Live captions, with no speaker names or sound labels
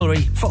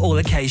jewellery for all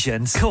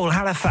occasions. Call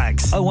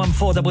Halifax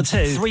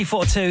 01422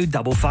 342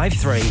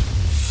 553.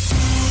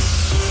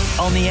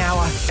 On the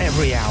hour,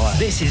 every hour.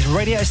 This is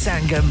Radio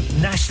Sangam,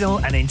 national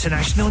and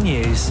international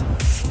news.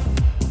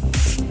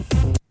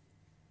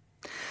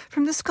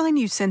 From the Sky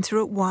News Centre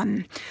at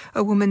 1.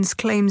 A woman's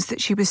claims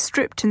that she was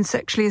stripped and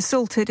sexually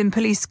assaulted in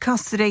police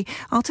custody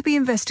are to be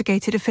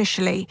investigated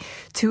officially.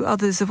 2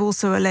 others have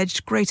also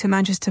alleged Greater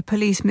Manchester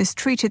Police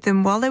mistreated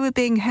them while they were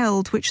being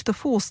held, which the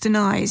force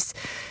denies.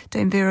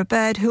 Dame Vera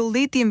Baird, who'll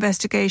lead the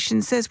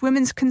investigation, says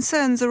women's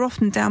concerns are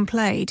often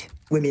downplayed.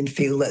 Women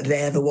feel that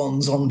they're the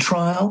ones on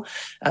trial,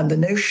 and the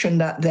notion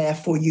that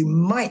therefore you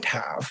might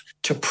have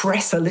to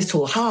press a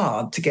little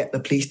hard to get the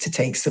police to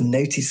take some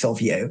notice of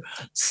you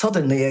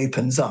suddenly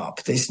opens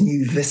up this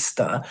new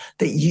vista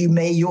that you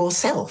may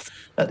yourself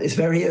at this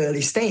very early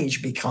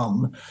stage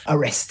become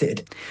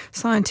arrested.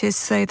 Scientists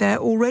say they're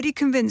already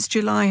convinced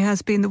July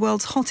has been the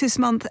world's hottest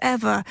month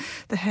ever.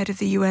 The head of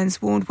the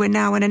UN's warned we're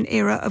now in an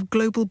era of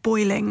global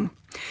boiling.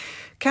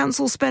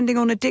 Council spending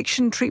on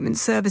addiction treatment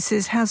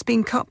services has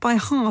been cut by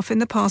half in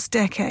the past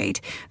decade.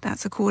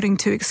 That's according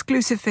to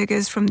exclusive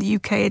figures from the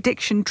UK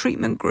Addiction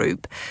Treatment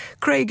Group.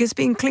 Craig has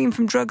been clean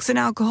from drugs and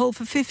alcohol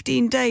for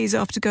 15 days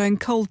after going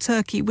cold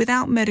turkey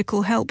without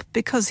medical help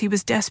because he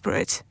was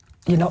desperate.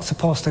 You're not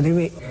supposed to do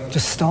it.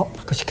 Just stop,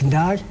 because you can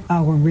die. I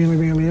was really,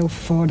 really ill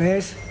for 4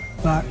 days.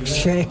 Like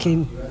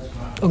shaking,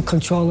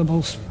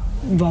 uncontrollable,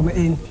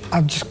 vomiting.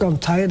 I've just gone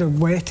tired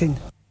of waiting.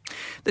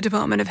 The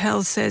Department of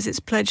Health says it's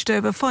pledged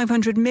over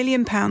 £500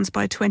 million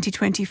by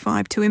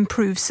 2025 to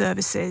improve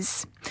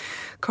services.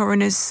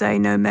 Coroners say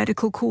no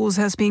medical cause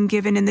has been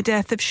given in the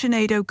death of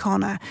Sinead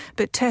O'Connor,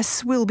 but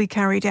tests will be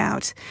carried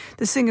out.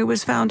 The singer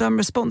was found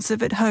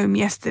unresponsive at home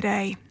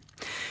yesterday.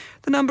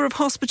 The number of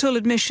hospital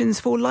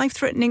admissions for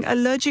life-threatening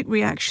allergic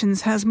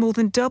reactions has more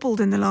than doubled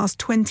in the last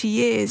 20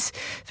 years.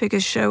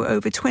 Figures show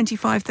over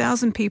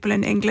 25,000 people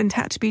in England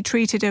had to be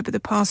treated over the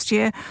past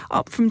year,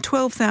 up from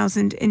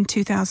 12,000 in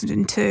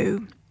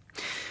 2002.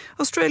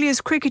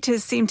 Australia's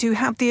cricketers seem to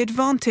have the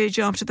advantage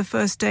after the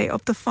first day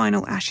of the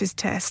final Ashes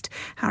test.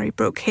 Harry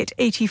Brook hit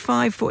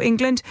 85 for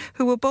England,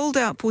 who were bowled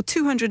out for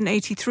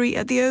 283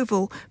 at the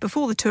Oval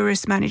before the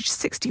tourists managed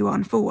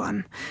 61 for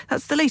 1.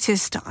 That's the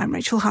latest. I'm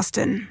Rachel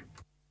Huston.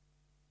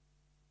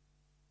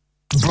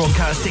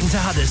 Broadcasting to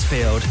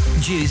Huddersfield,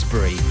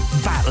 Dewsbury,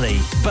 Batley,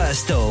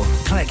 Birstall,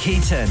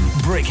 Cleckheaton,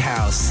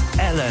 Brickhouse,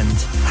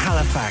 Elland,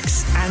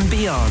 Halifax and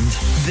beyond.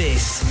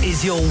 This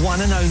is your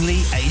one and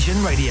only Asian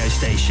radio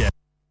station.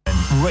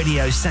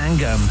 Radio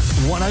Sangam,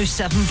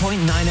 107.9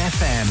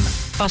 FM.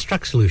 Fast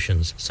Track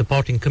Solutions,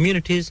 supporting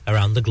communities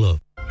around the globe.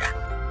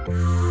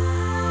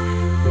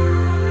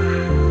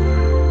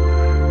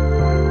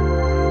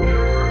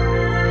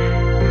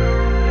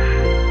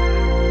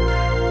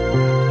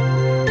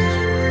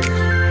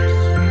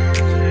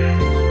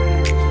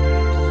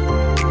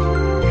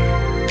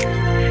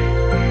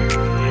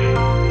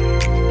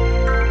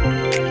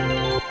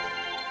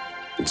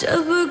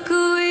 जब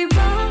कोई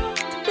बात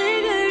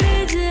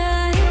बिगड़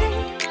जाए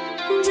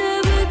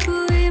जब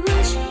कोई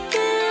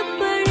मुश्किल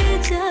पड़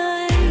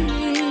जाए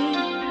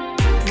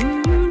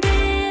तुम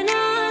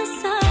देना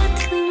साथ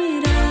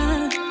मेरा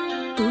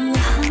तू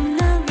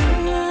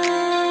हमनवा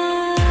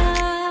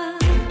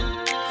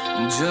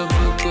जब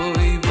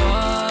कोई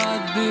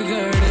बात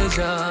बिगड़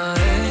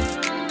जाए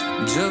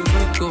जब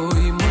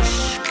कोई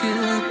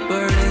मुश्किल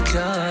पड़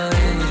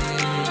जाए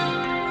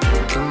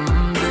तुम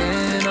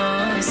देना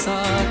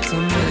साथ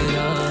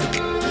मेरा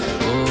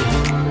ओ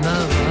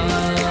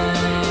हमनवा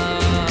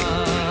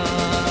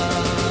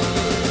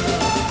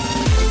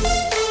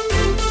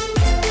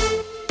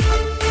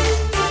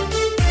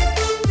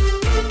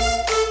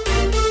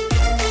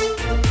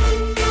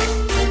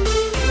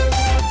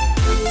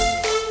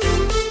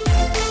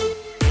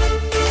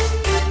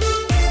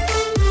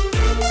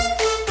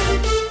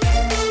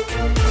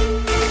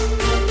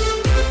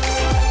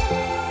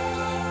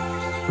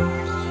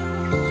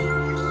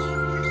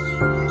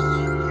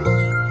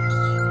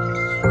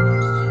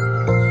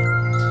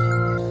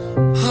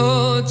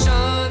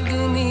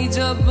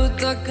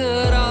तक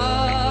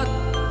रात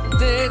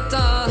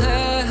देता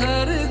है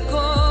हर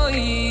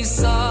कोई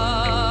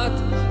साथ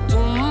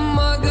तुम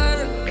मगर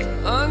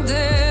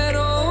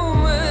अंधेरों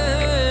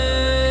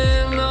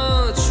में ना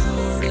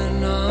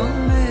छोड़ना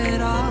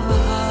मेरा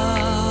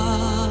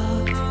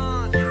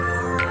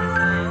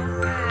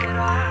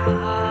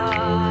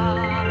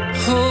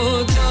हो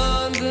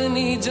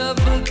चांदनी जब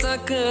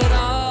तक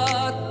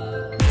रात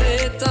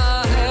देता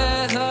है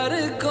हर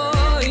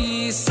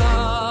कोई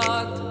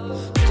साथ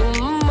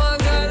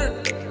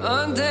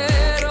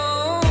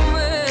अंधेरों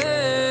में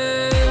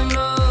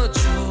ना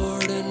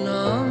छोड़ना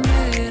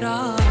मेरा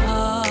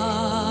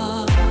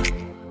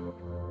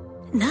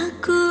ना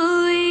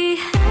कोई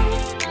है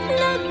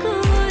ना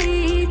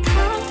कोई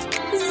था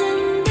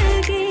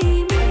जिंदगी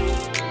में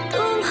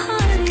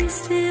तुम्हारे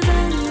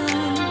सिवा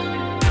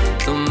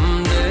तुम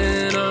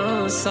देना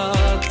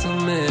साथ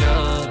मेरा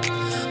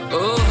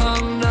ओ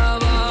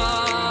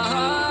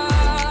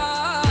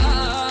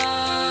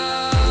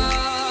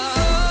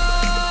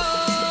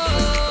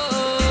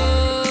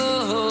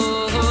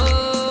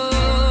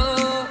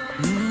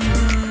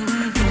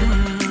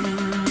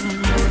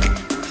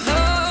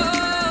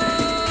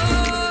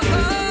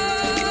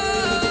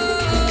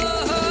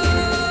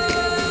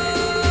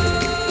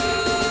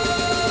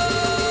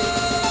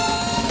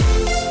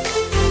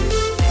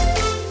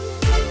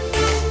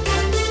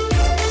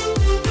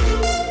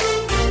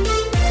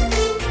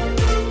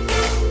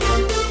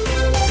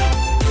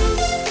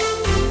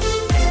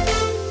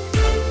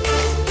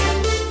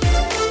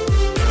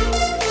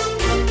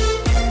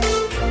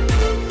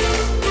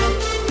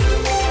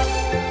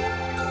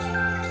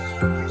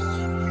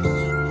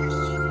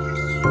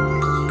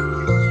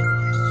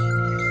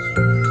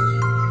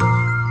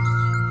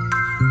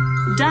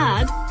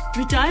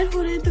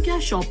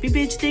शॉप भी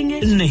बेच देंगे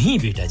नहीं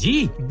बेटा जी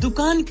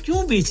दुकान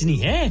क्यों बेचनी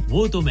है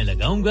वो तो मैं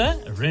लगाऊंगा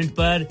रेंट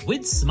पर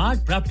with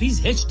smart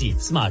properties HD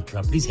smart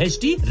properties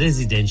HD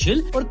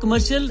residential और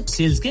कमर्शियल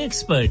सेल्स के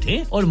एक्सपर्ट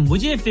हैं और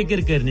मुझे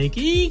फिक्र करने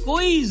की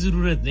कोई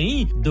जरूरत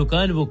नहीं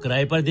दुकान वो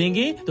किराए पर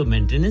देंगे तो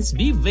मेंटेनेंस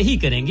भी वही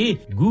करेंगे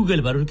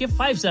गूगल पर उनके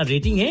 5 स्टार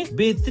रेटिंग है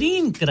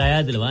बेहतरीन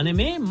किराया दिलवाने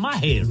में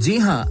माहिर जी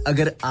हां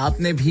अगर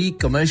आपने भी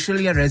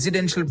कमर्शियल या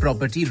रेजिडेंशियल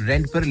प्रॉपर्टी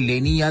रेंट पर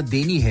लेनी या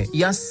देनी है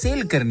या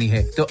सेल करनी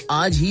है तो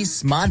आज ही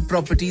स्मार्ट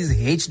प्रॉपर्टीज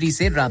एचडी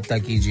से राब्ता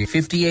कीजिए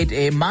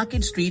 58A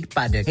market street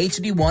Paddock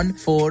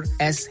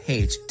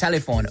HD14SH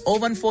telephone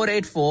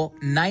 01484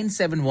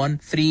 971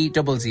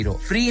 300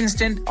 free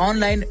instant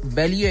online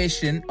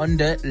valuation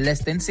under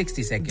less than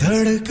 60 seconds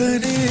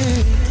धड़कने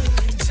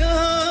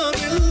जहाँ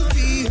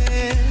मिलती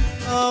है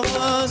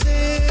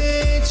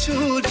आवाजें छू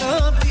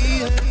जाती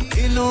है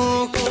दिलों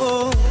को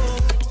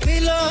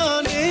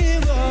मिलाने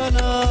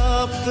वाला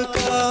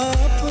आपका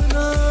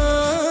अपना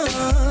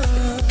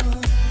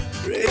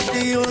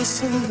रेडियो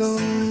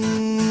संगम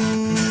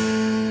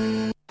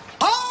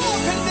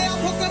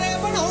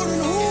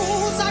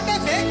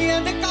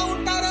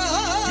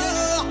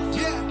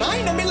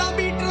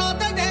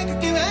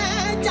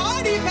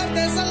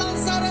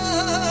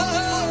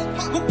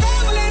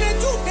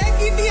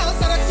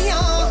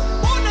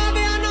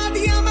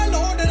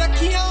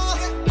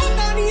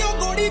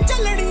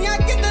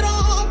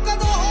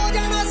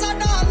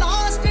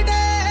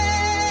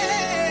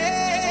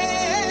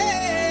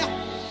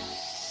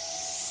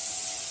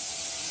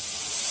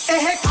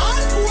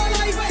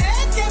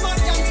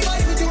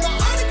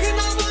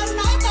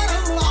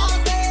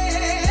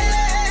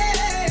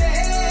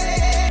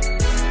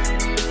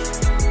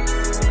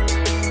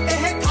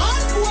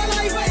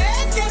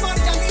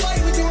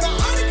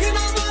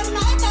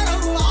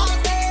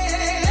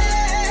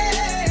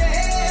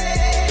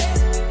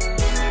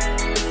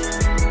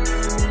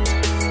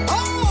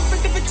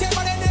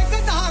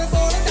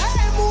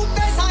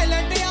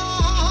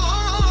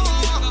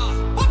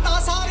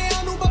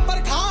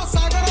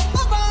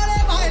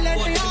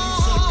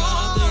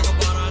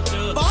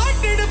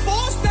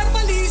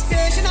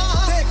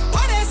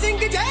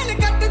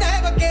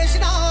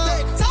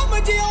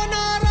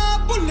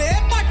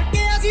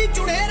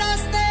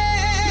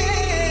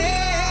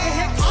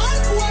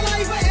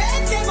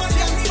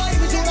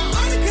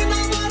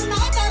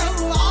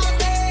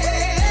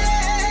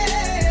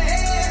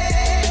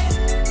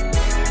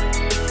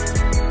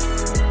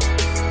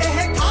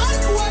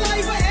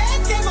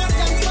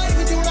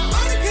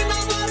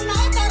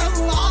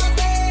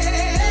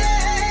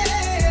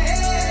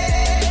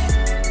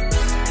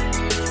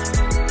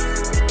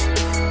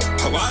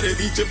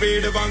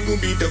ਚਪੇੜ ਵਾਂਗੂ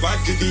ਬੀਟ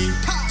ਵੱਜਦੀ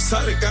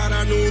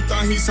ਸਰਕਾਰਾਂ ਨੂੰ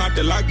ਤਾਂ ਹੀ ਸੱਟ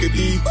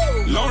ਲੱਗਦੀ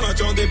ਲਾਉਣਾ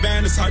ਚਾਹੁੰਦੇ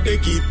ਬੈਨ ਸਾਡੇ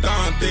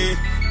ਗੀਤਾਂ ਤੇ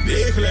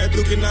ਦੇਖ ਲੈ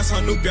ਤੂੰ ਕਿੰਨਾ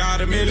ਸਾਨੂੰ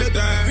ਪਿਆਰ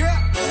ਮਿਲਦਾ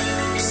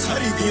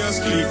ਸਰੀ ਦੀਆਂ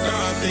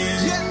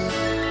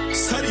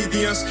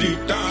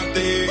ਸਟਰੀਟਾਂ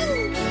ਤੇ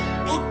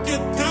ਉਹ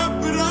ਕਿੱਥੇ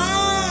ਬਰਾ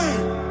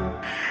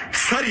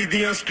ਸਰੀ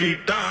ਦੀਆਂ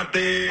ਸਟਰੀਟਾਂ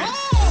ਤੇ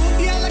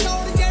ਹੁੰਦੀਆਂ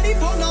ਲਗਾਉਣ ਜਿਹੜੀ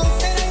ਫੋਨਾਂ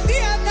ਉੱਤੇ ਰਹਿੰਦੀ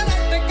ਆ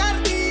ਕਰੰਟ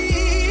ਕਰਦੀ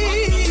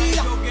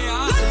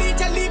ਲੱਲੀ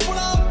ਚੱਲੀ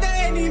ਪੁਲਾ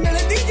ਉੱਤੇ ਨਹੀਂ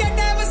ਮਿਲਦੀ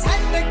ਜੱਟੇ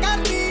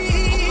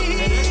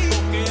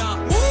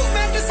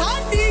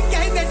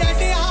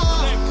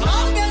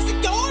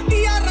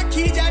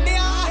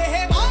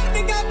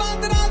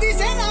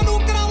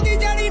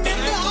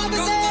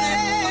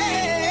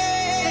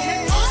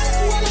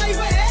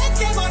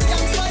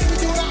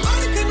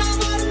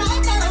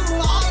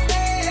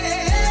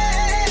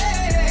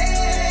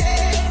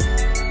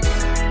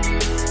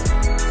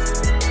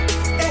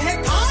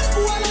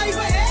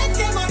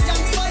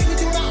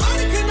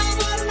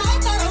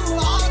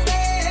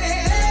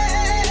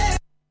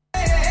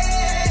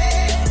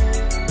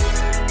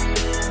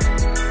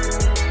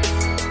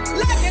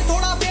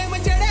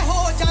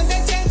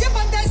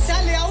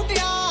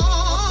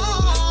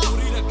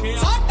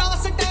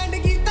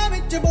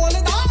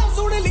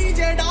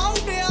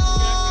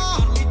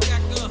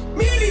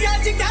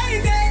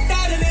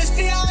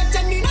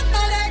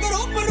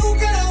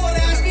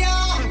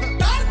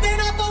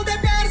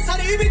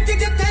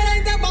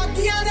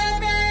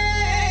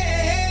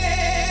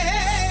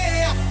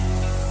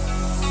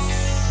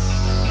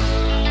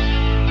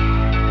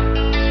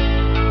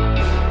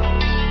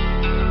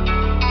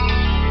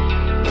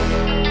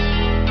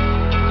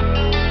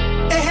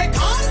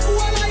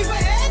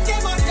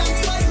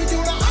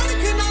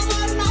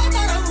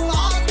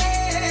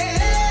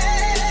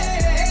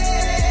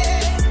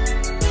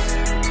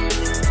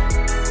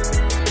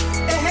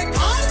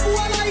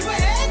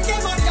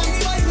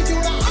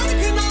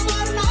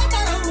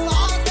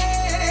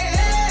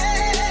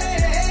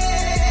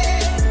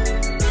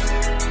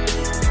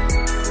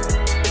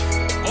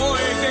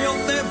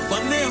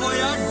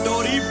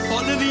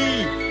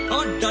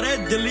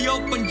ਦਿੱਲੀੋਂ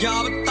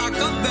ਪੰਜਾਬ ਤੱਕ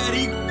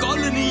ਵੈਰੀ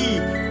ਕਾਲਨੀ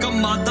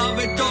ਕਮਾਦਾ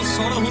ਵਿੱਚੋਂ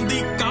ਸੁਣ ਹੁੰਦੀ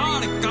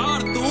ਕਾੜ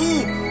ਕਾੜ ਤੂੰ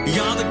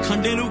ਯਾਦ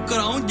ਖੰਡੇ ਨੂੰ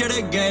ਕਰਾਉਂ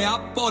ਜਿਹੜੇ ਗਏ ਆ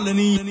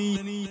ਭੁੱਲਨੀ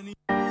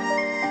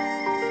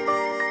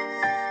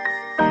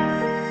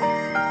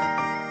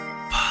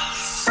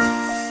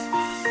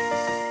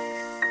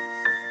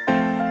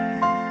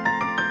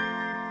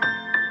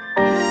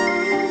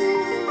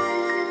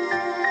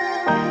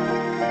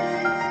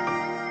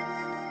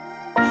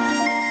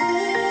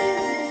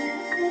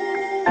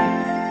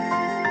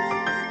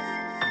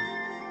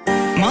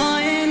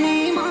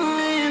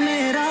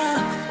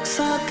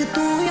ਸਾਕ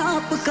ਤੂੰ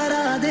ਆਪ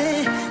ਕਰਾ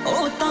ਦੇ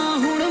ਉਹ ਤਾਂ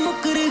ਹੁਣ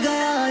ਮੁੱਕਰ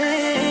ਗਿਆ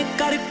ਏ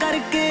ਕਰ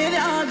ਕਰਕੇ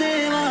ਵਿਆਹ ਦੇ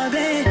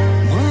ਵਾਦੇ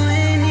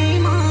ਮਾਏ ਨੀ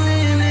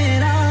ਮਾਏ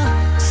ਮੇਰਾ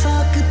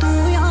ਸਾਕ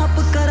ਤੂੰ ਆਪ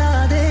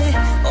ਕਰਾ ਦੇ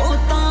ਉਹ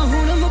ਤਾਂ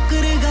ਹੁਣ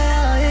ਮੁੱਕਰ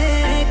ਗਿਆ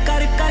ਏ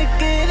ਕਰ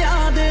ਕਰਕੇ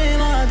ਵਿਆਹ ਦੇ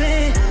ਵਾਦੇ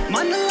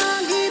ਮੰਨ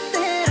ਲਾਂਗੀ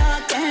ਤੇਰਾ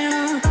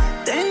ਕਹਿਣਾ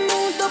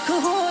ਤੈਨੂੰ ਦੁੱਖ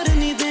ਹੋਰ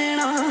ਨਹੀਂ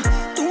ਦੇਣਾ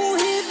ਤੂੰ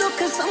ਹੀ ਦੁੱਖ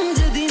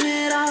ਸਮਝਦੀ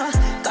ਮੇਰਾ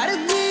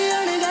ਕਰਦੀ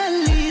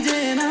ਅਣਗਹਿਲੀ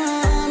ਜੇ ਨਾ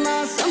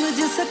ਸਮਝ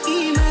ਸਕੀ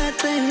ਮੈਂ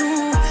ਤੈਨੂੰ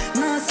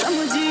ਨਾ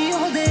ਸਮਝੀ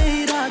ਉਹਦੇ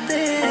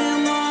ਇਰਾਦੇ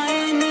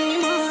ਮਾਏ ਨੀ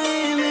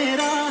ਮਾਏ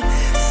ਮੇਰਾ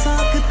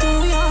ਸਾਕ ਤੂੰ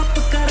ਆਪ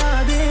ਕਰਾ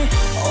ਦੇ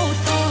ਉਹ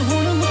ਤਾਂ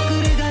ਹੁਣ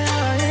ਮੁੱਕਰ ਗਿਆ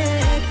ਏ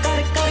ਕਰ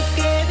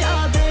ਕਰਕੇ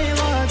ਵਿਆਹ ਦੇ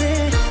ਵਾਦੇ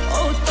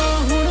ਉਹ ਤਾਂ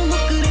ਹੁਣ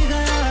ਮੁੱਕਰ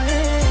ਗਿਆ ਏ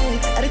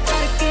ਕਰ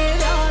ਕਰਕੇ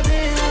ਵਿਆਹ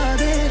ਦੇ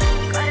ਵਾਦੇ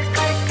ਕਰ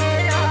ਕਰਕੇ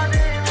ਵਿਆਹ ਦੇ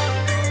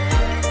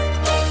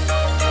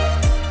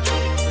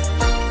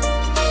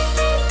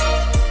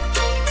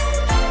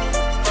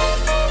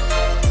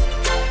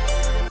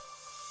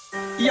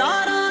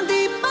ਯਾਰਾਂ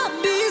ਦੀ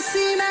ਭਾਬੀ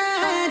ਸੀ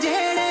ਮੈਂ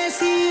ਜਿਹੜੇ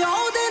ਸੀ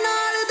ਉਹਦੇ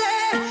ਨਾਲ ਦੇ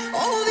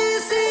ਉਹ ਵੀ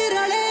ਸੀ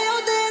ਰਲੇ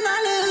ਉਹਦੇ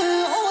ਨਾਲ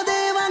ਉਹਦੇ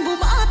ਵਾਂਗੂ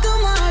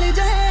ਬਾਕਮਾਲ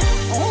ਜੇ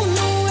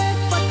ਉਹਨੂੰ ਇਹ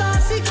ਪਤਾ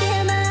ਸੀ ਕਿ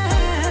ਮੈਂ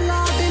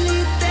ਲਾਡਲੀ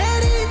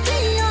ਤੇਰੀ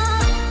ਧੀਆਂ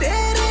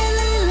ਤੇਰੇ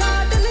ਲਈ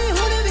ਲਾਡਲੀ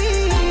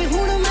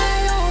ਹੁਣ ਮੈਂ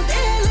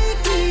ਉਹਦੇ ਲਈ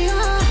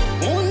ਕੀਆਂ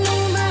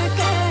ਉਹਨੂੰ ਮੈਂ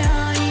ਕਹਿ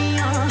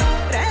ਆਈਆਂ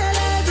ਰਹਿ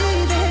ਲੈ ਜੀ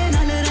ਦੇ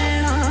ਨਾਲ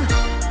ਰਹਿਣਾ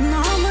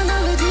ਨਾਮ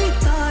ਨਾਲ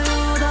ਜੀਤਾ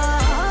ਉਹਦਾ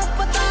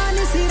ਪਤਾ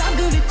ਨਹੀਂ ਸੀ ਰੰਗ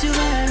ਵਿੱਚ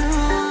ਰਹਿਣਾ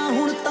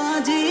ਹੁਣ ਤਾਂ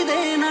ਜੀ ਦੇ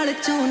ਨਾਲ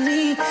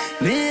ਚੋਨੀ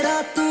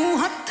ਮੇਰਾ ਤੂੰ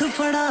ਹੱਥ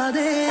ਫੜਾ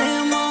ਦੇ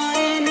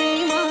ਮਾਏ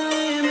ਨੀ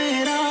ਮਾਏ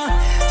ਮੇਰਾ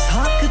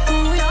ਸਾਕ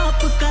ਤੂੰ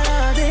ਆਪ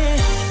ਕਰਾ ਦੇ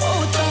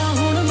ਉਹ ਤਾਂ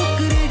ਹੁਣ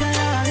ਮੁੱਕਰ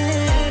ਗਿਆ ਏ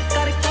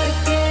ਕਰ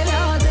ਕਰਕੇ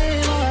ਵਿਆਹ ਦੇ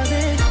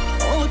ਵਾਦੇ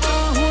ਉਹ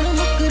ਤਾਂ ਹੁਣ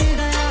ਮੁੱਕਰ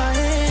ਗਿਆ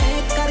ਏ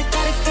ਕਰ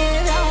ਕਰਕੇ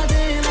ਵਿਆਹ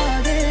ਦੇ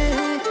ਵਾਦੇ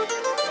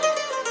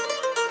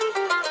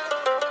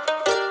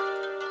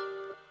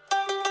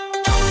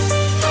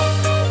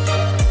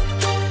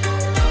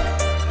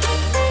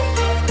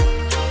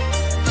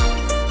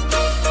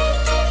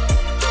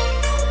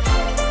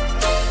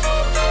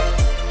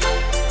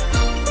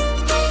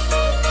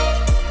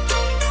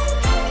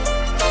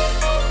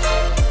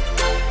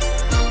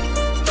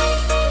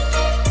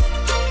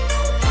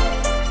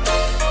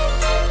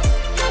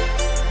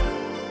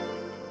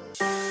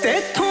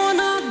ਤੇਥੋਂ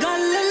ਨਾ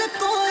ਗੱਲ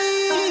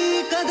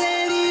ਲਕੋਈ ਕਦੇ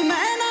ਵੀ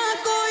ਮੈਂ ਨਾ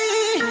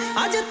ਕੋਈ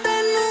ਅੱਜ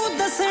ਤੈਨੂੰ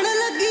ਦੱਸਣ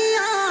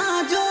ਲੱਗੀਆਂ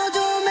ਜੋ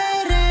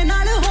ਮੇਰੇ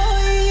ਨਾਲ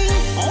ਹੋਈ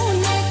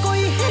ਉਹਨੇ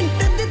ਕੋਈ ਹਿੰਟ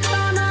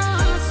ਦਿੱਤਾ ਨਾ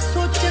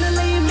ਸੋਚਣ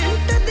ਲਈ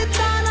ਮਿੰਟ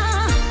ਦਿੱਤਾ ਨਾ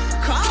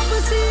ਖਾਬ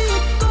ਸੀ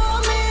ਇੱਕੋ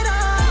ਮੇਰਾ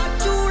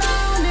ਚੂੜਾ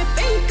ਨੇ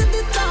ਪਿੰਕ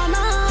ਦਿੱਤਾ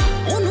ਨਾ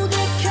ਉਹਨੂੰ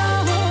ਦੇਖਿਆ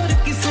ਹੋਰ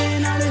ਕਿਸੇ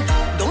ਨਾਲ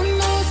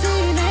ਦੋਨੋਂ ਸੀ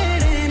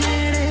ਨੇੜੇ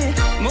ਨੇੜੇ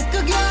ਮੁੱਕ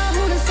ਗਿਆ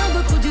ਹੁਣ ਸਭ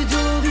ਕੁਝ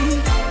ਜੋ ਵੀ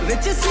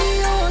ਵਿੱਚ ਸੀ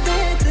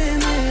ਉਹਦੇ ਤੇ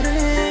ਮੇਰੇ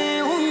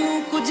ਉਹਨੂੰ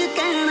ਕੁਝ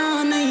ਕਹਿਣਾ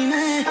ਨਹੀਂ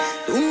ਮੈਂ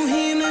ਤੂੰ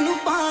ਹੀ ਮੈਨੂੰ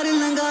ਪਾਰ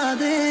ਲੰਘਾ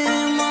ਦੇ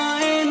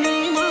ਮਾਏ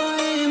ਨੀ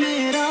ਮਾਏ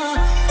ਮੇਰਾ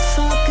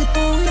ਸਾਕ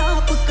ਤੂੰ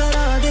ਆਪ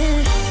ਕਰਾ ਦੇ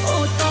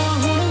ਉਹ ਤਾਂ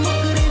ਹੁਣ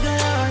ਮੁੱਕਰ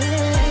ਗਿਆ ਏ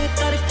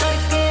ਕਰ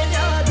ਕਰਕੇ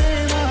ਵਿਆਹ ਦੇ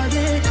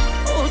ਵਾਦੇ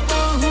ਉਹ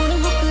ਤਾਂ ਹੁਣ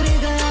ਮੁੱਕਰ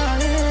ਗਿਆ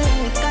ਏ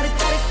ਕਰ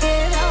ਕਰਕੇ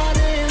ਵਿਆਹ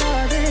ਦੇ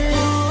ਵਾਦੇ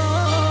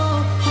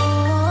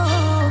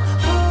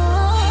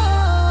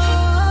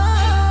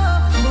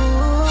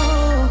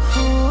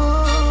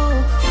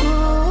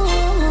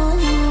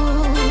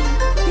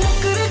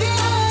ਮੁੱਕਰ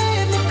ਗਿਆ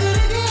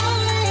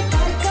ਏ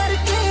ਕਰ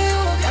ਕਰਕੇ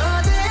ਉਹ ਵਿਆਹ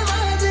ਦੇ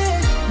ਵਾਦੇ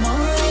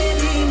ਮਾਏ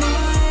ਨੀ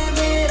ਮਾਏ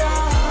ਮੇਰਾ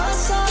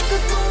ਸਾਕ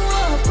ਤੂੰ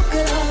ਆਪ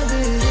ਕਰਾ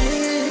ਦੇ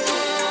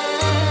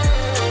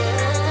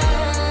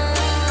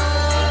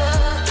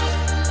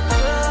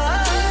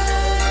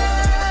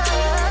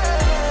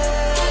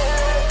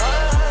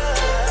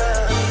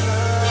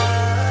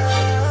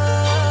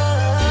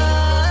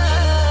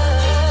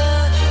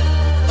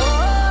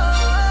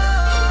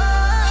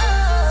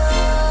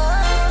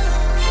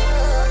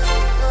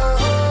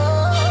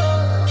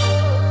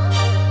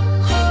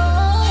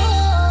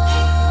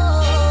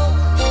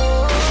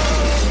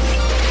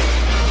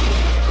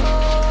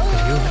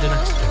Have you had an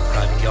accident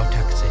driving your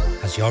taxi?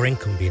 Has your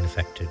income been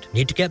affected?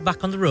 Need to get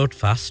back on the road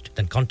fast?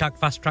 Then contact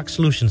Fast Track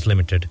Solutions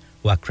Limited,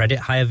 who are credit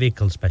hire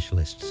vehicle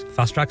specialists.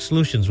 Fast Track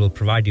Solutions will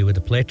provide you with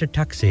a plated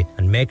taxi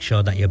and make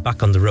sure that you're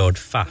back on the road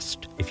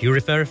fast. If you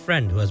refer a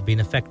friend who has been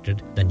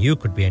affected, then you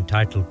could be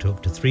entitled to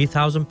up to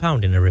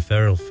 £3,000 in a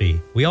referral fee.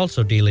 We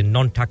also deal in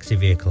non-taxi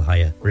vehicle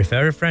hire.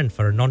 Refer a friend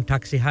for a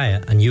non-taxi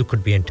hire and you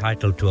could be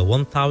entitled to a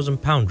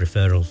 £1,000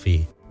 referral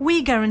fee.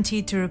 We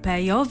guarantee to repair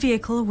your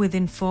vehicle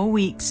within 4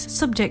 weeks,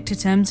 subject to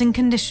terms and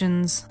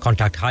conditions.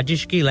 Contact Haji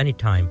Shkil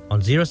anytime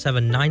on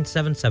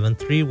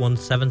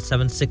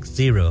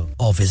 07977317760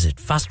 or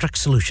visit Fast Track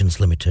Solutions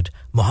Limited,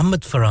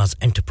 Mohammed Faraz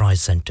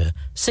Enterprise Centre,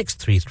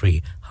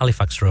 633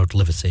 Halifax Road,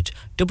 Liversedge,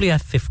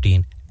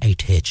 WF15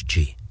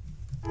 8HG.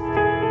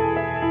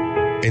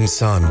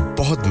 इंसान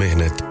बहुत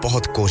मेहनत,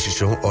 बहुत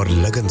कोशिशों और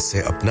लगन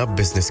से अपना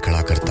business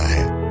खड़ा करता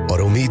है और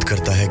उम्मीद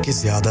करता है कि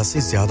ज्यादा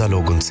से ज्यादा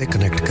लोग उनसे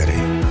कनेक्ट करें।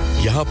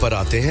 यहाँ पर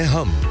आते हैं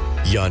हम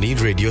यानी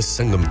रेडियो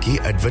संगम की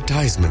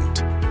एडवर्टाइजमेंट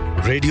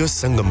रेडियो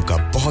संगम का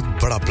बहुत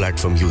बड़ा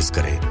प्लेटफॉर्म यूज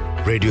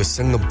करें रेडियो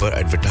संगम पर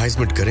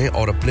एडवर्टाइजमेंट करें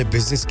और अपने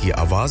बिजनेस की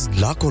आवाज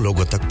लाखों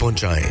लोगों तक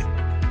पहुंचाएं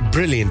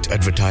Brilliant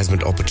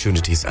advertisement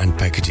opportunities and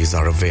packages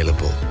are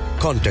available.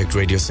 Contact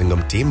Radio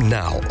Sangam team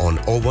now on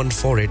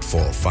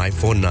 01484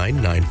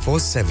 549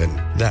 947.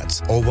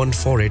 That's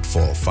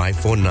 01484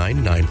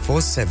 549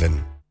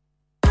 947.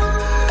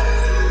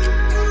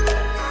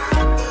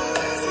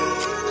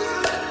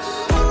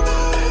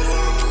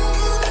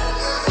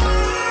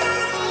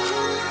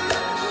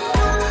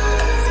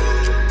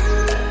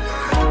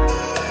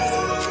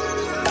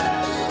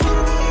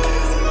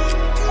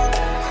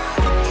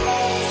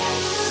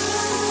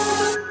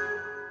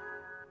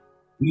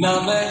 ना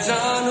मैं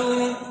जानूं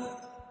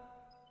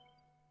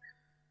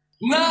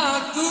ना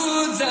तू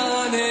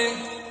जाने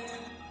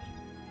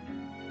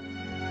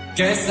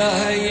कैसा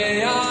है ये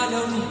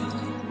आलम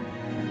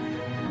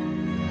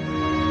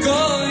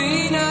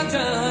कोई ना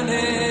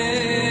जाने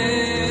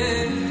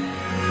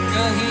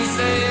कहीं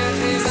से ये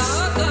फिजा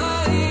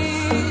आई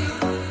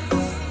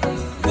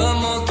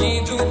गमों की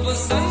धूप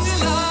संग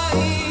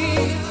लाई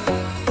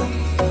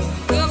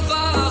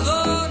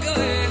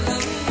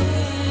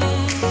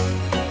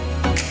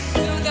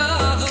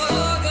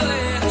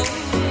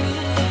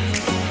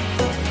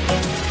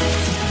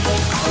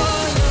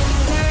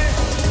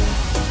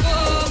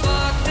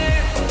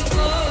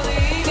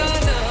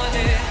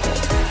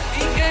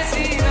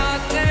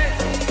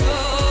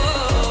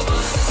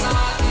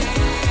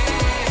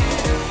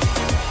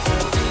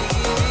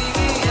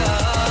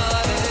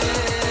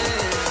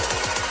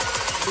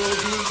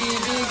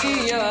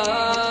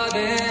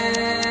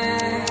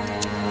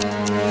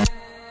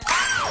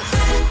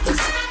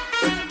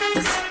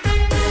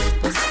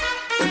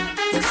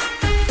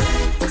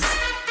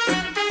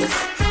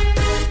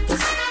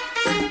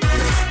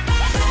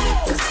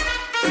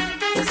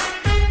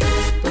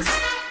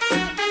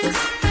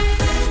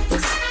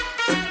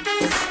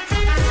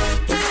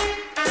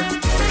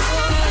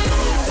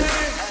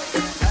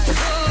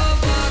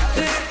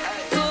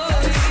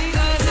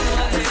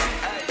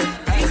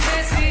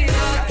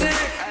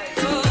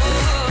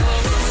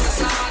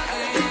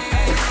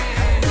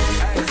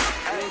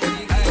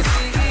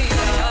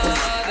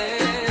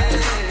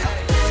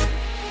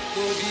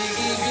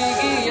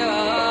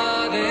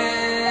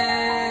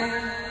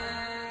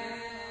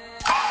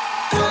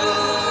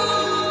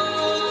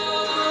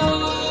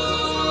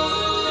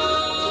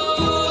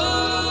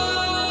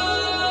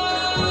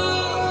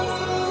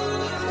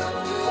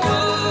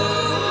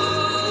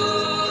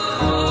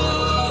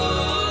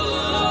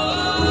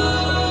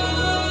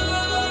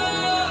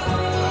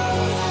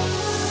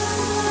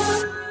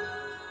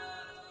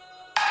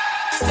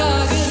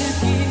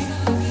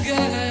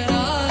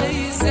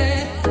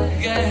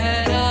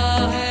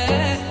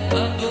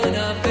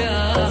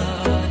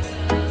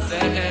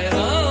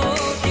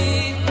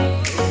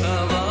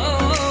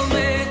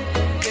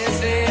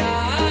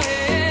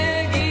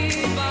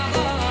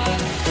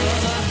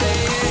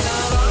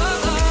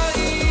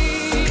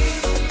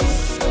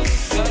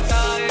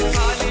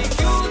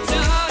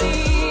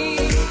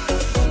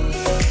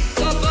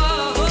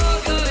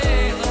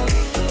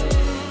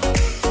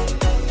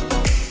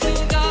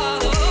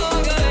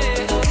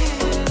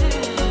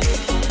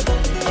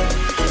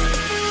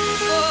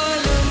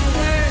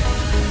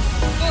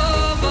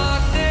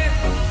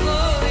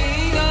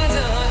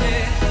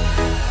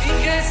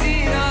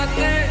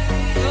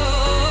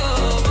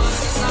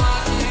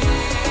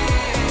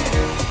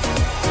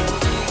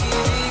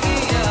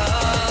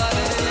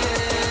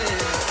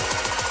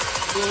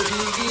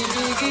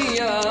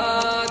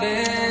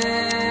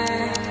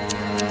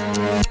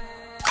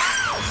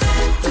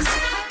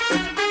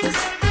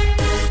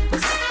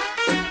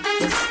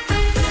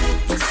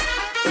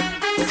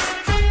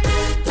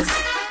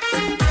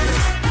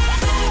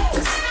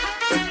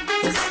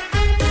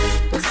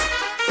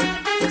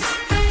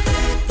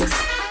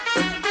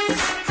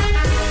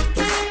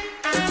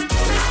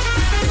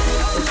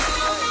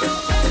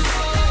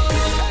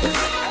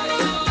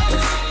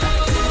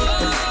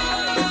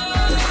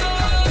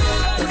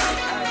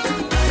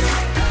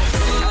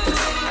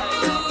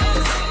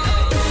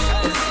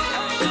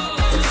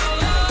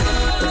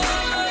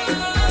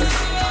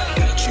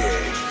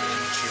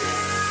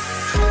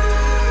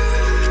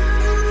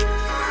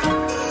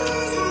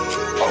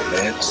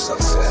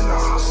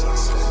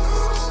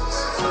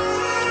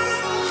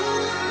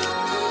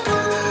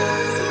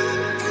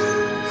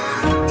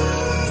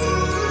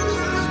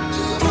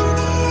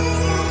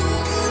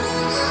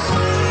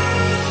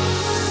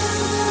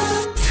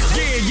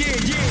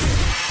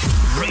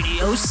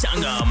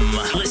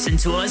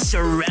To us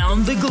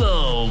around the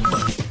globe.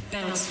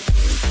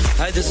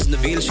 Hi, this is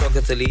Nabeel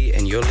Shaukat Ali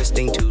and you're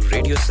listening to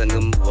Radio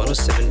Sangam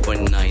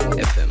 107.9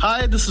 FM.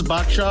 Hi, this is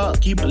Baksha.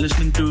 Keep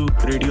listening to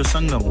Radio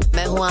Sangam.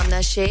 मैं हूँ आमना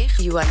Sheikh.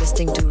 You are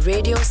listening to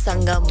Radio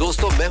Sangam.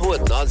 दोस्तों मैं हूँ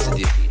अदनान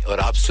सिद्दीकी और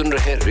आप सुन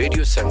रहे हैं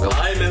radio संगम.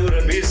 Hi, मैं हूँ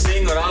रणवीर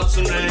सिंह और आप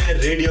सुन रहे हैं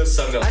रेडियो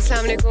संगम.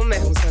 अस्सलाम वालेकुम, मैं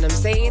हूँ सनम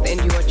Saeed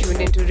and you are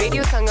tuned into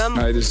Radio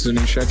Sangam. Hi, this is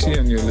Sunil Shetty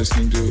and you're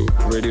listening to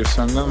Radio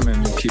Sangam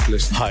and keep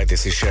listening. Hi,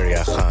 this is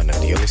Sharia Khan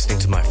and you're listening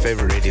to my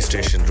favorite radio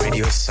station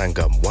Radio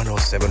Sangam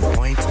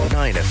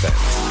 107.9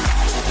 FM.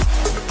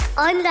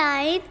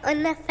 Online,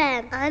 on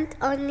FM and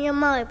on your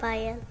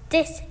mobile.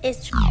 This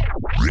is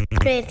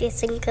Radio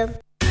Sangam.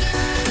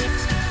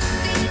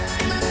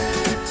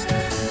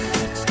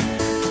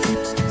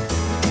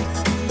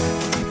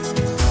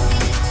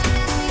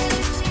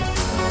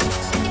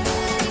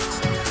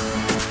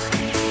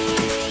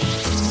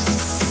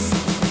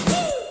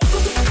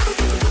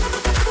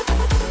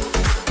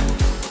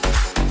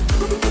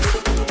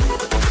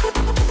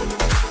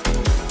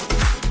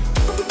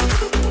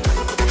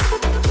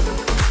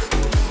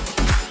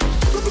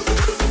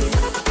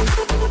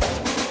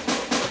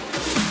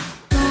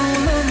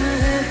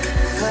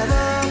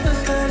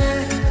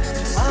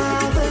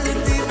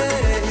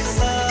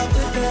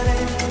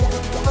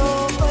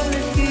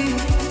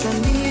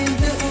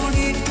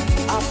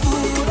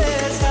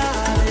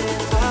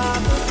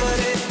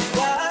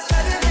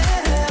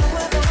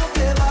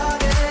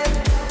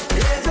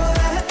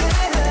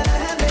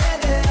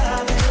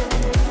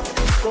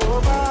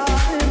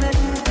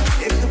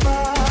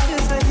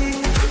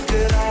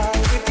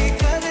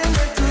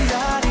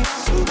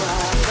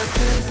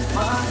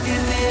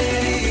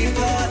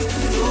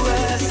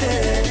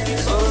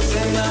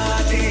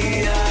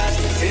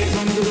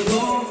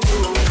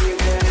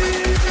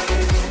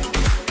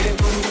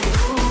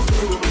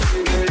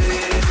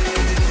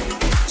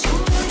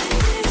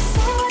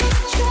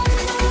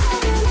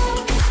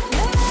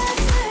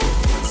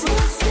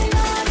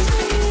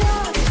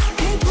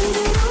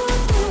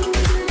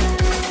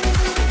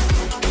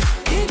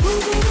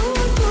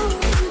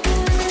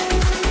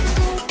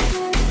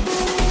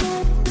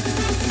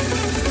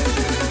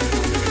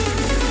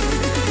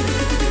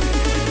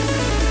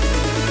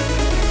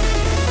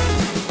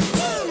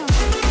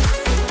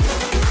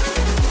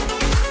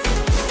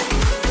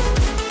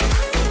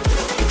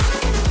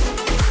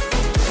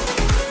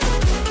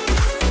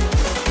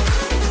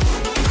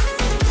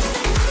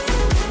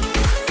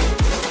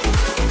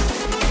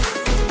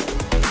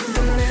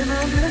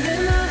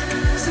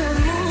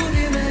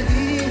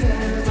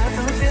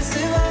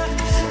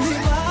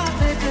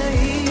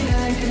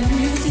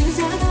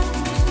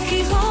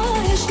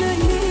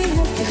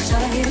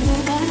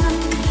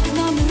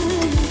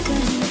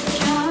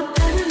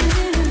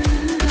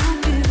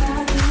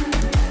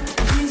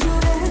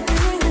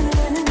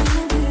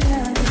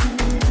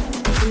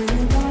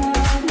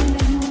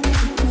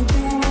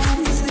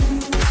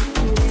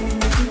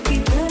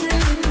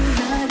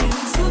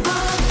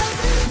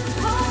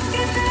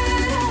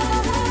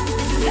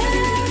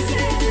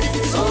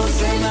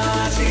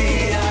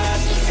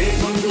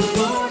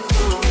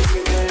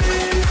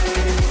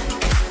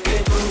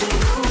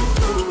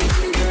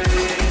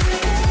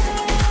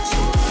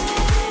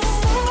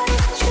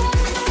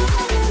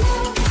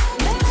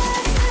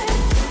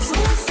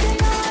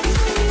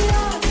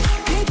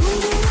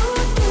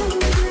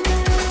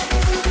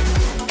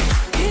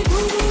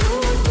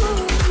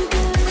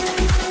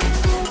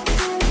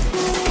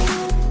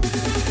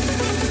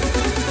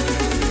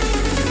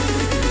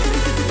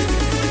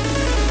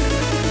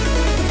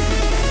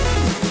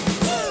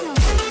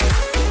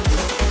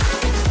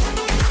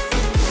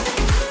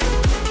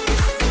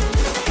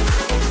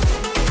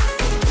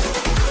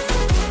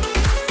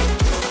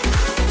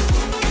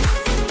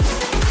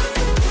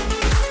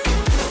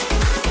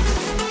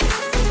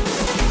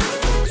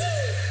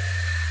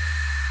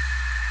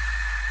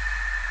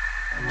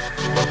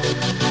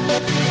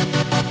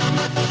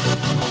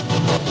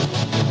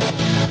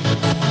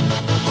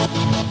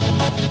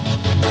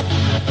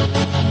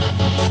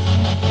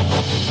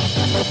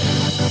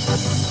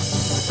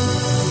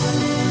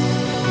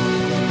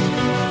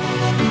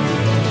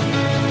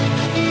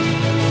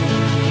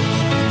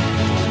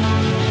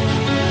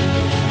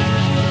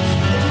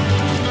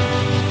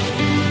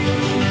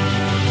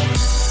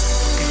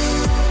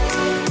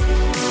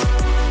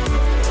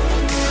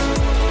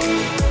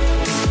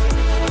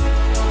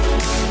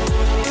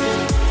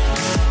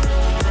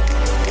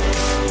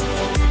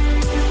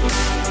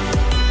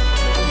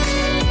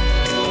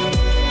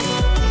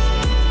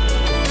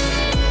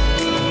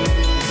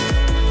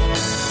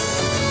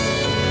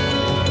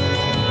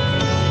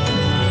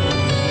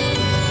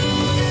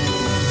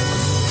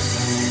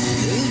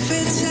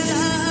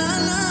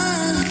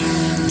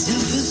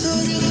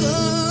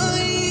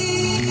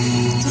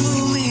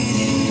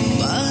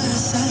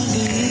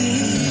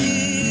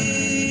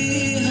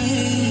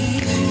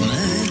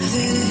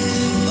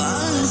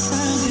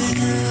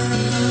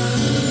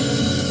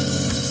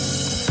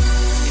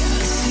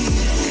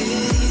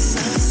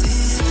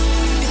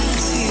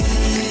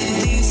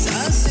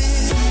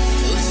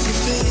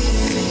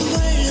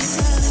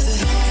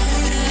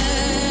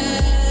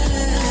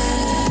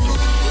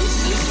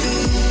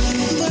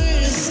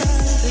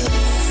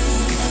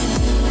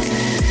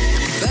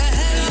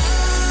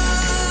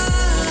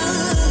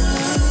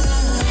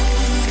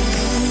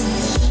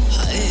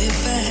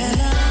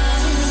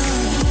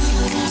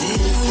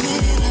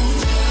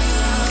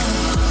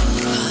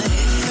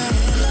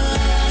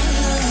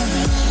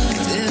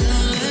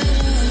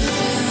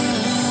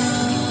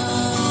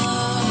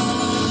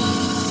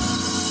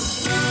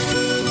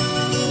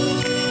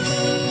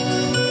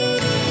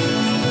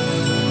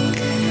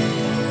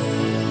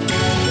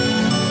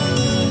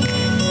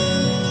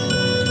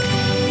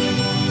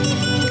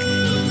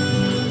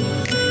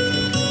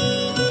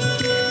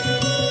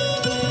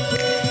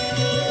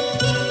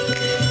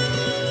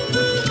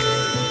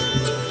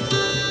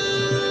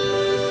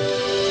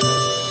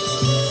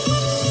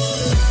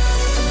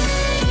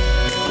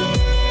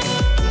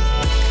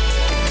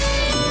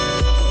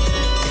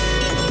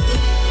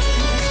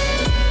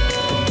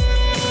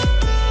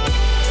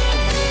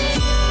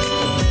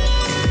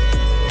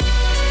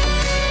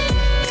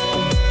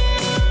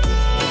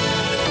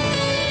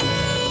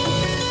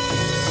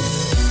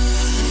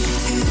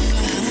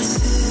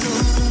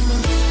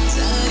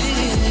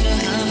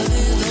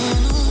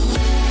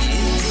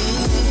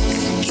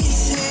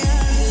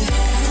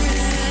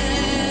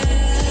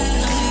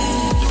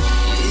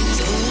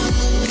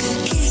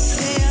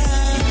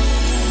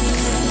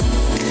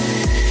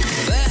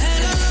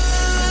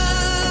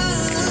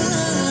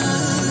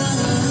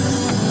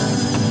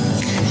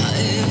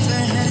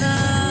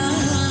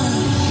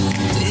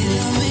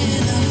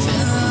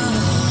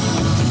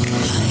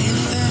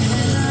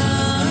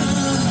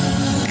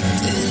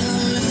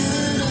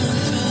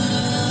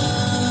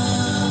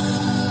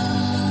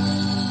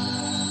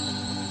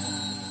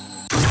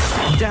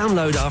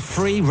 Download our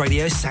free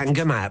Radio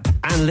Sangam app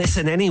and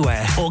listen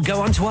anywhere or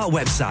go onto our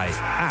website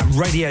at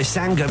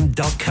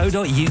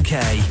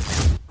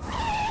radiosangam.co.uk.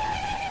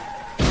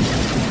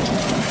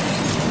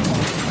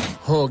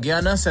 हो गया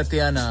ना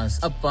सत्यानाश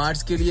अब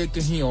parts के लिए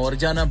कहीं और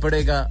जाना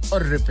पड़ेगा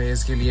और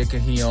रिपेयर्स के लिए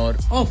कहीं और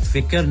ओ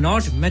फिकर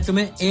नॉट मैं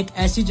तुम्हें एक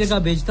ऐसी जगह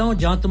भेजता हूं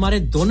जहां तुम्हारे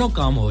दोनों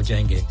काम हो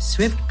जाएंगे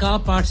स्विफ्ट कार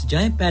पार्ट्स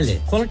जाएं पहले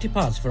quality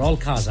parts for all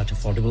cars at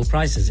affordable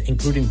prices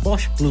including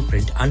Bosch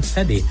Blueprint and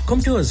Febby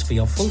come to us for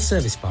your full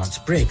service parts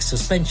brakes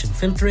suspension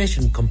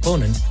filtration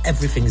components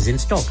everything is in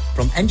stock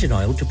from engine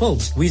oil to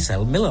bulbs we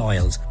sell Miller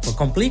oils for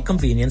complete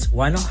convenience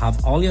why not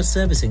have all your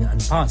servicing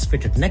and parts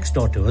fitted next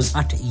door to us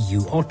at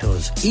EU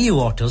Autos EU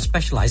Autos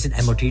specialise in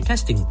MOT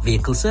testing,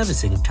 vehicle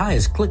servicing,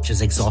 tyres,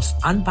 clutches, exhaust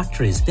and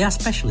batteries. They are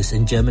specialists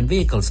in German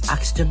vehicles,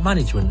 accident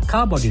management,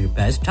 car body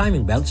repairs,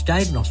 timing belts,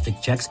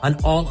 diagnostic checks and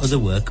all other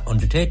work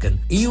undertaken.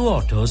 EU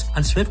Autos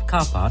and Swift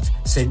Car Parts,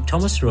 St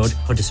Thomas Road,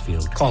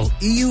 Huddersfield. Call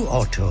EU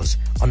Autos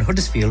on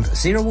Huddersfield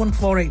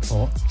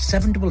 01484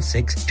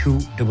 766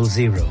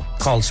 200.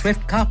 Call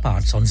Swift Car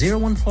Parts on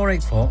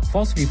 01484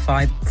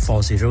 435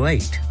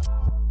 408.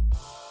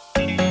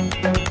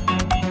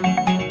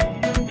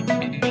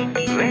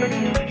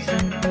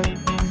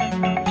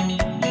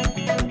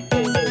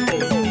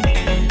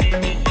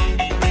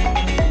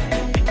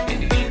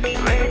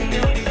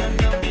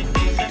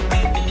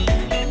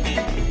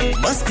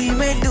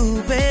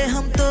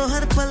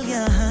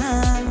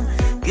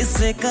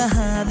 किससे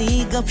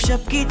कहानी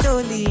गपशप की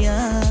टोलियां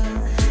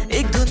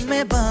एक धुन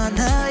में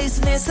बांधा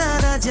इसने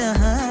सारा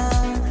जहां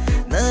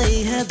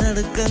नई है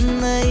धड़कन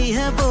नई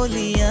है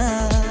बोलियां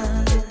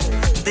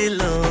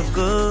दिलों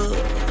को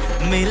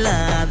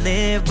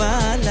मिलाने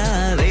वाला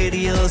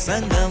रेडियो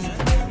संगम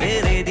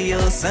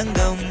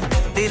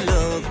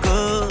दिलों को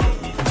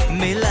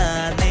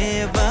मिलाने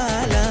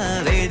वाला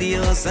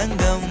रेडियो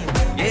संगम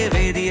ये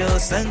रेडियो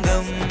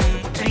संगम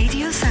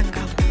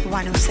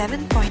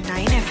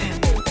 107.9 FM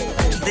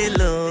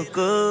दिलों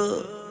को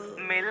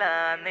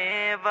मिलाने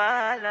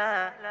वाला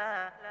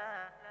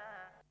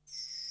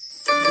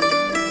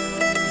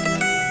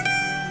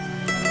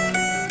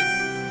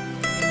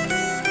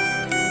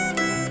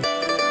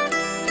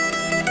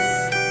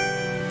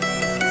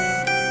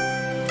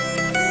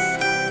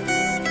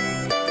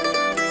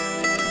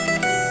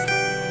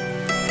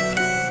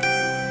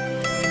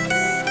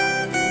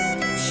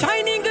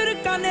शाइनिंग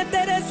रकाने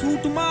तेरे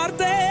सूट मार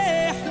दे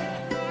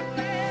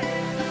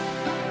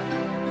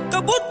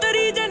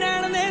कबूतरी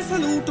जनैन ने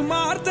सलूट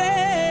मार दे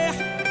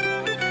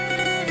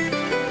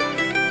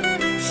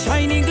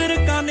शाइनिंग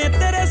रकाने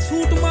तेरे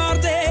सूट मार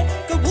दे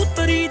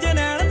कबूतरी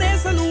जनैन ने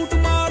सलूट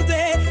मार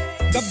दे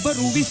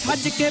गब्बरू भी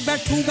सज के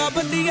बैठूगा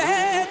बंदिए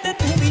ते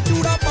तू भी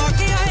चूड़ा पा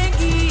के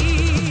आएगी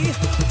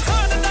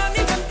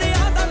खानदानी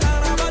बंदियां दा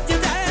लारा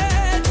ਵੱਜਦਾ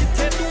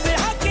ਜਿੱਥੇ ਤੂੰ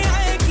ਵਿਆਹ ਕੇ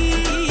ਆਏਗੀ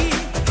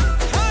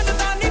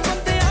ਖਾਨਦਾਨੀ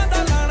ਬੰਦਿਆਂ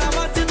ਦਾ ਲਾਰਾ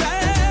ਵੱਜਦਾ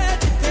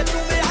ਜਿੱਥੇ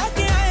ਤੂੰ ਵਿਆਹ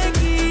ਕੇ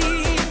ਆਏਗੀ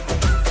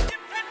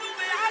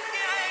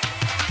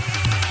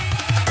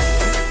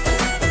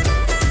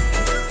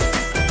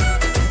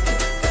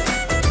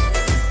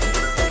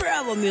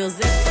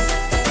Music.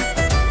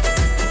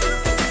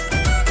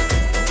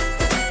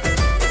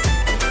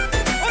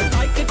 और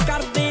लाइक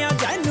करदे आ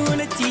जैਨੂਨ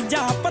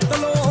चीज़ां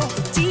पतलो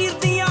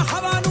चीरदियां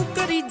हवा नु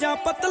करीजा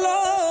पतलो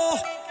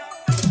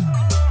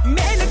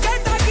मेल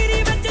कैटागरी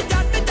विच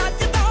जट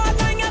जੱਜਦਾ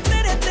ਲਾਈਆਂ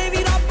तेरे ते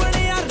भी रब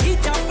ने आ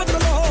रीजा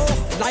पतलो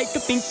लाइट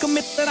पिंक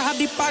मित्रा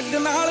दी पग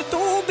नाल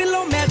तू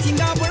बिलो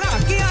मैचिंगा बना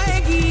के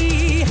आएगी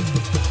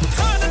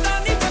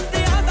खानदानी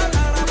बंदियां दा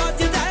लारा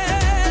ਵੱਜਦਾ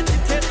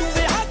जिथे तू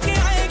विआह के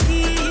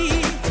आएगी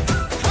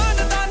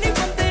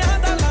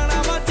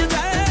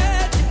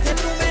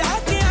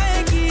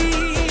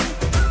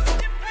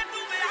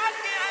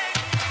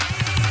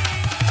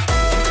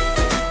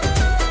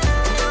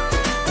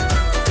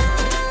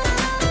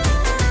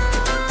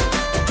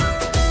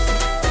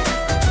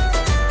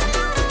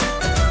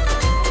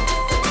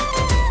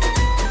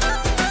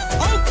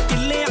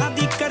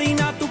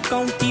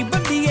ਕਾਉਂਟੀ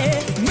ਬੱਲੀਏ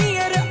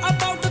ਨੀਅਰ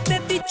ਅਬਾਊਟ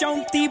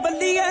 34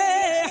 ਬੱਲੀਏ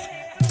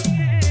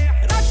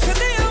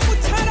ਰੱਖਦੇ ਆ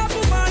ਮੁੱਛਾਂ ਰੱਬ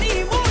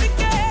ਮਾਣੀ ਮੋੜ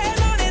ਕੇ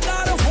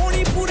ਲਾਣੇਦਾਰ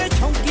ਹੋਣੀ ਪੂਰੇ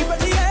ਛੌਂਕੀ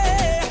ਬੱਲੀਏ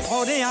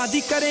ਹੋਰਿਆਂ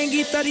ਦੀ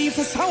ਕਰੇਂਗੀ ਤਾਰੀਫ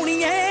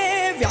ਸੌਣੀਏ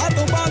ਵਿਆਹ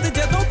ਤੋਂ ਬਾਅਦ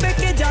ਜਦੋਂ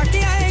ਪੇਕੇ ਜਾ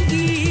ਕੇ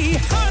ਆਏਗੀ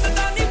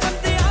ਖਾਨਦਾਨੀ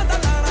ਬੰਦਿਆਂ ਦਾ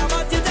ਲਾਰਾ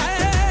ਵੱਜਦਾ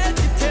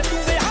ਜਿੱਥੇ ਤੂੰ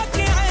ਵਿਆਹ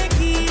ਕੇ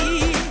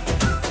ਆਏਗੀ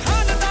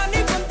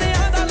ਖਾਨਦਾਨੀ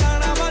ਬੰਦਿਆਂ ਦਾ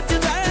ਲਾਰਾ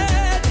ਵੱਜਦਾ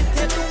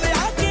ਜਿੱਥੇ ਤੂੰ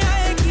ਵਿਆਹ ਕੇ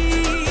ਆਏਗੀ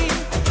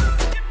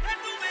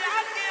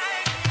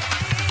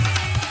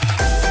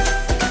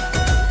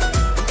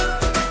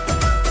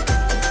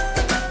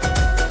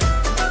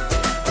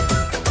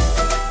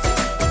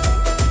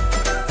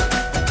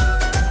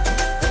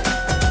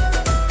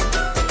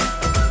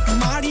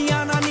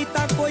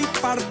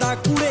ਪੜਦਾ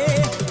ਕੁੜੇ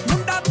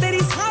ਮੁੰਡਾ ਤੇਰੀ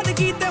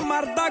ਸਾਦਗੀ ਤੇ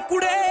ਮਰਦਾ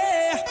ਕੁੜੇ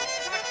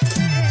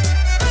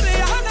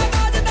ਹਰਿਆਣਾ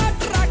ਰਾਜ ਦਾ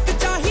ਟਰੱਕ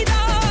ਚਾਹੀਦਾ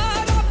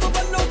ਰੱਬ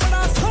ਵੱਲੋਂ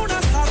ਬੜਾ ਸੋਹਣਾ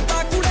ਸਾਦਾ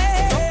ਕੁੜੇ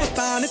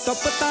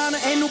ਕਪਤਾਨ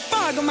ਇਹਨੂੰ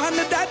ਭਾਗ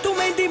ਮੰਨਦਾ ਤੂੰ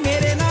ਮਹਿੰਦੀ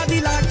ਮੇਰੇ ਨਾਂ ਦੀ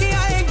ਲਾ ਕੇ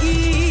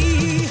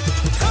ਆਏਗੀ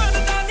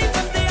ਖਾਨਦਾਨੀ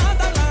ਬੰਦਿਆਂ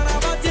ਦਾ ਲਾਰਾ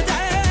ਵੱਜਦਾ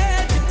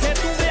ਜਿੱਥੇ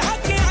ਤੂੰ ਵਿਆਹ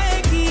ਕੇ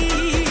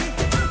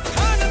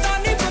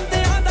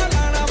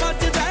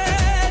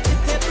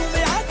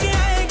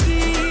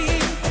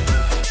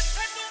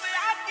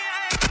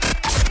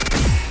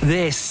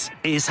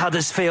is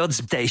Huddersfield's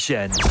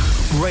station.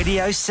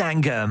 Radio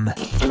Sangam.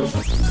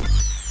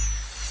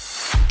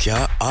 क्या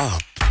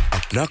आप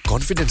अपना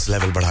कॉन्फिडेंस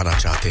लेवल बढ़ाना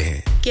चाहते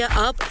हैं? क्या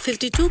आप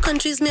 52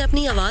 कंट्रीज में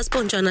अपनी आवाज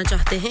पहुंचाना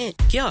चाहते हैं?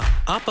 क्या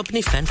आप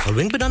अपनी फैन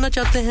फॉलोइंग बढ़ाना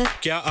चाहते हैं?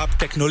 क्या आप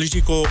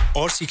टेक्नोलॉजी को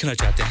और सीखना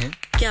चाहते हैं?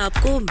 क्या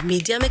आपको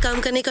मीडिया में काम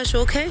करने का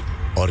शौक है?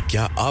 और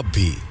क्या आप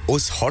भी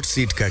उस हॉट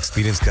सीट का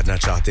एक्सपीरियंस करना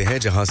चाहते हैं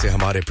जहां से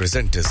हमारे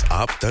प्रेजेंटर्स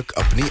आप तक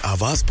अपनी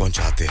आवाज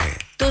पहुंचाते हैं?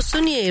 तो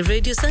सुनिए,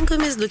 radio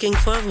Sangam is looking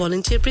for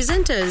volunteer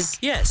presenters.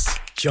 Yes.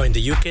 Join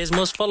the UK's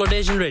most followed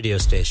Asian radio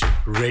station,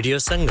 Radio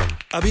Sangam.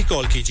 Abhi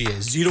call kijiye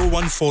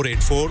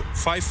 01484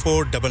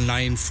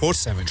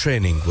 549947.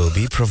 Training will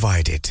be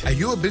provided. Are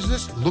you a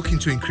business looking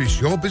to increase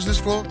your business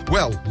flow?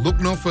 Well,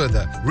 look no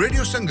further.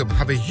 Radio Sangam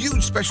have a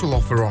huge special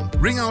offer on.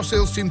 Ring our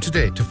sales team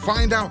today to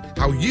find out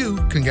how you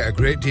can get a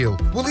great deal.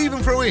 We'll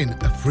even throw in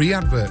a free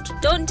advert.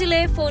 Don't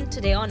delay, phone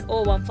today on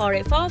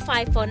 01484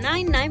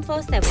 549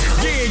 947.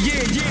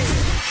 Yeah.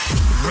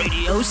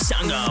 Radio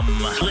Sangam.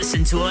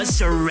 Listen to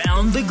us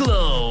around the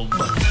globe.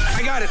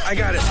 I got it.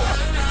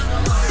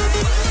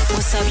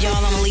 What's up,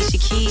 y'all? I'm Alicia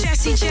Keys.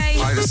 Jessie J.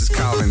 Hi, this is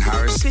Calvin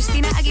Harris.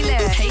 Christina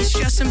Aguilera. Hey, it's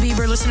Justin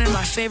Bieber. Listening to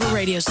my favorite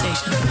radio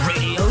station.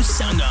 Radio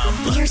Sangam.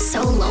 You're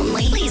so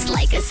lonely. Please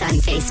like us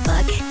on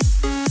Facebook.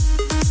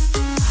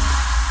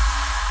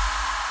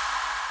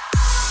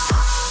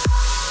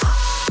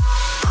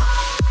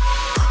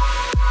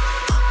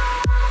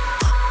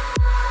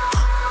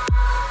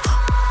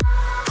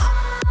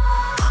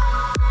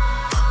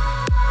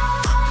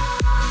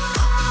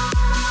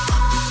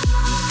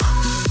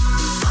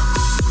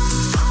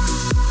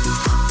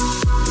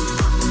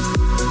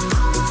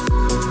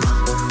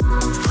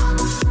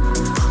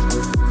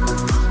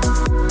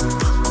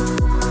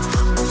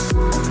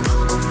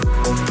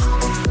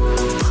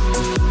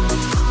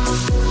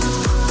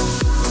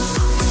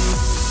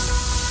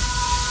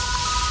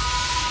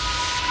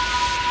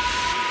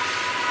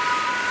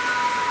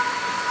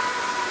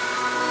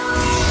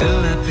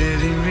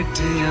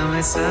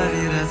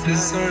 सारी रात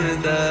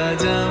सुनता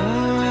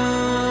जाऊं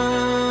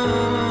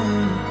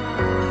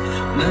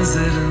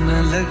नजर न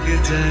लग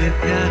जाए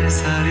प्यार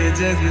सारे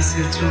जग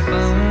से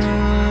छुपाऊं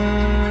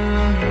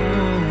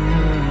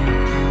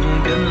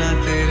गल्ला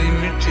तेरी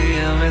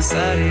मिठियां मैं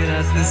सारी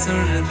रात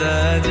सुनता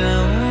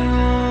जाऊं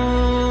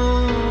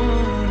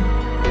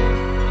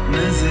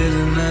नजर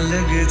न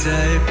लग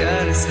जाए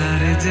प्यार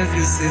सारे जग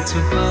से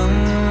छुपाऊं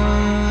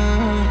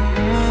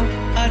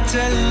आ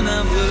चल ना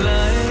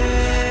बुलाए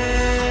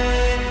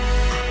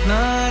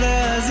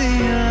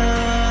नाराजियां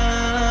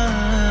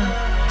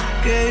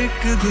के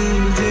एक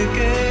दूजे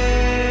के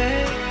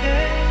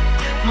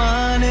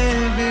माने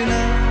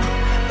बिना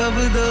अब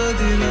दो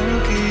दिलों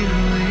की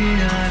हुई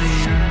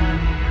यारियां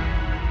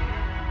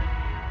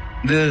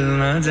दिल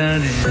ना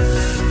जाने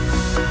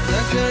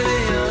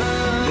लकड़ियां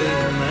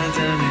दिल ना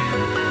जाने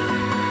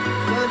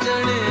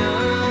लकड़ियां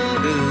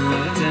दिल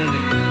ना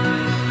जाने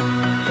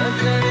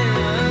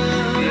लकड़ियां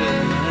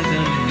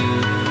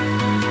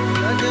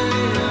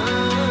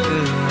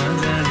दिल ना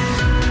जाने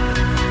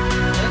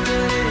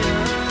लकड़ियां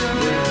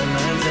दिल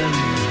ना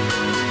जाने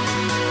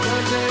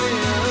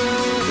लकड़ियां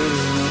दिल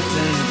ना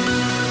जाने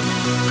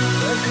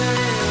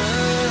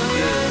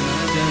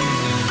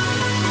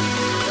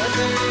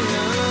लकड़ियां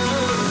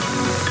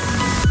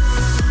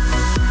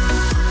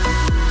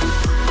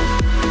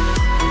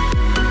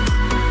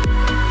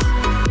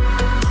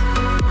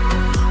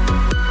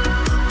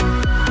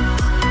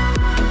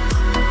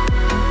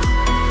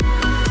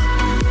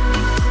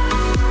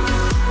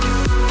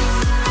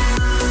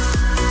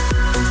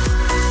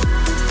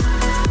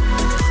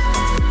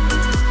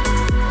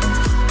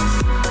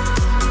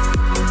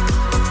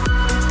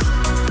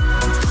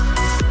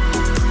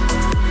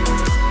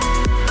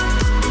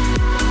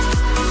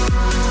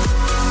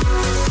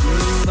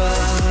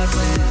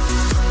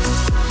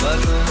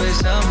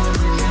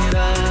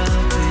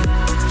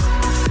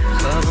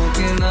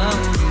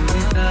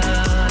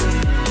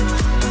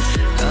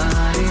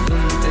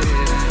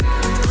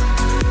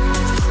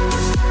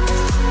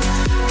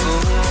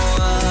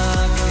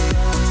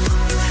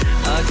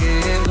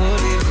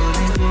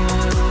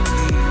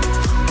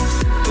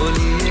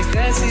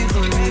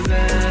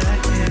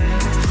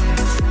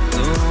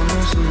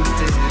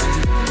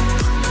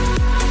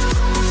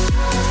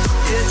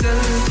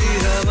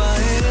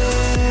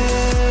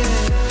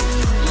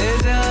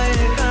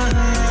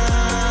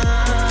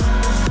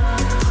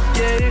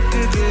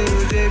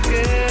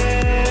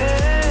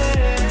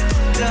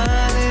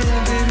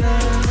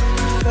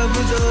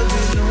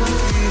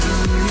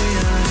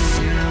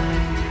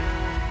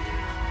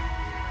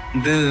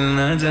दिल ना जाने लकड़ियां दिल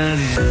ना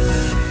जाने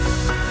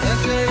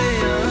लकड़ियां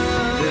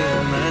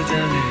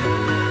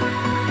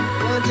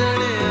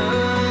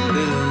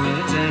दिल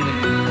ना जाने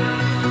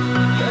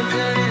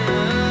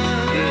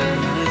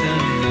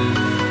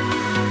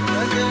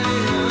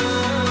लकड़ियां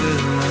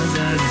दिल ना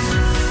जाने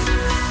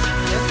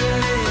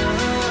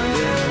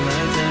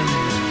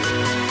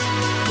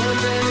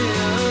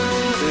लकड़ियां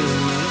दिल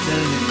ना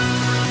जाने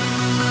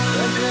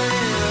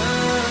लकड़ियां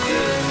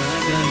दिल ना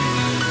जाने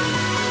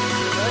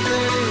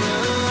लकड़ियां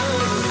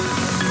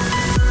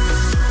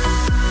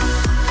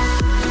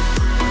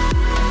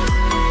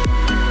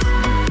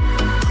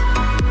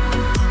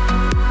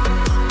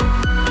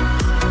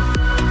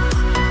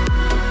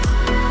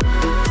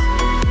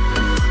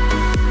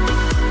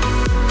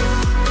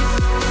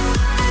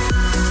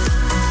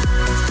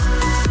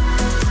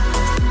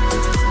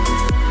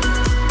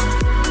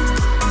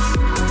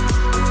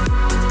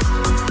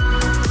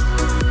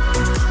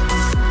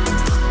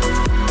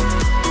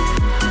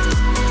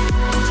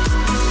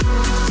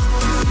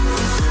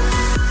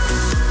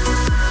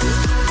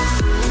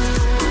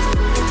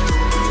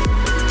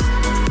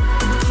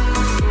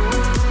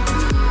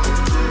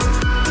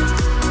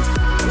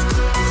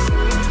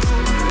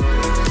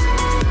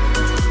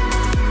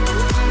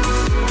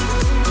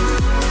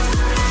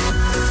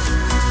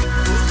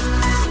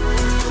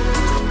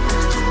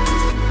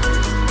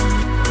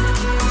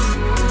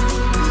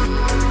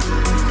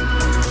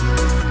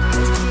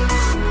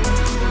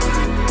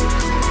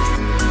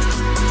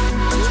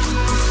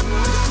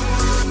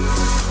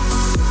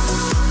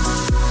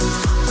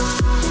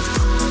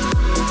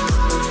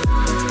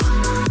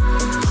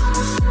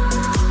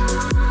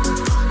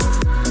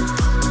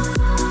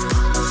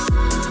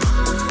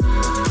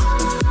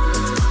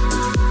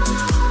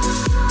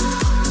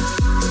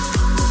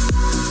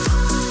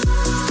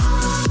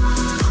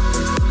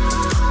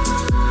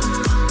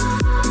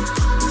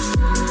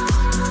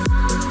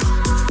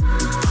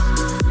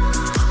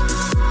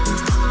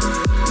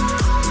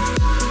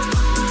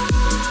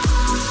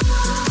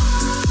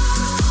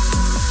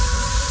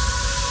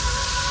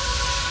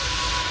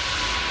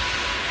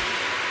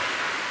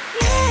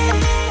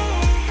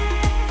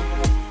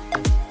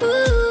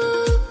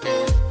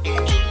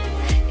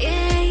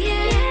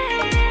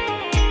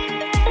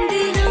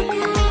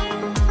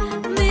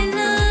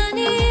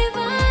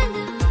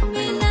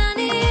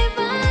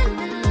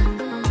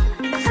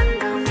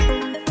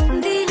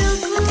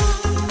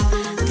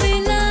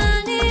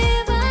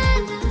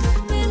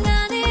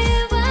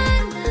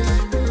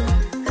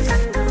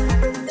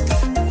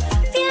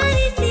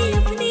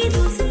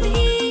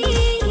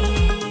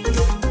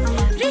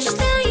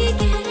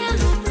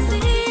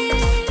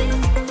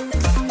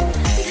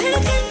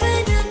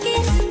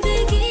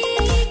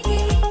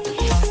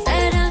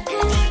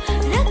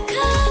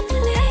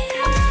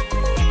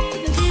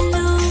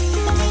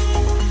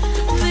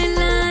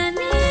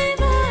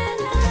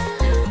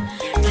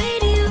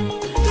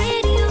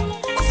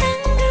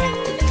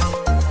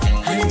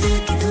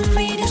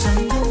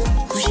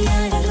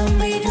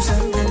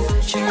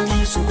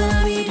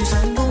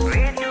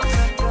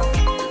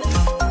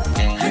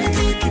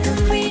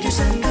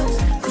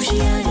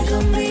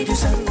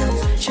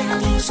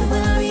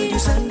Radio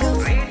Sangam.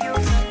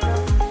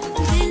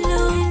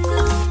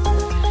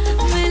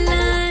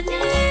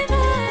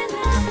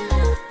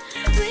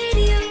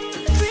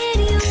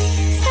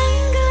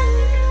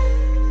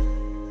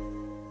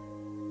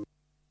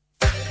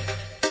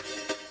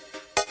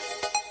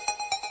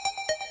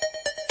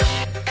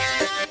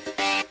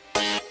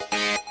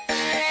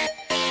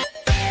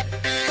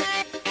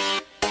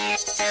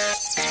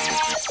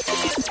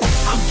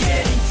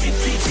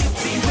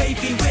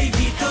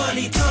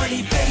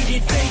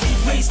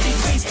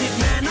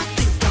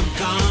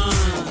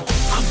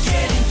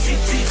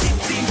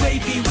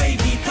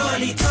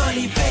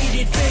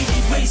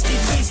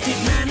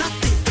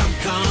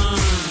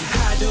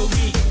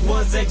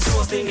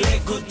 Exhausting,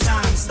 let good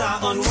times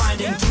start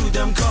unwinding to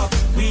them cup.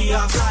 We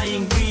are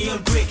flying real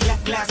quick,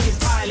 like glasses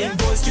piling,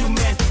 boys to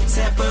men,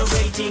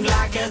 separating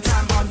like a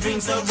time bomb.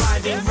 Drinks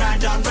arriving,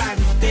 round on round.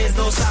 There's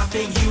no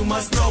stopping, you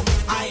must know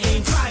I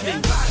ain't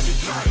driving.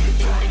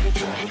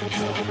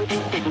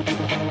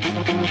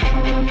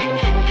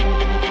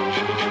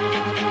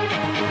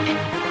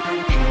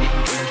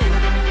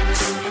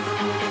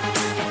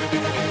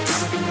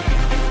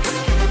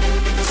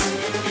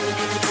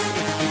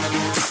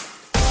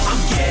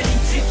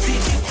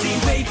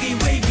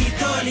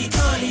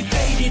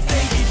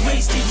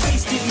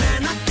 Wasted,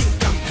 man, I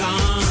think I'm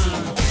gone.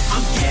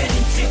 I'm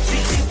getting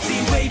tipsy,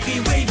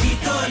 wavy,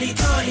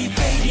 thoroughly,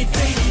 faded,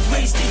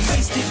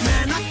 wasted,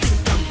 man, I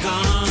think I'm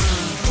gone.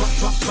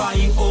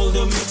 Trying all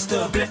the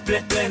mixture,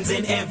 blends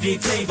in every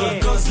flavor.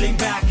 Guzzling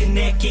back and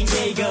necking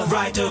Jaeger,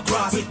 right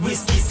across with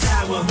whiskey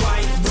sour.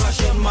 White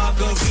Russian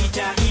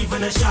margarita,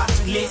 even a shot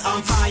lit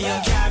on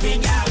fire.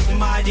 Carrying out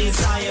my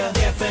desire,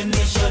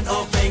 definition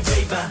of a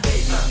raver.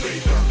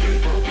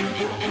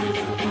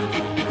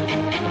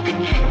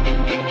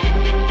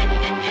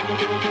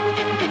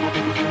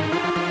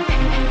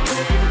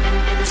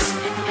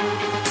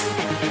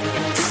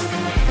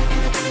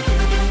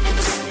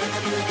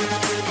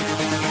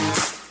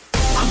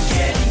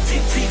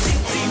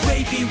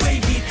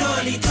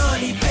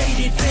 Thoroughly,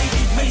 faded,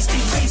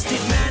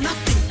 wasted, man, I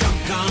think I'm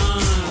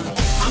gone.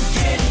 I'm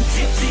getting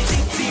tipsy,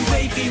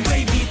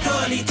 wavy,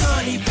 thoroughly,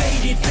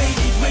 faded,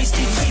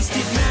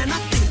 wasted, man, I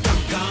think I'm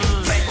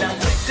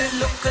gone.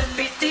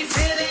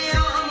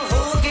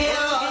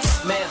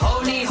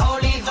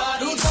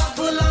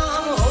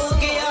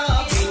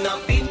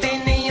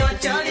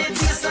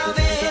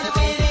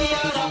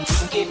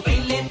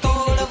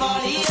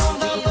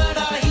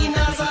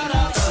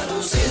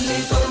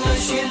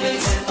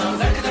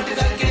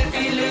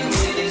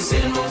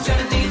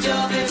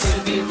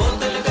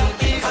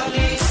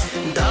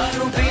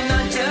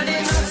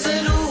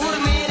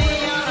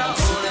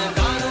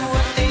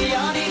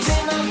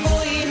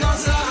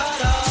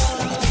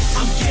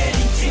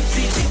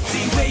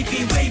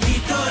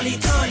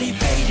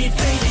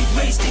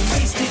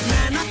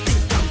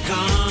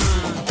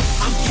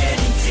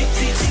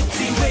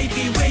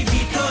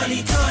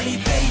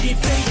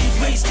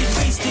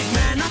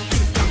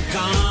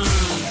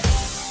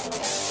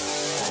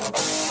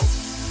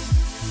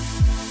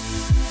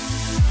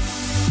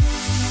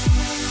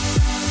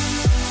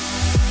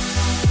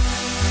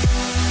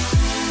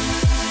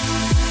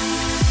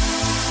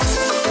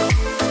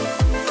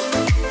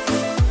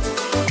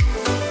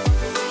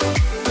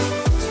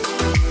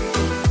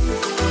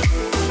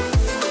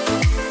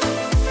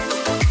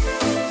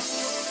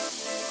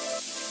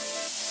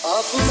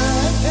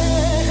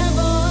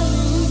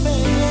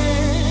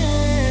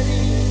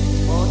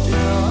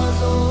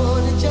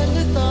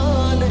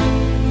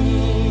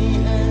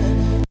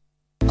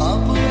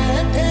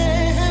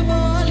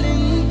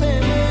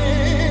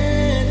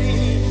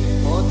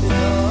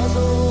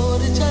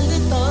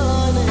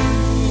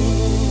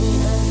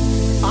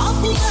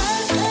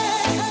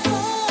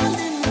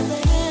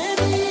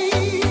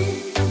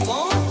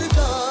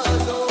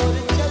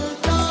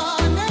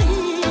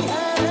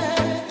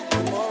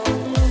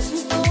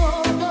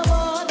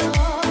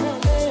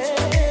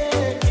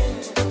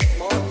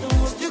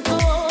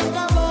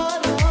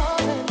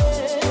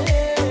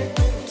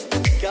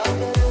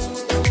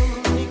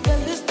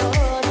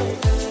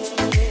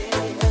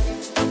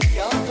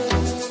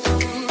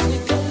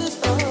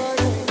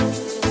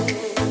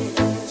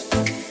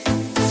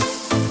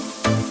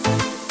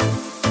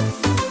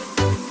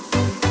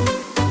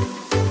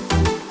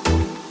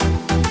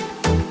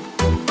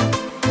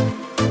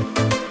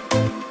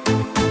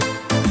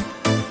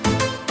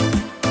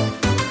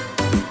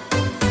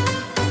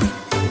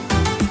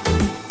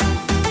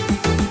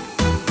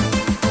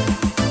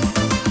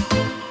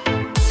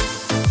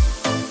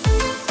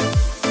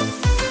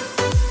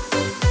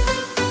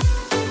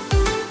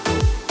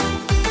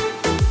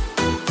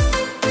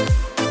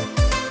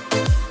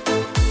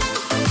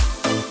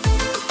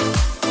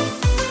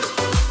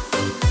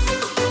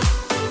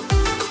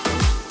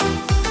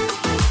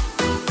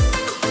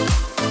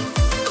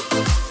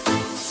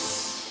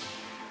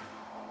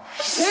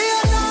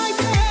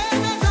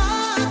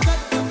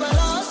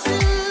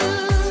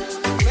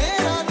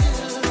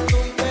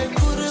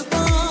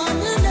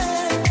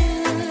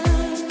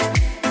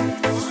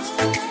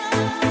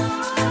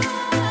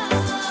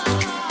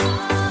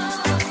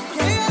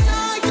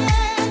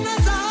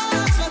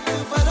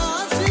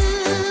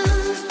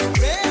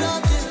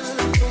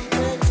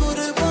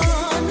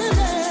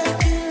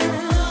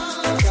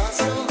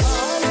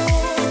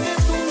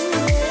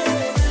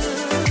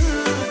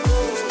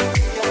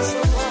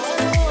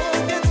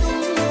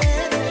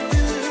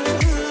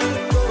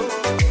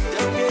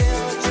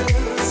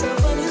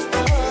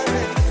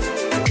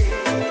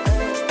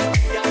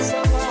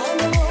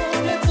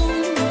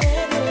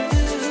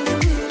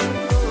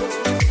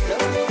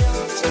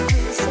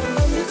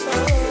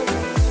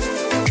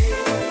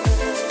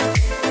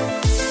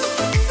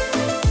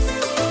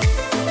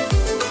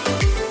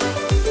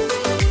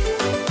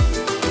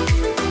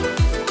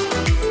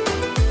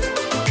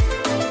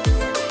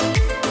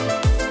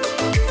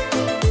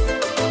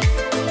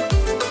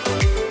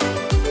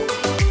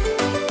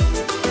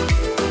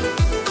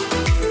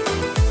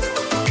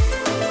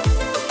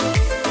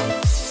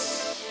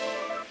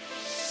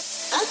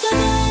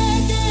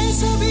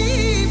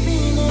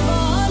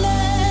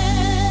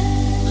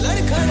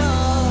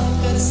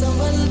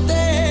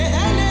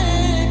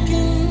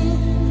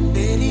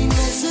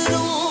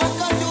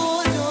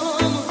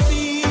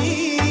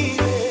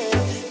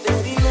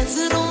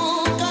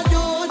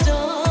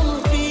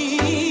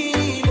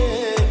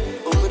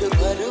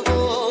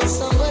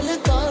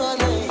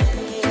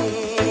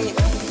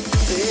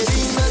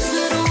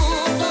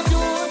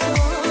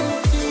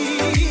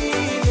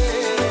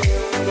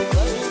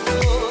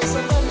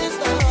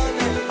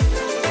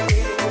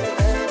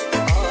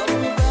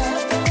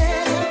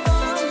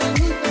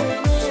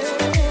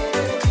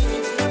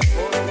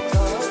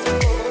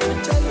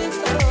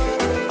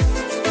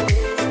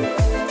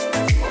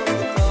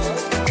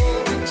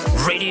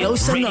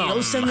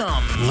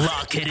 Sangam.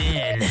 Lock it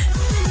in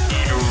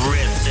and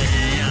rip the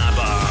knob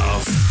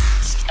off.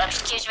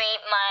 Excuse me,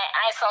 my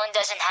iPhone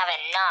doesn't have a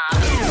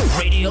knob.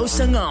 Radio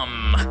Sangam.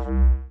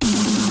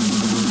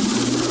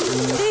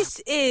 This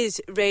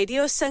is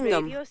Radio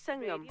Sangam.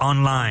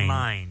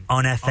 Online,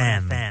 on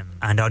FM,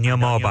 and on your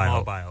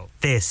mobile.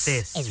 This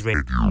is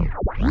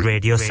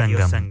Radio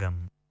Sangam.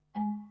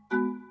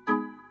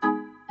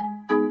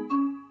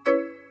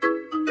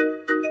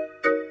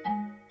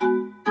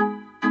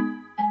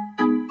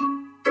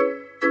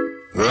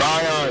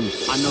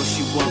 I know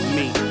she want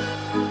me.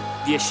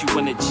 Yeah, she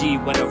want a G,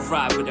 wanna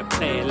ride with a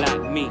player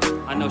like me.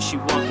 I know she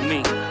want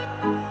me.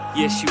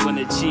 Yeah, she want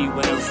a G,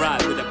 wanna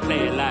ride with a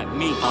player like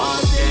me.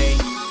 All day,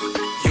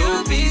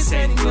 you'll be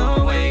setting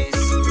your ways,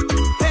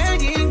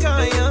 playing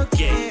all your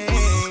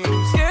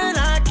games. Girl,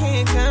 I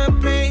can't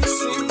complain,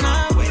 swing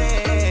my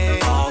way.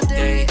 All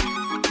day,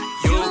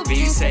 you'll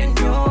be setting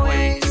your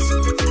ways,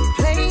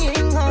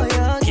 playing all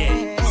your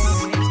games.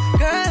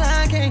 Girl,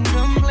 I can't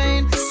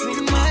complain,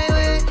 swing my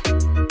way.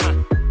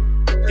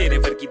 Tere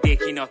vargi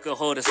dekhi na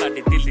kahor,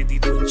 saade dil di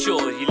tu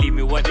chor. You leave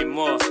me wanting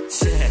more.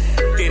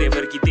 Tere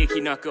vargi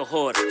dekhi na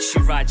kahor. She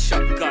ride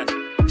shotgun,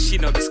 she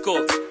know the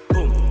score.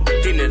 Boom,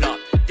 din it up,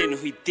 then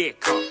hui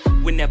dekha.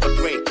 We never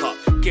break up,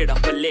 get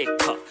up and leg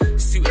up.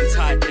 Suit and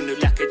tie, then you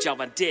like a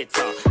Java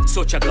data.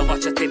 Socha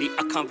gavacha teri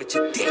akhan vich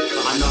dekha.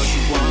 I know she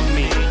want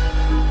me.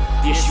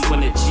 Yeah, she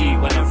want a G,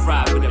 wanna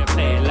ride with a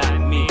player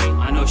like me.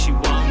 I know she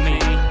want me.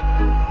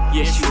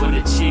 Yeah, she want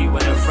a G,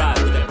 wanna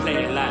ride with a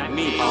player like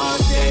me. All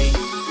day,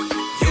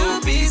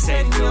 you'll be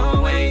setting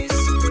your ways,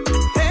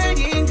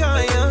 playing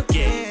all your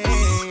games.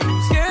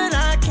 Girl,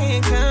 I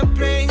can't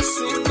complain,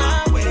 swing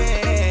my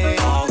way.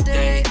 All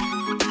day,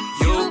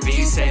 you'll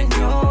be setting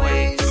your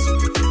ways,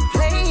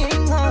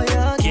 playing all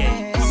your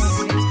games.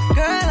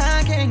 Girl,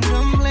 I can't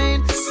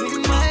complain,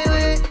 swing my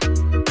way.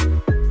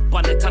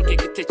 Pane thanke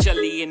kitte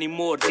chali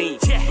anymore nahi.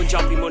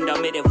 Punjabi munda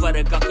mere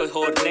varga koi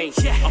aur nahi.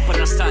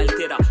 Apna style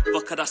tera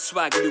vakhra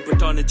swag Louis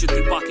Vuitton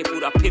jutti pa ke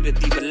pura phir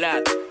di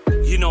velad.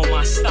 You know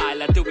my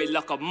style, I do it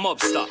like a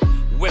mobster.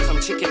 Went from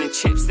chicken and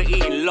chips to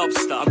eating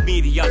lobster.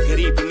 Amir ya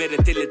gareeb, mere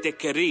dil de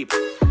kareeb.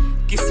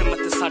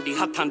 Kismat saadi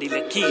hathan di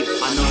lakeer.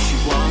 I know she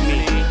want me.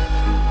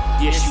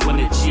 Yeah, she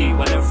want a G,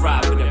 wanna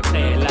ride with a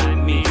player like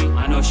me.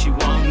 I know she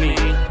want me.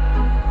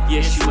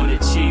 Yeah, she want a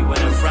G,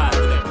 wanna ride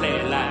with a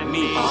player like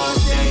me. All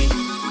day,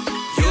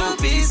 you'll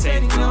be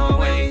setting your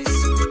ways,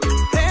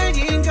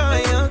 playing all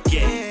your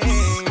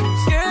games.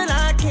 Girl,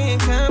 I can't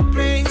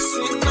complain,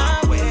 swing my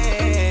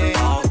way.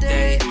 All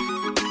day,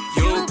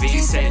 you'll be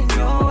setting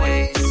your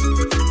ways,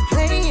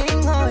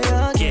 playing all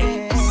your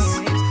games.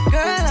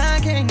 Girl, I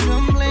can't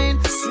complain,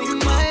 swing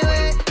my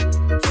way.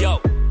 Yo,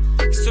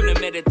 sune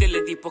mere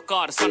dil di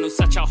pukar, sanu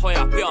sacha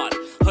hoya pyar,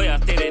 hoya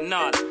tere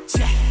naal.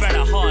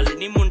 Bada haal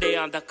ni munde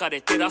aanda kare,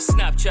 tera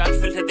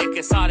Snapchat filter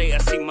dekhe sare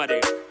asi mare.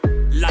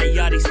 Lai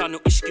yari sanu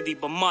ishq di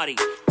bamari,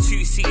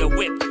 two-seater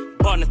whip,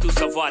 bana tu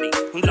savari.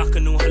 Hun lakh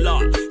nu hala,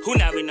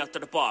 hun ave na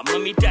tadpa,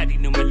 mummy daddy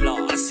nu mila,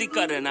 asi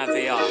karna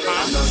veya.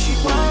 I know she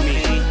want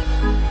me.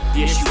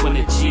 Yeah, she want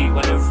a G,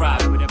 wanna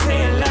ride with a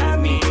player like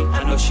me.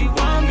 I know she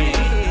want me.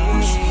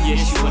 Yeah,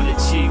 she want a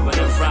G,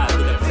 wanna ride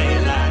with a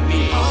player like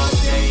me. All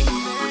day,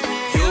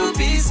 you'll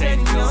be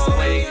setting your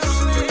ways,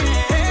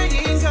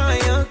 playing all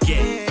your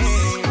games.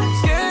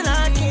 Girl,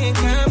 I can't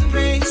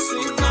complain,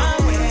 swing my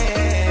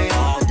way.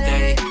 All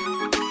day,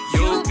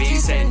 you'll be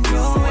setting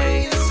your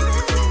ways,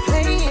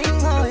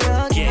 playing all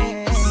your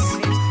games.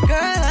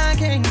 Girl, I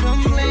can't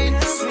complain,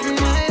 swing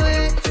my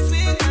way,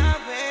 swing my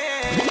way.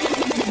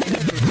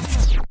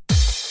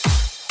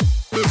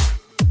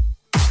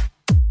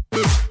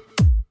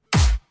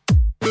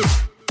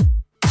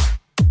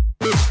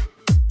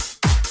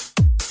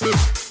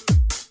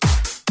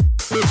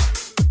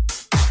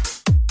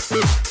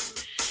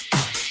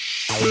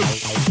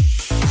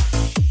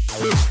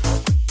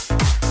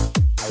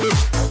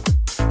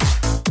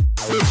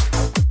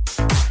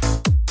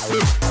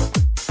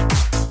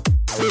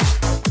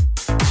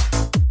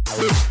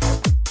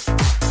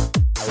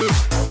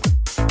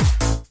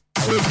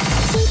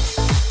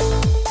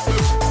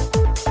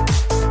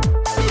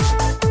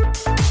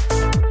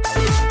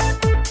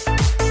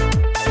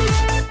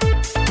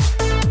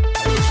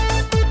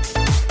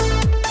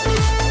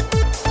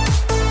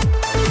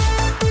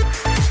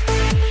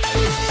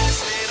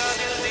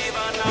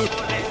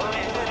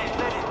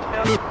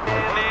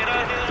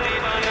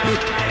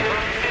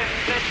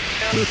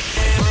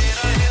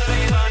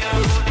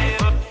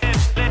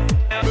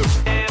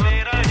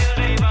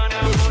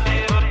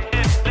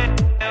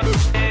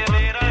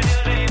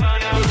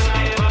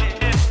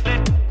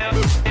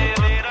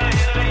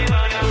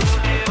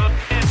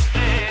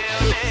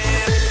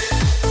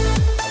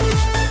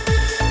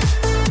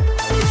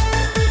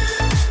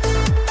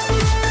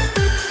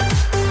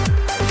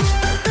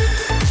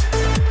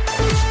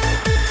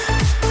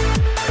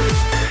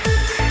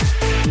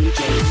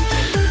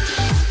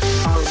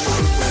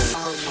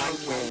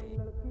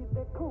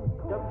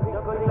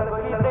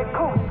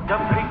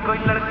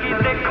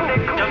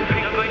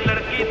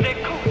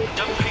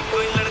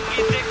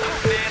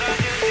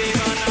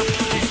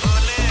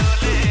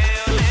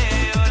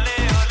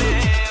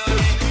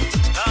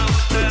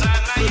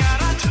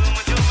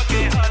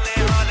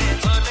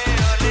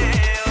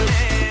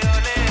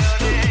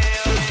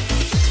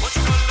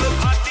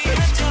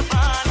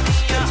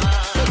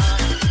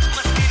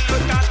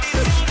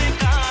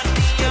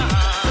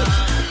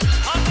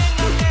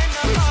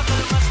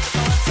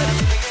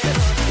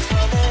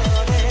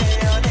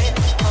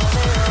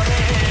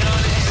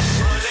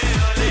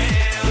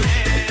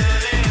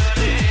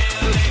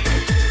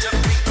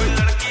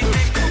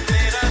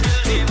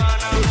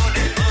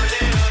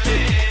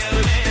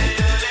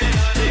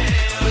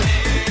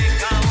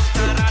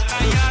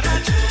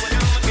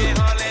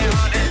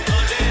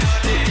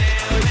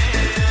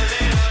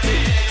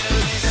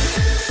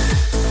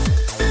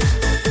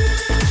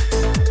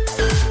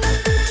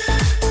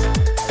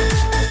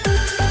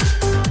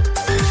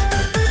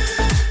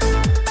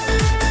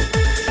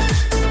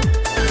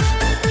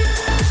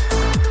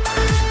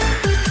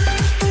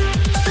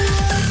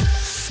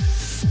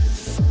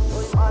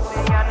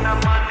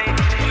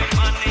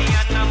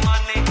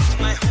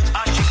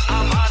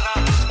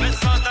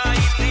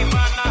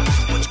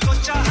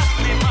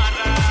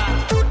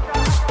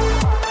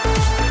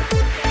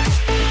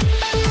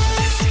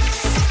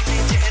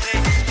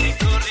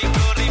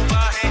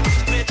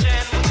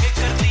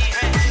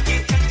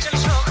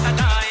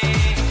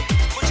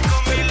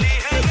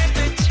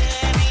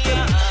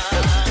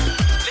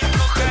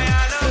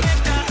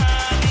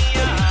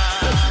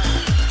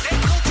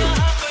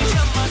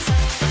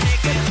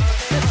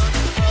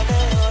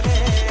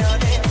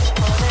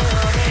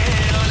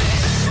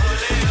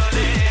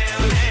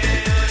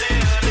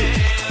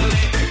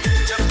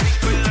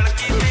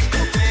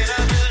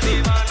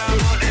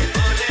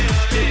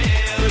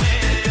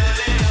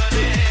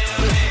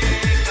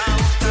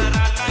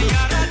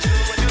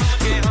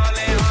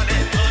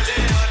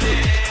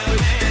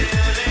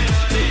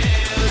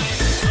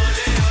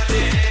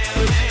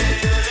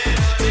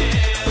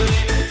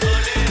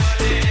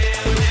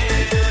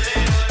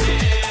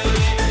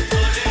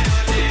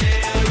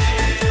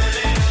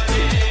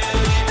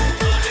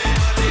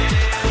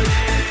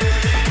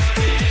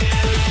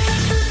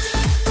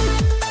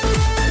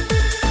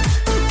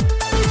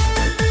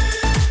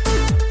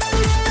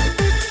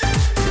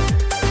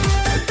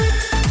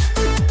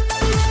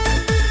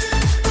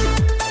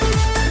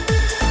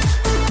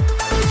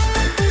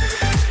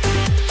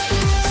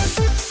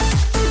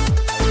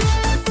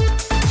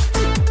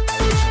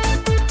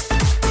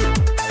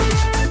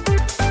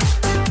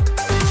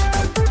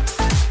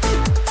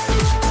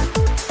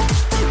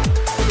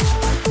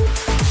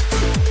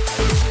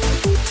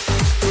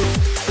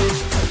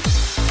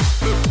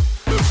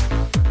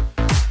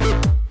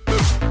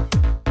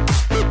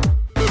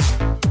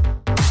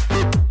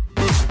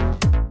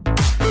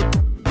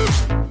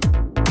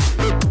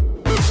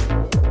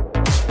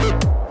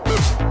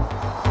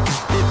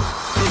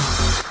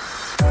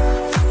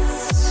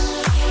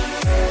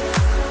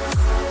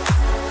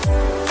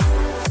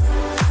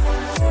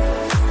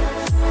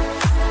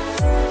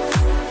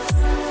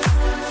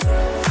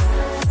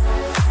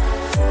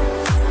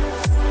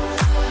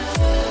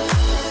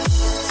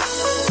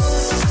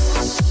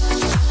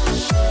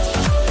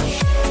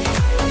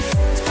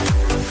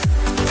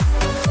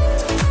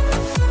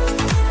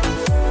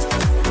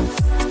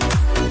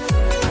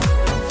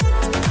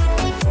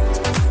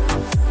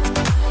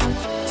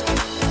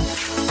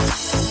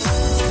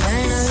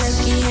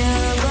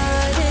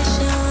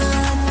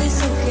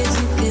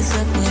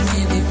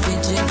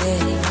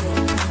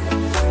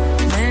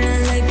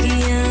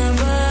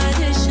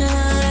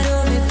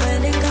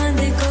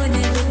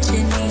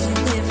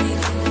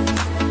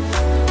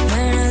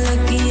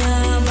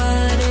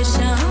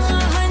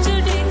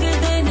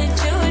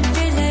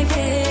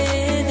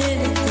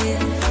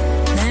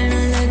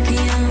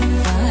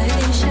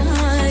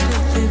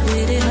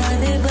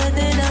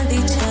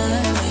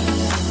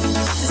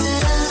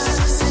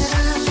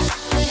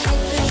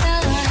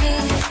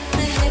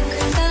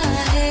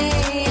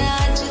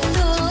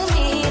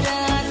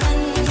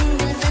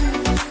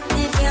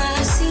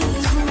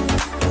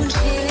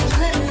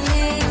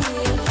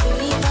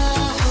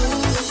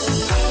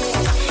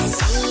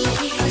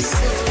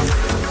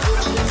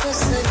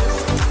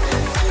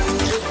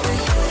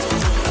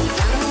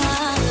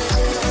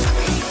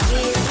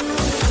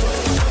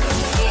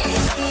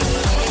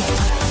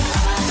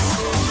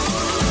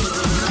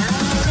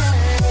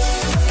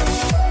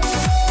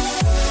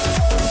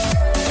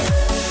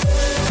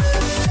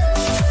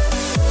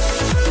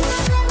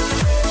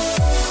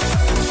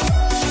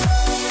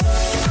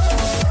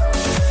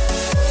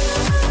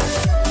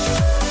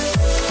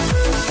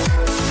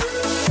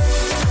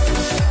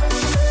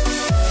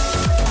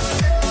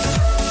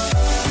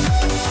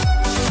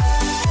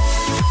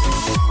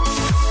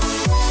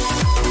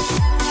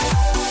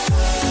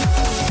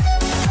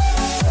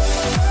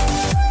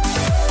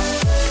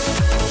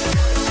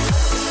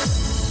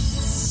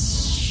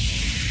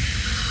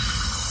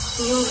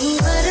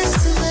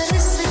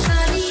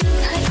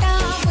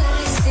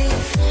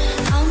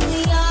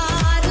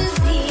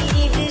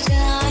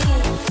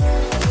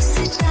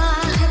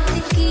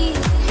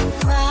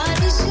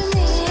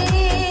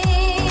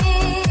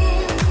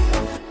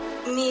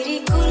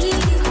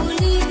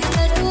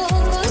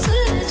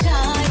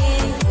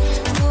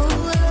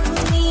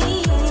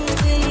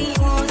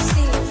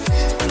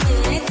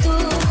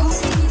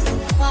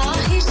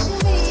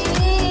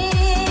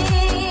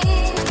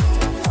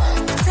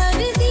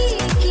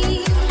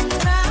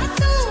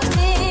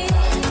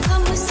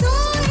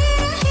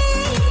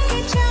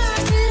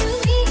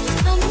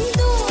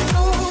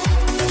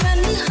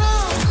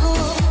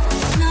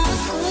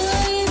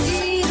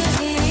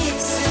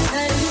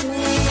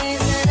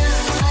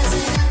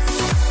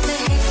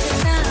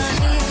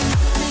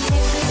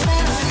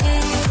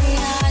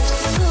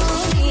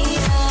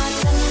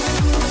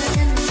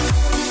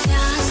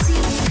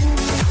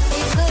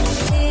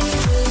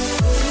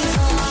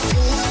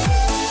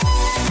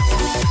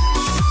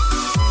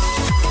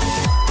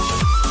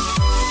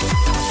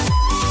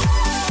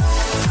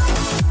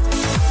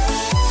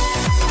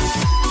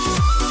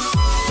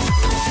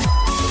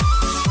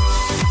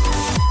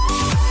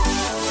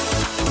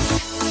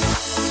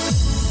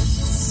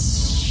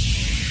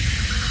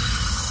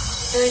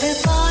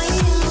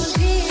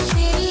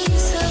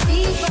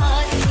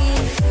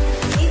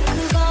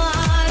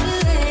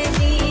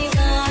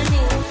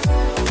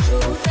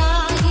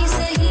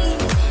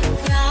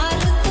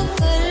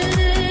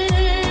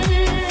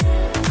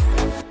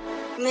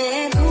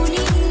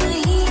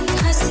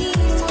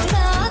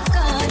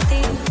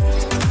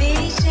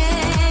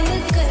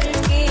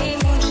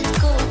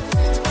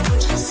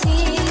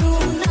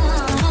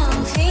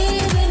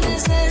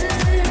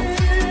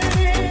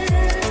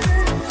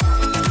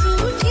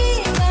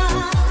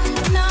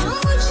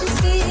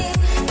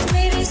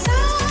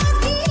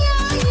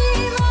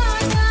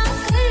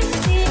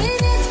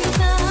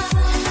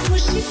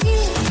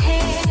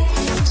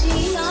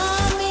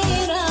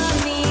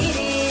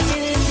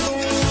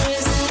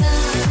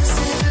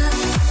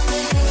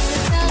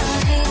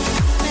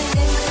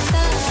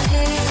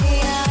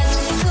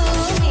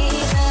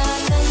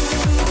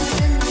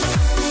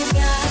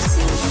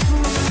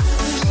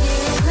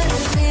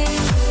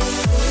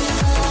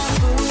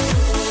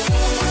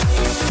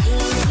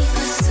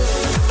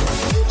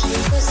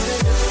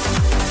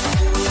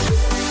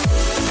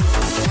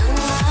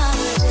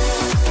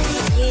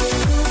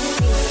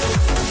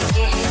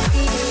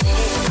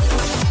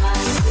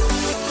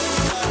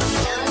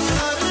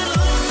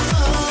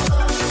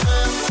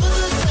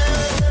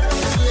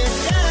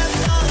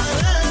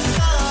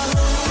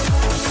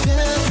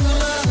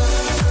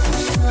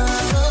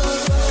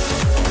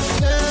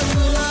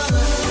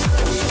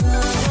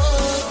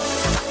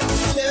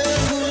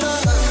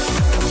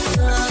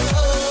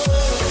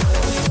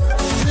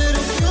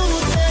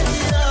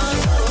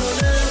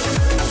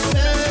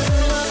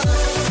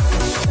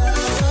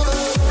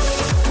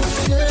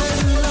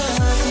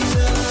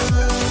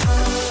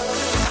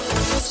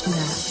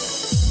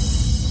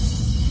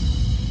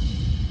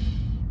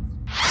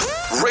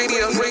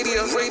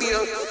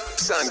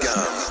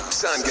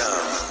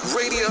 Sangam.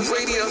 Radio.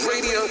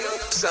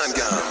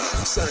 Sangam.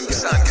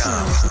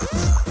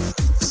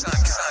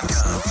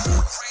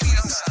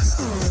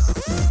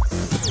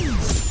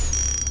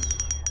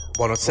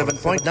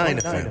 107.9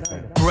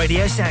 FM.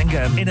 Radio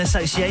Sangam in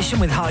association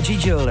with Haji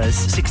Jewellers,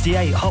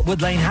 68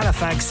 Hotwood Lane,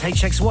 Halifax,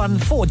 HX1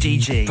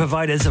 4DG.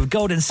 Providers of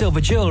gold and silver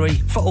jewellery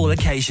for all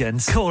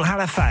occasions. Call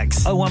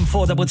Halifax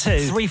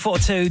 01422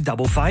 342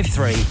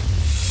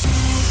 553.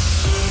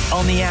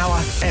 On the hour,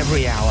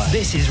 every hour.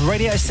 This is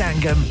Radio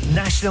Sangam,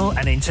 national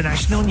and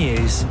international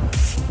news.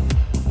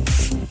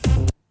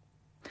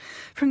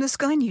 From the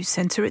Sky News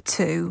Centre at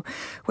 2,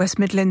 West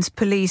Midlands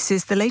Police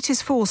is the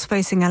latest force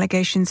facing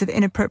allegations of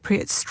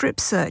inappropriate strip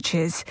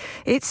searches.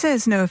 It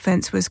says no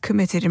offence was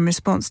committed in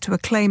response to a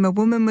claim a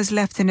woman was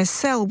left in a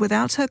cell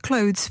without her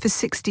clothes for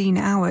 16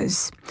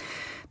 hours.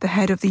 The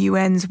head of the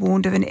UN's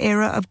warned of an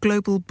era of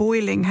global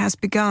boiling has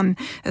begun,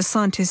 as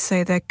scientists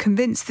say they're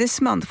convinced this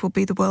month will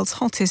be the world's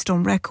hottest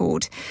on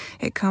record.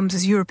 It comes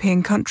as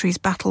European countries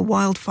battle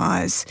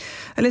wildfires.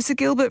 Alyssa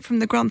Gilbert from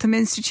the Grantham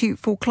Institute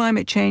for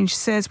Climate Change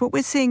says what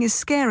we're seeing is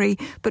scary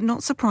but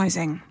not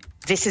surprising.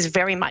 This is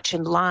very much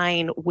in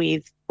line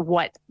with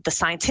what the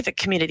scientific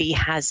community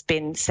has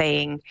been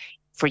saying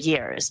for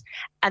years.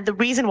 And the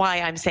reason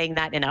why I'm saying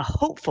that in a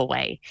hopeful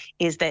way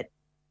is that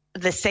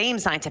the same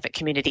scientific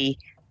community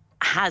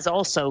has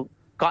also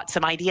got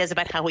some ideas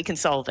about how we can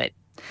solve it.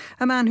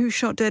 A man who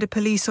shot dead a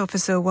police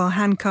officer while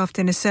handcuffed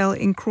in a cell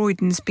in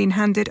Croydon's been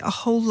handed a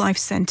whole life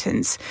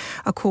sentence.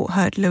 A court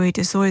heard Louis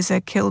de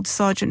Zoysa killed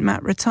Sergeant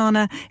Matt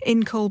Ratana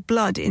in cold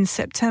blood in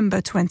September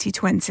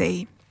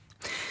 2020.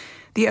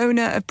 The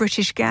owner of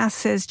British Gas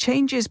says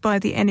changes by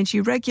the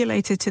energy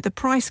regulator to the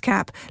price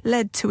cap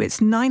led to its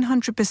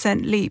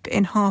 900% leap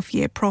in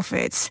half-year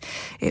profits.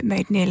 It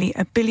made nearly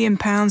 £1 billion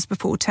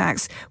before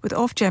tax, with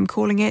Ofgem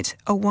calling it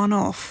a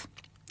one-off.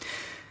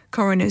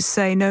 Coroners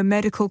say no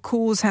medical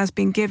cause has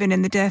been given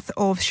in the death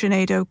of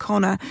Sinead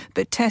O'Connor,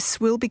 but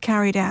tests will be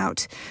carried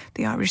out.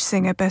 The Irish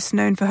singer, best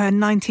known for her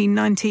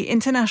 1990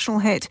 international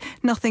hit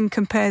Nothing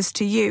Compares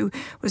to You,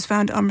 was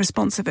found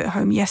unresponsive at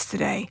home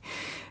yesterday.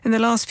 In the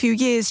last few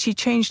years, she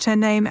changed her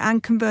name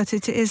and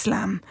converted to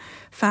Islam.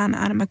 Fan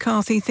Anna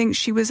McCarthy thinks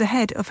she was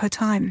ahead of her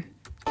time.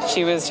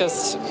 She was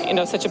just,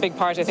 such a big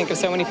part, I think, of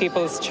so many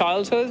people's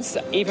childhoods,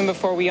 even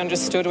before we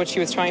understood what she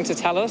was trying to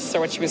tell us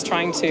or what she was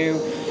trying to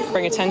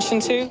bring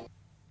attention to.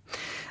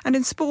 And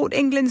in sport,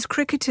 England's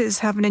cricketers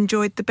haven't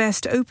enjoyed the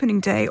best opening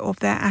day of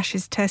their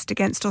Ashes test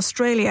against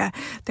Australia.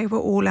 They were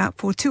all out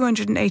for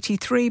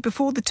 283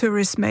 before the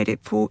tourists made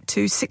it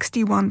to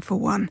 61 for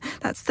 1.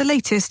 That's the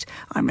latest.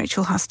 I'm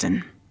Rachel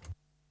Huston.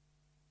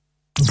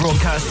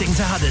 Broadcasting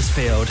to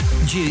Huddersfield,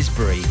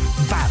 Dewsbury,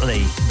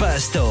 Batley,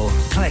 Birstall,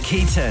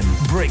 Cleckheaton,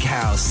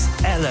 Brickhouse,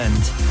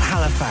 Elland,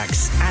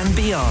 Halifax and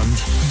beyond.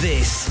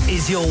 This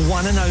is your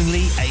one and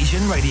only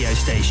Asian radio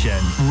station.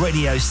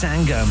 Radio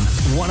Sangam,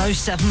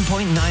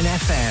 107.9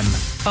 FM.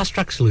 Fast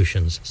Track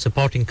Solutions,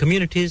 supporting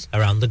communities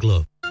around the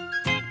globe.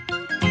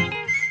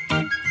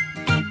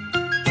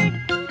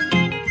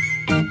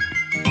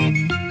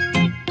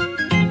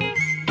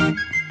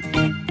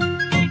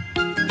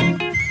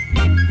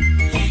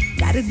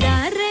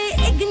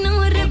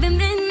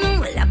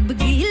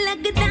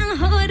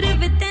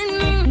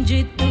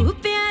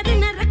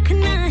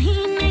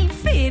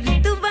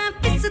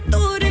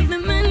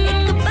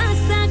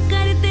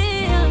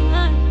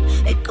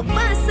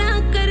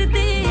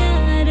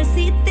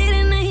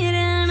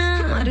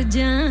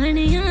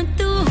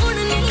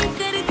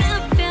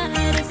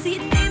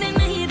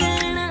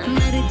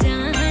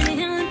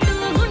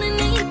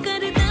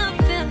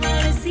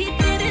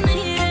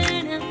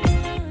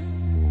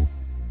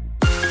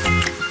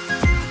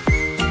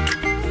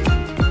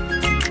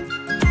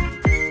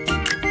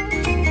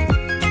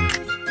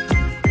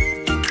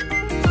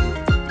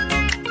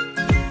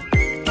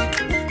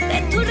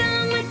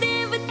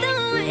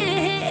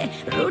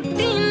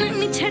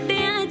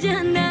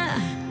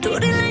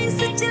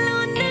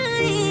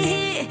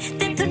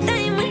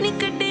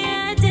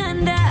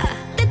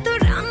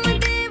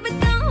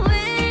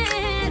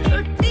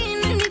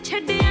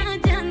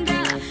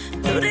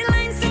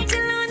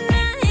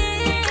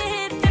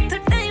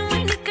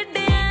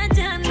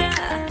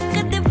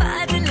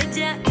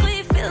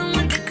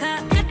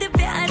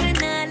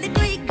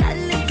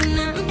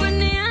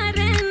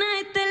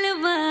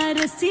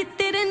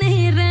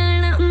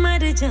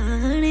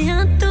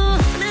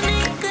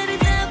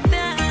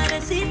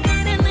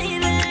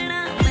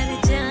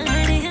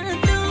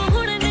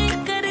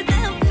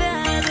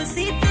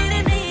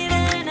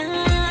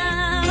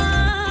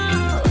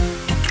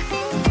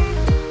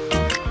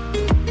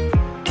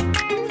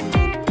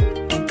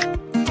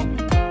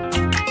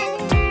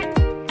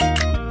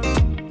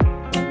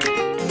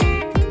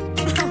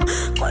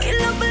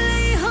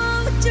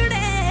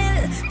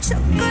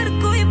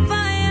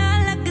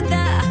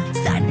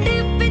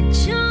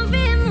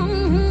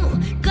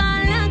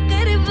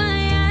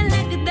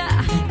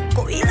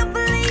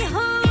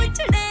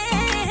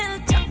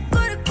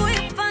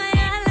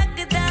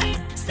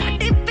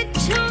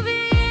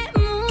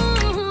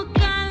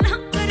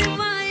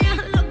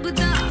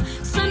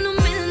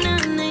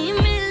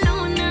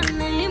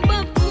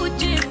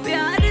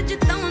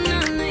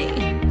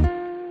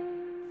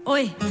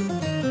 ਓਏ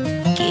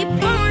ਕੀ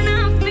ਪਾਉਣਾ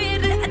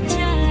ਫਿਰ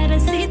ਅਚਾਰ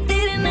ਸੀ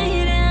ਤੇਰੇ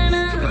ਨਹੀਂ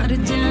ਰਹਿਣਾ ਮਰ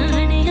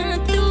ਜਾਣਿਆ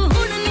ਤੂੰ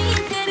ਹੁਣ ਨਹੀਂ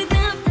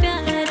ਕਰਦਾ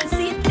ਪਿਆਰ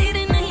ਸੀ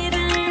ਤੇਰੇ ਨਹੀਂ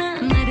ਰਹਿਣਾ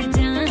ਮਰ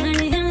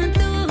ਜਾਣਿਆ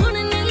ਤੂੰ ਹੁਣ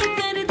ਨਹੀਂ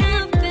ਕਰਦਾ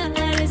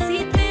ਪਿਆਰ ਸੀ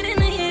ਤੇਰੇ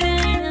ਨਹੀਂ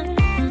ਰਹਿਣਾ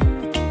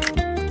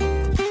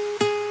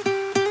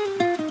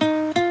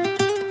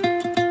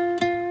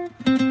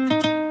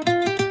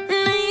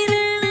ਨਹੀਂ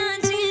ਰਹਿਣਾ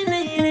ਜੀ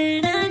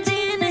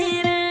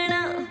ਨਹੀਂ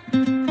ਰਹਿਣਾ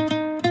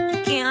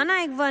ਕਿਹਾ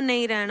ਨਾ ਇੱਕ ਵਾਰ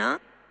नहीं रहना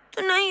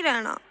तो नहीं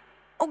रहना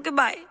ओके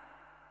बाय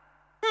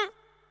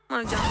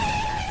मर जा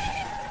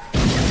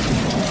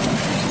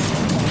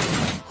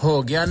हो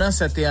गया ना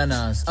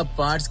सत्यानाश अब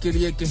पार्ट्स के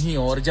लिए कहीं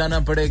और जाना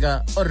पड़ेगा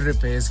और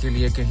रिपेयर्स के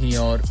लिए कहीं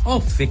और ओ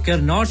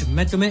फिकर नॉट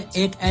मैं तुम्हें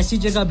एक ऐसी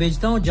जगह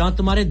भेजता हूं जहां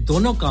तुम्हारे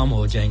दोनों काम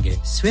हो जाएंगे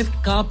स्विफ्ट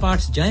कार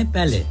पार्ट्स जाएं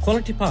पहले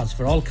quality parts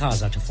for all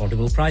cars at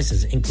affordable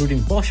prices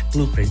including Bosch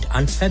Blueprint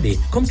and Febby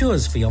come to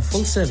us for your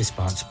full service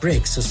parts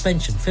brakes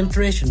suspension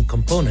filtration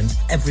components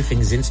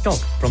everything is in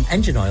stock from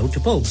engine oil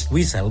to bulbs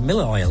we sell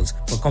Miller oils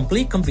for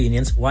complete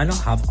convenience why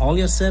not have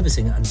all your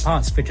servicing and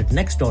parts fitted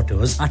next door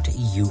to us at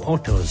EU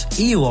Autos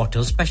EU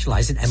Autos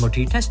specialize in MOT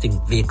testing,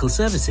 vehicle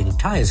servicing,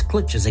 tyres,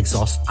 clutches,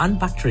 exhausts and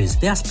batteries.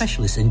 They are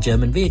specialists in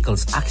German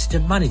vehicles,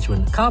 accident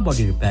management, car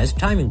body repairs,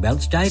 timing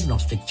belts,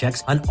 diagnostic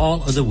checks and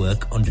all other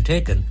work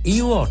undertaken.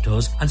 EU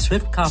Autos and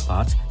Swift Car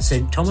Parts,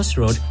 St Thomas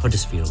Road,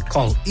 Huddersfield.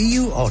 Call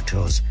EU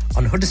Autos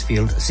on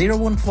Huddersfield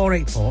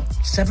 01484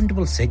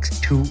 766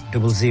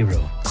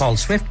 200. Call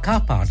Swift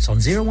Car Parts on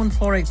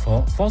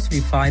 01484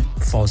 435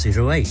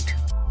 408.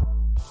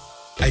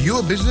 Are you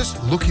a business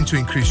looking to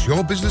increase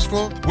your business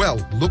flow? Well,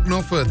 look no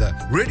further.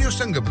 Radio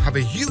Sangam have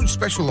a huge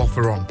special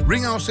offer on.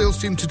 Ring our sales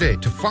team today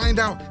to find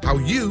out how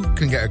you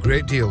can get a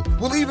great deal.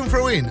 We'll even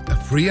throw in a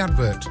free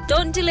advert.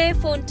 Don't delay,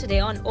 phone today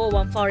on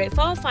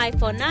 01484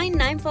 549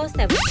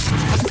 947.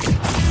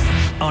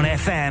 On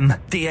FM,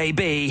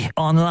 DAB,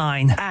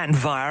 online and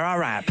via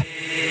our app.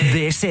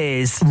 This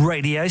is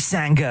Radio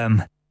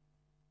Sangam.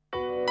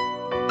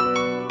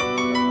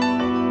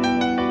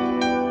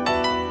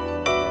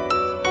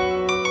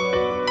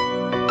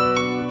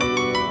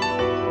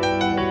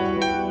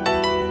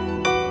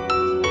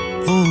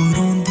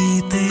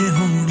 ਰੋਂਦੀ ਤੇ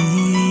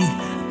ਹੋਣੀ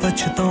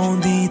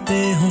ਪਛਤਾਉਂਦੀ ਤੇ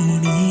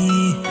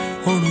ਹੋਣੀ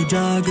ਹੁਣ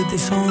ਜਾਗਦੇ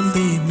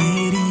ਸੌਂਦੇ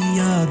ਮੇਰੀ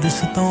ਯਾਦ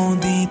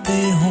ਸਤਾਉਂਦੀ ਤੇ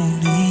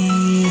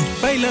ਹੋਣੀ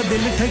ਪਹਿਲਾ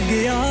ਦਿਲ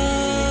ਠੱਗਿਆ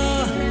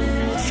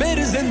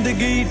ਫਿਰ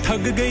ਜ਼ਿੰਦਗੀ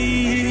ਠੱਗ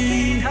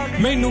ਗਈ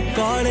ਮੈਨੂੰ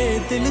ਕਾਲੇ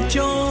ਦਿਲ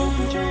ਚੋਂ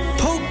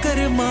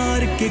ਠੋਕਰ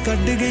ਮਾਰ ਕੇ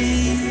ਕੱਢ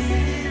ਗਈ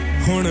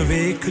ਹੁਣ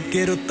ਵੇਖ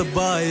ਕੇ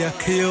ਰੁਤਬਾ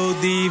ਅੱਖਿਓ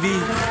ਦੀ ਵੀ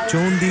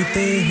ਚੋਂਦੀ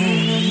ਤੇ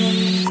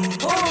ਹੋਣੀ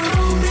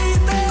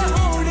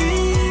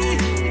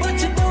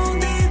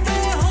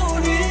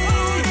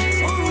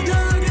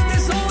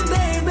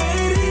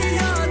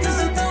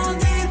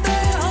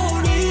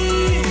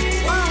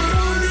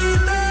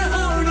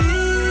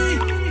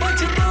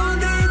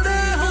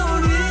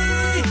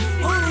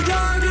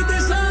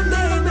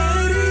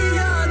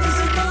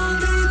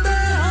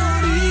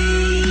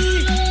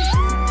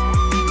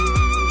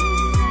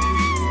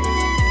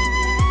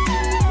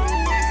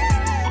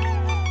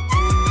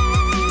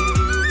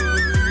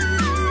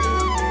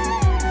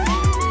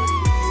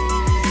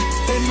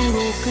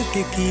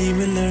ਕੇ ਕੀ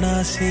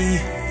ਮਿਲਣਾ ਸੀ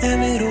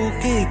ਐਵੇਂ ਰੋ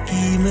ਕੇ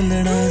ਕੀ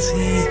ਮਿਲਣਾ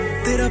ਸੀ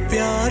ਤੇਰਾ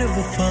ਪਿਆਰ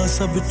ਵਫਾ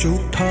ਸਭ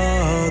ਝੂਠਾ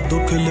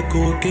ਦੁੱਖ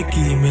ਲਕੋ ਕੇ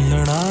ਕੀ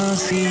ਮਿਲਣਾ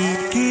ਸੀ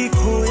ਕੀ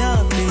ਖੋਇਆ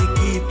ਤੇ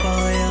ਕੀ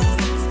ਪਾਇਆ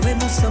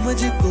ਮੈਨੂੰ ਸਮਝ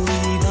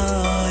ਕੋਈ ਨਾ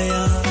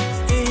ਆਇਆ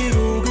ਇਹ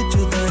ਰੋਗ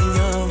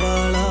ਜੁਦਾਈਆਂ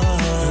ਵਾਲਾ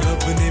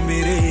ਰੱਬ ਨੇ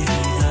ਮੇਰੇ ਹੀ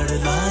ਲੜ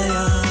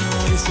ਲਾਇਆ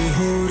ਕਿਸੇ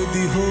ਹੋਰ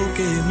ਦੀ ਹੋ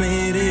ਕੇ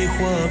ਮੇਰੇ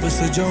ख्वाब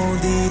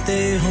ਸਜਾਉਂਦੀ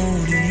ਤੇ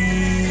ਹੋਣੀ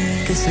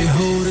ਕਿਸੇ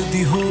ਹੋਰ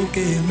ਦੀ ਹੋ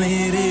ਕੇ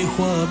ਮੇਰੇ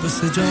ख्वाब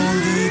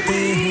ਸਜਾਉਂਦੀ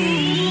ਤੇ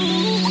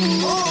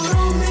ਹੋਣੀ ਉਹ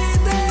ਰੋਂਦੀ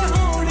ਤੇ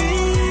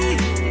ਹੋਣੀ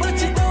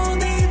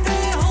ਪਛਤਾਉਂਦੀ ਤੇ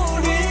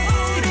ਹੋਣੀ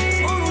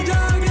ਉਹ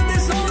ਜਾਗਦੇ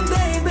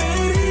ਸੌਂਦੇ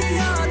ਮੇਰੀ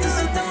ਯਾਦ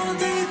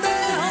ਸਤਾਉਂਦੀ ਤੇ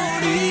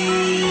ਹੋਣੀ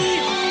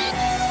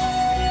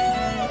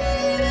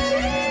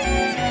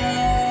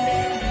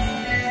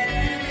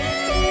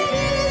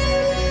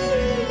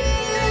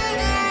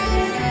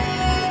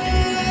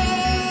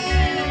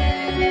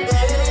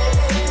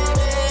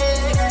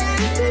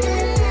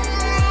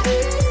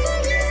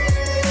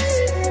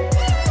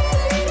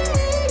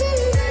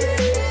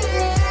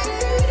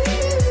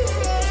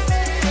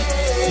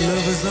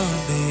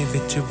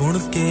ਬੁਣ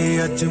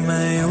ਕੇ ਅੱਜ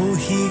ਮੈਂ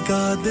ਉਹੀ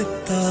ਗਾ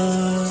ਦਿੱਤਾ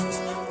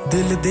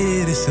ਦਿਲ ਦੇ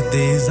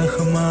ਰਿਸਦੇ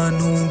ਜ਼ਖਮਾਂ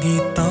ਨੂੰ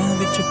ਗੀਤਾਂ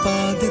ਵਿੱਚ ਪਾ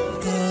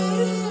ਦਿੱਤਾ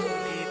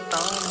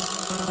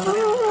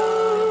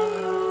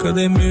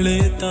ਕਦੇ ਮਿਲੇ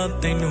ਤਾਂ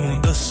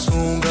ਤੈਨੂੰ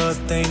ਦੱਸੂਗਾ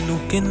ਤੈਨੂੰ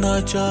ਕਿੰਨਾ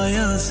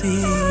ਚਾਹਿਆ ਸੀ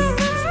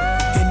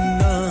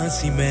ਕਿੰਨਾ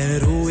ਸੀ ਮੈਂ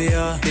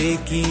ਰੋਇਆ ਤੇ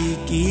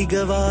ਕੀ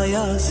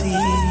ਗਵਾਇਆ ਸੀ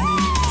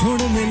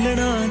ਹੁਣ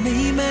ਮਿਲਣਾ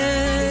ਨਹੀਂ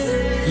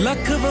ਮੈਂ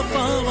ਲੱਖ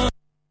ਵਫਾਵਾਂ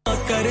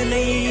ਕਰ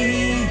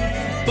ਲਈ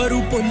ਪਰ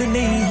ਉਹ ਭੁੱਲ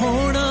ਨਹੀਂ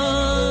ਹੋਣਾ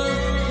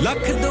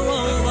ਲੱਖ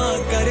ਦੁਆਵਾਂ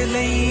ਕਰ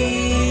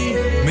ਲਈ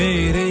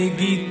ਮੇਰੇ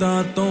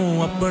ਗੀਤਾਂ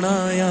ਤੋਂ ਆਪਣਾ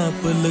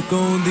ਆਪ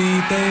ਲਗਾਉਂਦੀ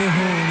ਤੇ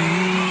ਹੋਣੀ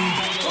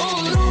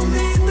ਉਹ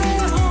ਰੋਂਦੀ ਤੇ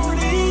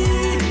ਹੋਣੀ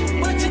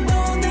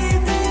ਪਛਤਾਉਂਦੀ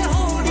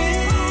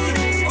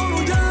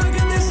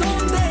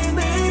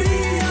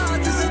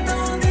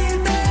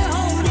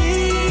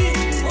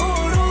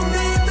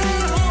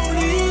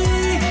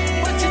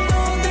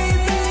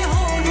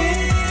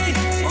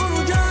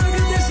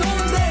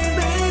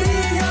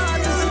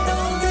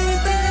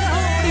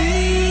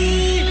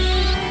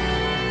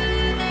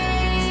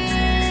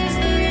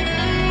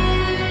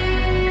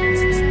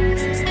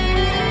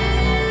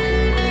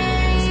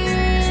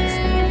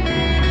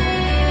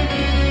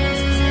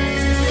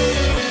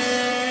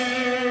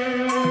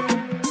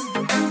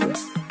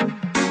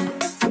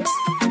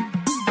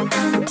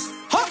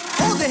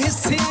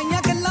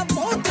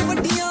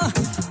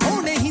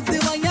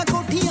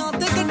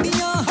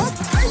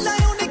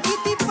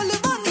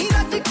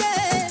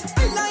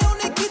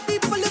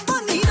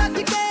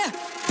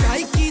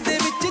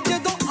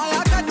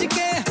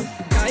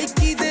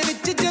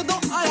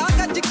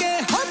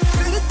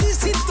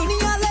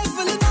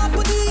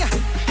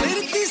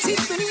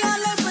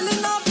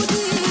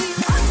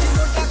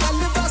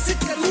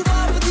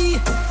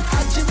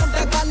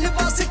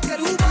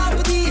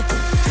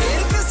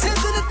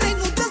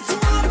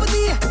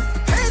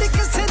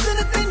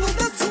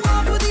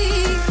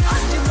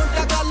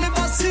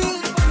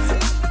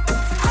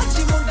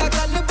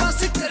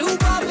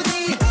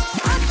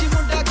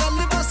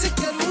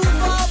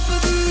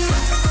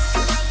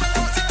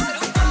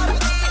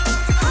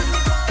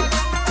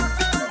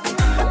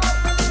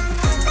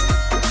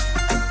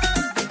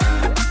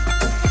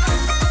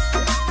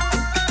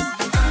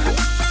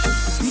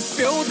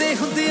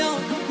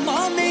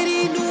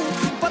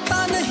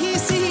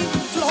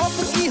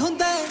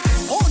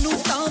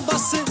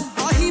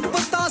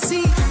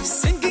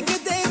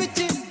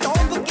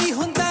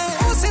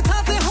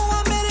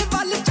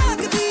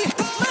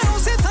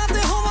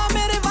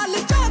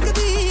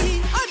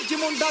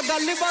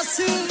ਗੱਲ ਬਸ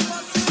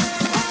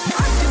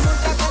ਅੱਜ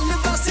ਮੁੰਡਾ ਗੱਲ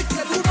ਬਸ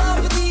ਕਰੂ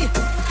ਬਾਪ ਦੀ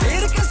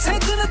ਫੇਰ ਕਿਸੇ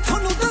ਦਿਨ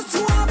ਤੁਹਾਨੂੰ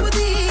ਦੱਸੂ ਆਪ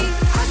ਦੀ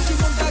ਅੱਜ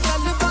ਮੁੰਡਾ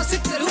ਗੱਲ ਬਸ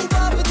ਕਰੂ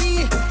ਬਾਪ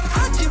ਦੀ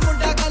ਅੱਜ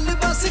ਮੁੰਡਾ ਗੱਲ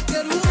ਬਸ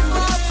ਕਰੂ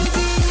ਬਾਪ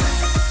ਦੀ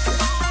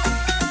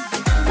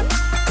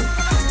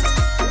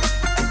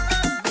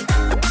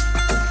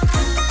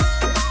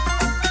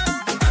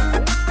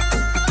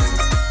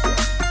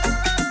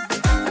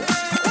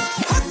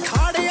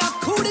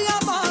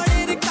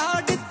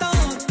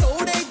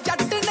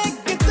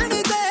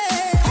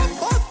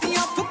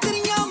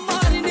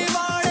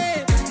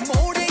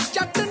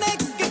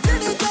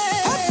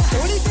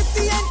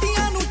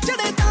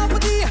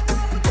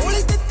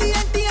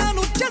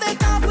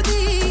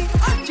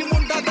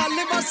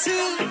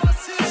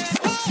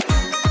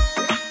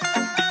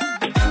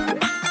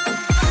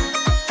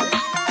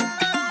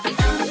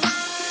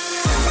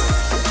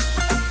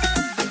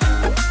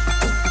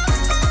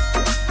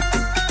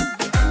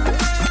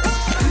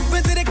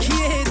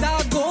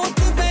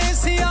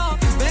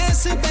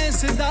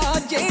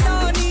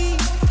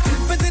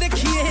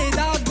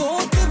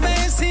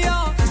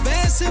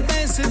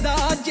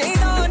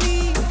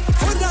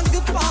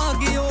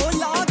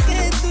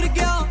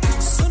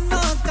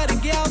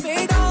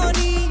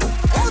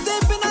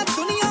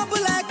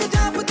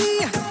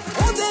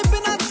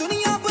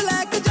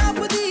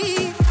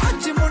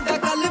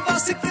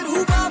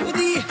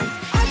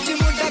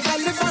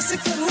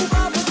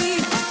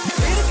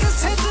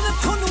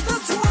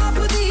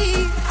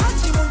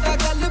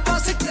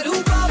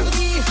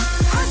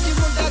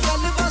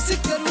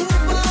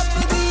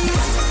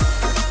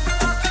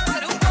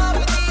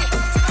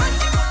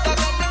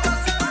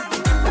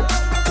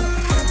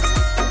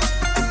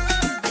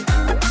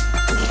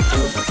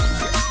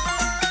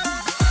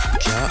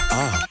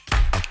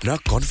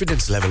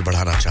कॉन्फिडेंस लेवल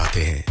बढ़ाना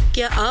चाहते हैं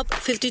क्या आप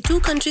 52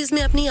 कंट्रीज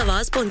में अपनी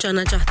आवाज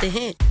पहुंचाना चाहते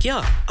हैं क्या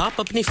आप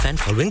अपनी फैन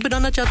फॉलोइंग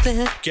बनाना चाहते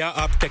हैं क्या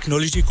आप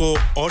टेक्नोलॉजी को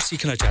और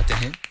सीखना चाहते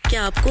हैं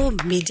क्या आपको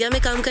मीडिया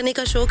में काम करने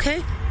का शौक है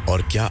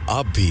और क्या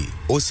आप भी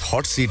उस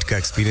हॉट सीट का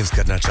एक्सपीरियंस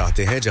करना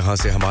चाहते हैं जहां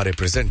से हमारे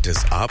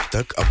प्रेजेंटर्स आप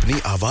तक अपनी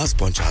आवाज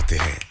पहुंचाते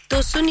हैं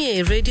तो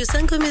सुनिए radio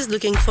Sangam is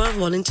looking for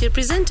volunteer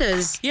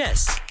presenters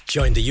yes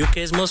join the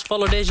UK's most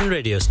followed Asian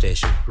radio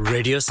station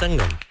Radio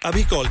Sangam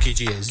abhi call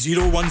kijiye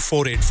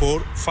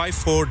 01484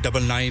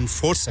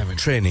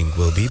 549947 training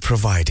will be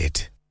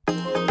provided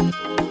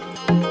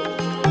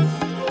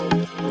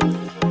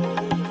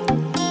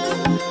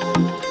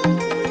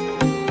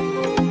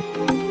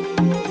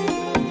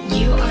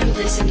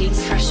Listening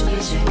fresh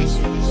music.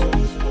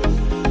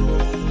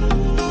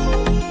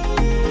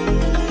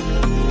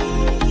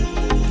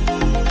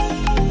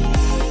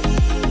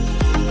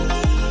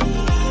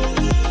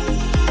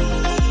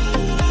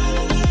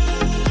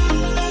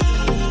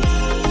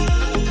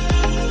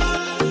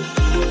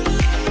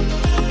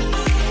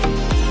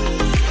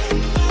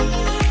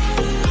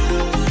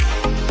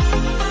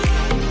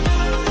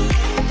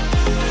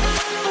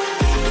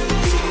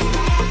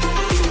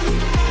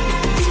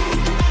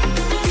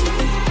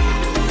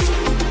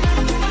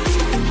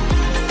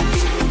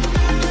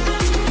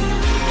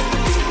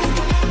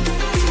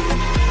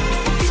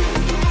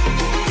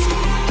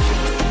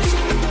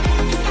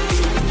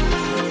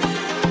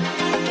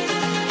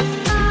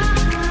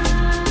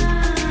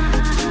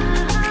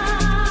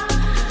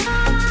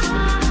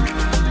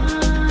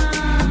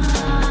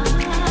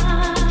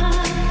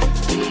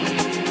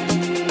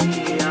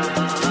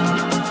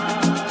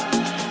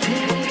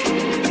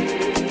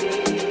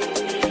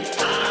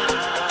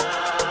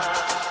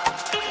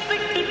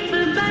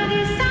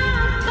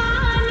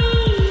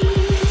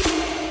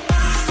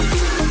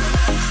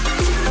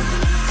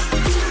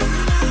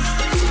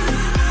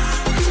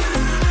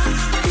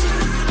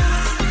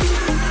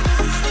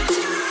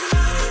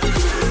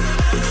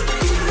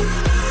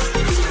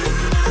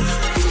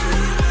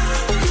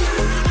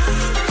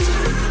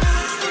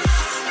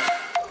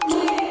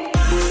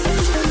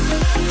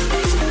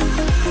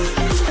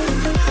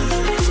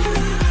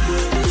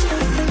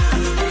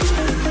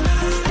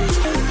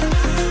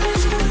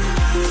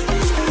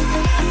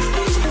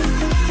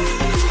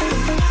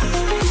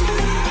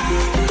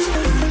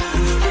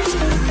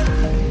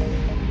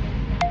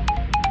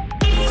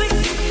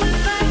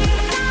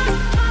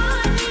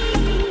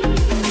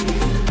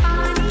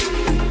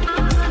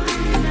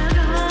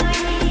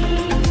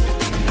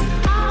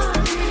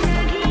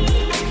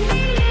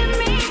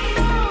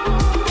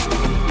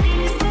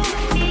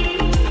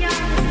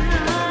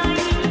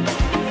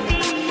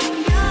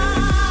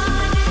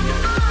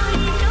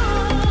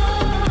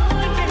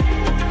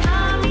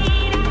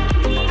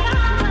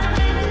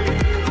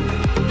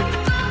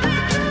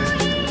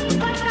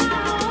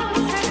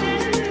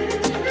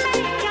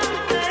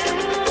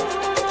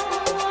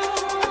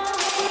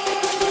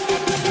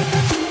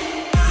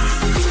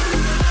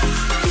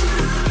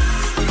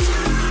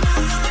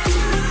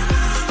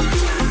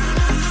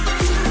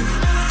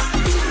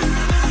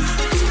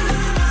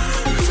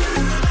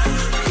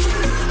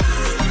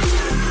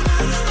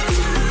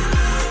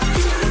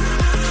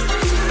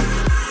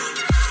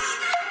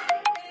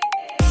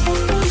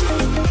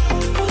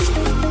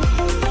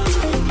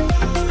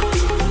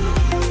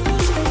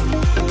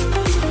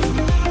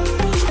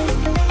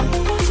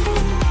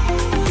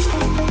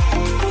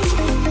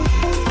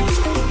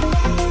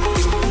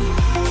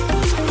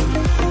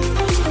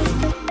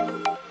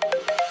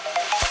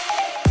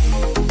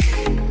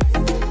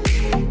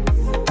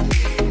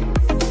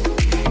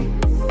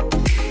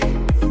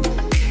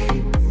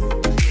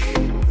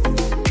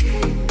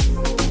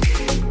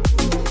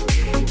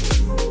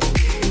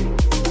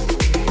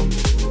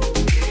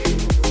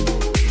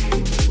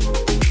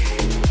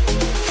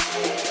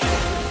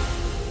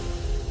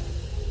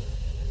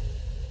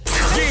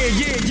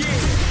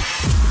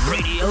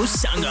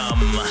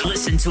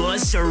 to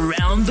us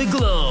around the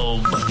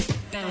globe.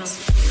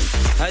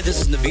 Hi,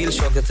 this is Nabil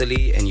Shaukat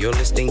Ali, and you're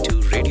listening to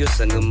Radio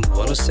Sangam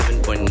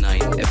 107.9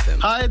 FM.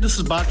 Hi, this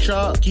is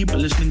Baksha. Keep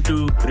listening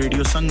to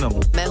Radio Sangam.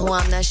 मैं हूँ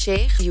आमना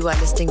Sheikh. You are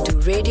listening to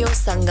Radio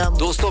Sangam.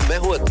 दोस्तों, मैं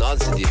हूँ अदनान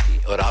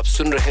सिद्दीकी और आप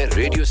सुन रहे हैं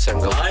Radio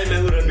Sangam. Hi,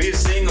 मैं हूँ रणवीर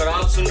सिंह और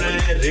आप सुन रहे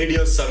हैं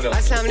Radio Sangam.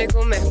 Assalamu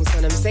alaikum, मैं हूँ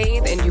सनम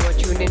Saeed and you are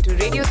tuned into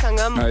Radio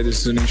Sangam. Hi,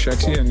 this is Zunin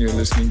Shetty and you're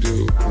listening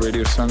to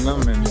Radio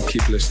Sangam and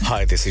keep listening.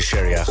 Hi, this is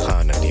Sharia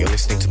Khan and you're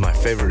listening to my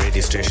favorite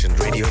radio station,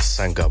 Radio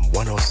Sangam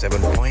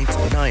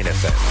 107.9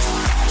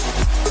 FM.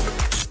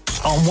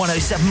 On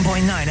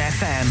 107.9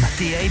 FM,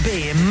 DAB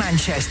in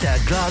Manchester,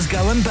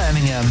 Glasgow and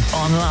Birmingham.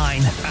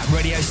 Online at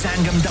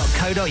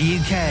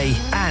radiosangam.co.uk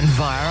and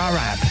via our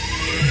app.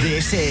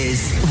 This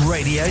is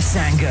Radio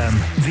Sangam,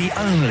 the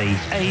only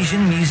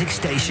Asian music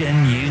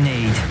station you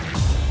need.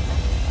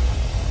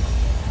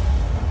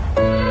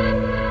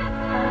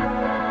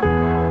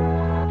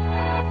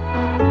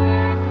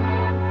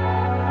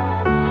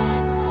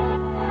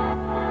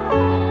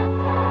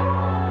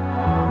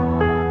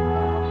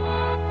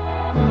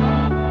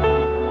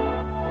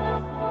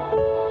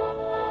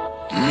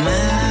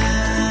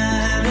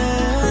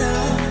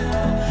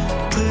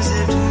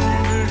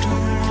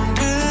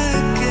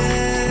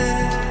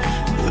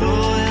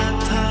 रोया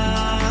था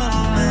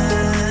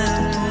मैं,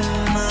 तू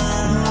ना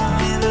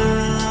मिला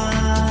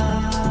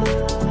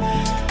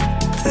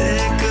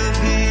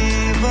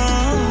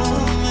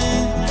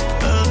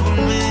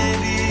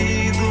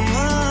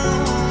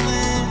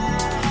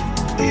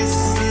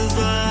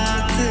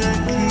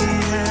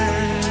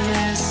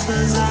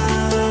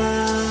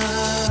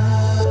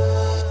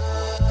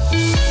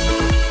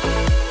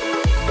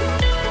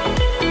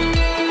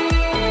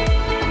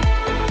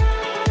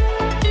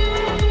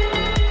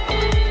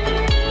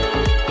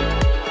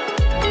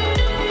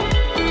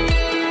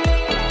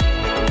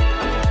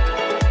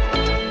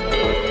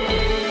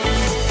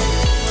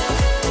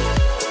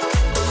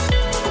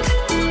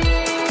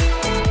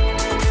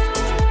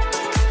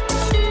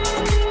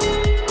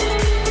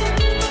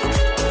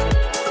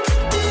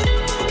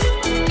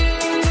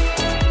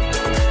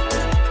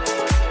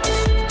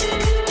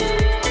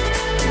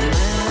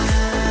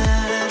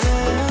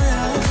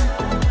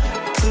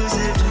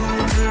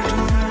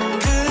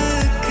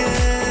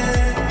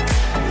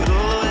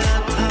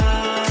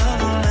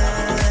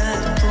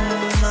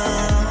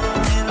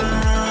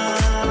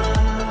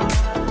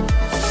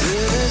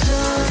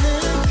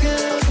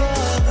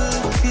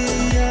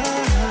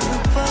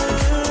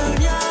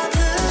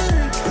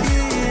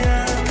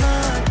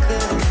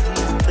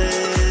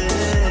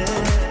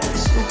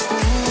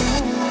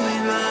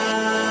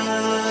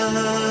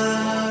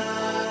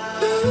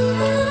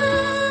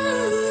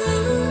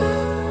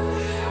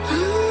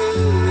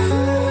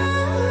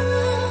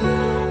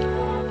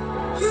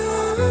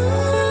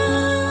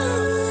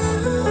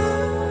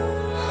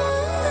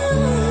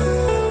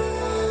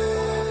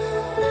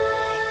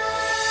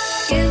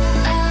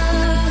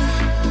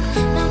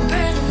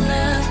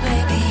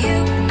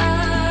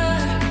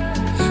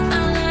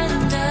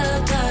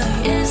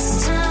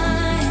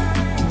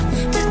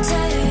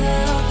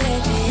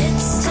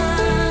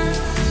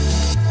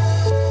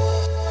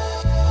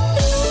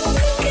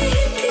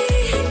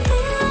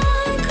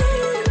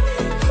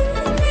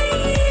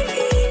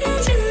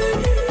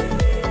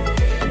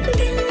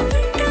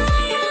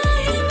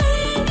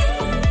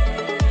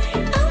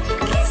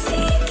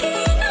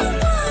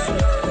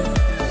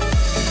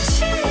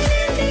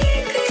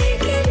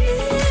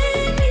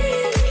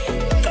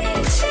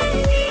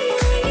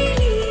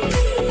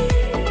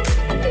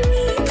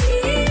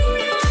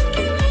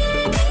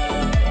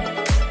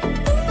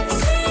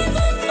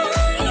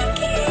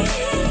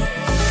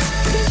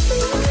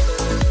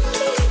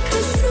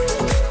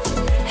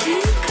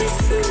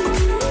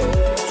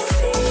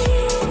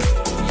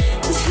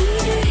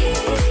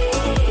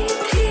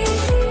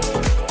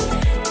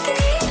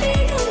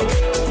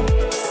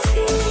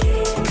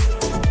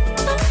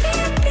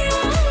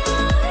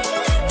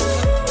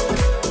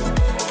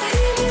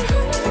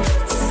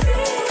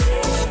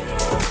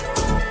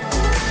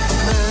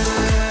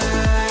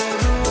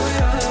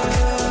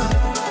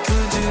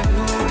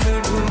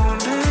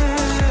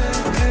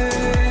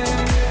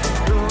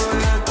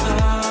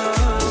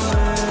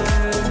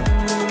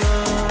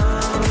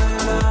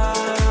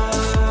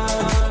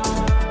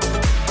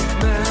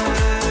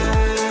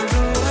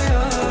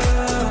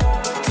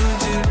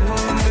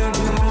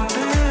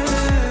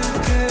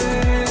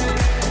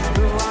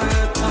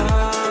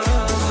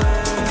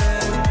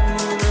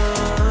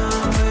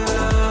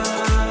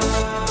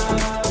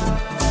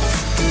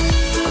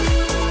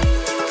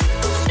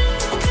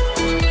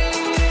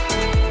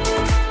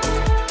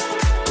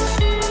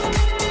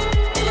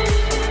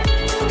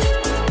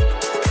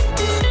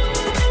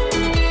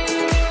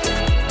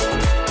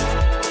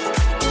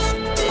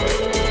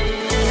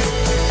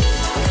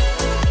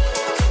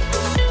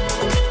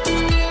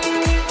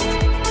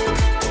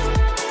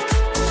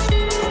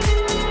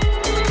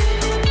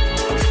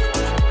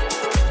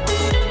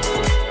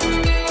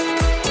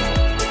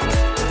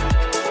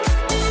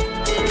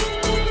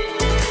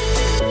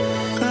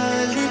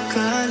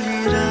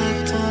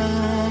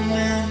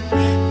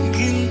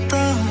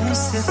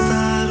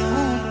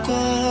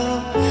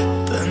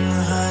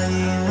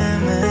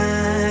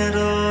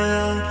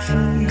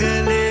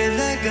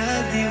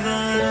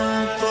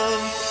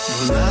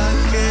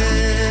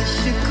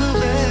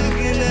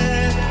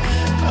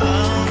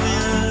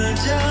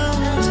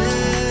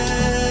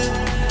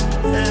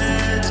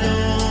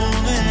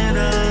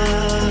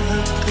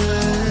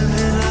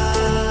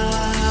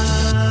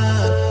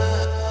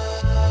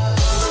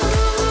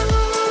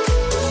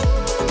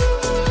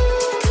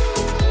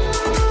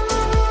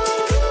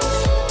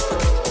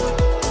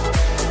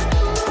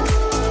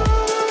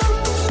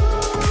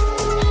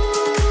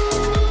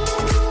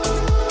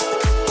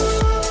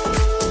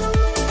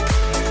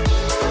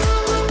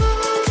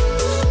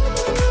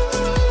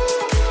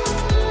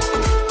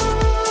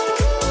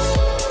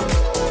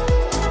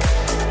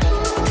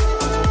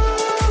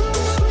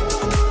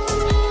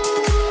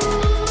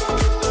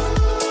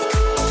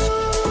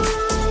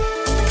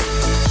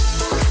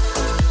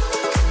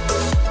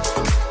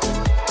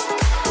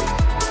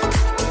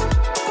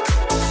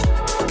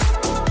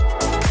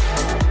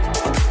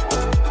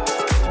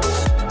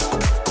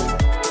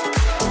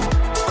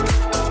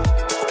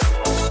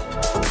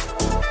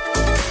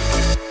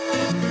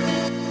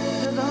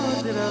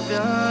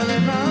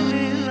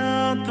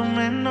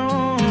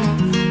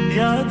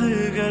याद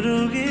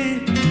करोगी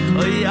ओ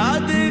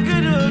याद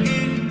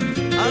करोगी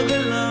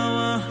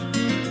अगलावा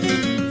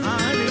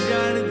आन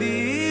जान दी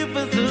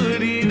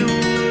पसूरी नू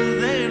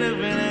ज़ैन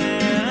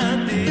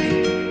बनाती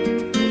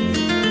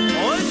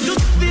ओ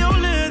जुत्तियों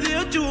ले दे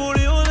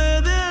चूड़ियों ले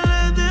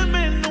दे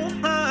मैनू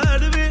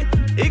हार वे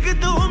एक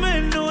तू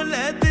मैनू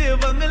ले दे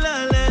बंगला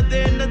ले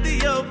दे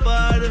नदियों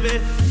पार वे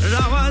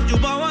रावा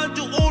जुबावा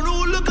जू ओनू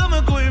लकम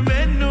कोई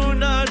मैनू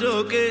ना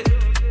रोके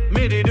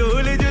मेरे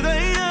डोले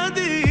जुदाइयां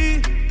दी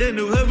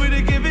तेनू खबर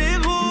के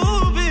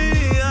बेखूबी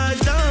आ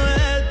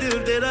जाए दिल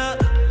तेरा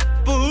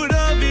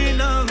पूरा भी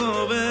ना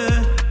होवे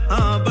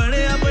हाँ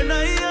बने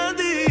अपनाइयां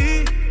दी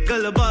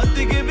गल बात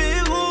के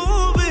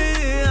बेखूबी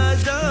आ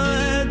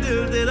जाए दिल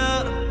तेरा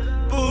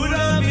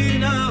पूरा भी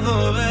ना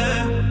होवे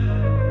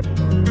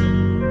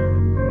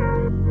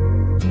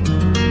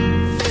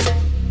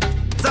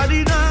सारी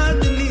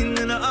रात नींद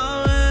ना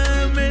आवे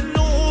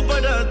मैनू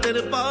बड़ा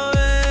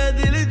तड़पावे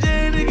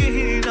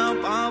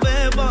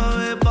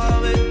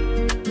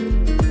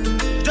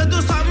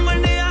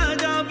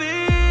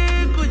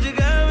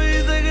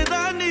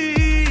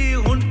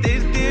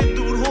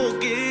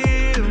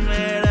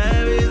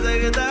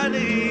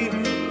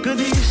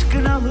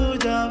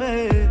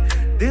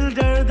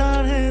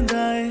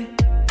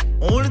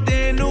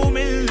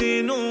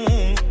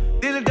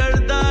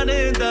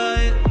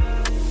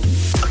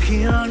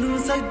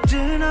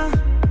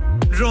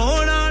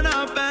रोना ना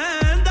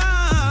पैंदा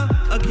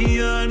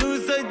अखियां नू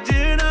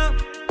सजना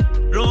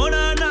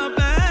रोना ना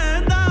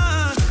पैंदा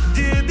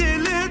जे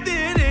दिल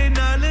तेरे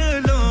नाल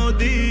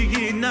लोंदी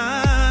ही ना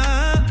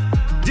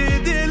जे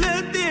दिल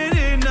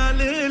तेरे नाल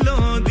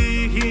लोंदी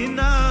ही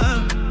ना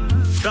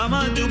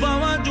रावा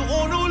जुबावा जू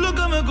ओनू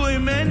लुकम कोई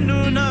मैनू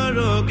ना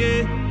रोके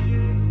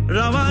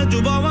रावा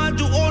जुबावा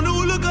जू ओनू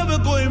लुकम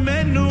कोई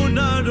मैनू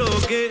ना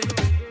रोके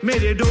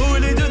मेरे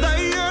डोले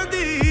जुदाइयां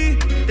दी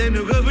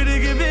तेनू खबर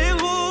के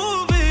बेहो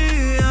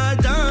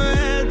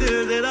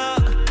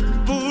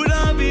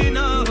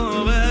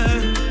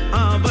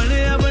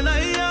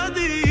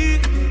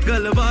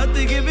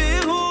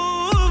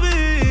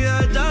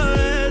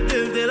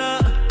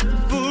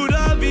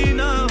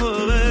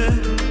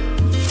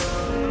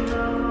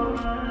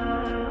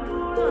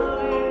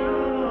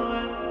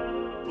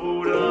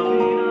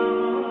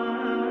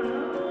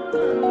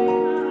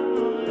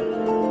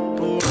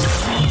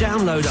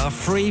Download our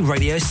free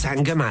Radio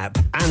Sangam app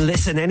and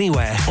listen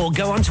anywhere or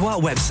go onto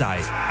our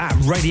website at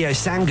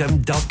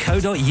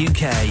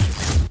radiosangam.co.uk.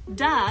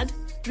 Dad,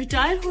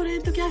 retire हो रहे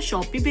हैं तो क्या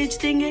शॉप भी बेच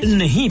देंगे?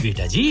 नहीं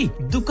बेटा जी,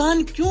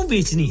 दुकान क्यों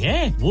बेचनी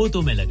है? वो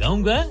तो मैं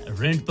लगाऊंगा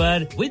रेंट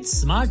पर with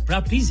smart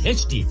properties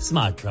HD.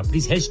 Smart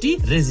properties HD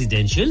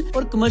residential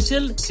और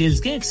कमर्शियल सेल्स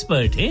के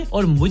एक्सपर्ट हैं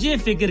और मुझे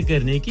फिक्र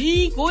करने की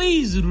कोई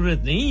जरूरत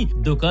नहीं।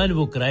 दुकान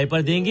वो किराए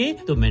पर देंगे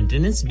तो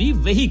मेंटेनेंस भी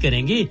वही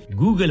करेंगे।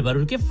 गूगल पर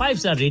उनके 5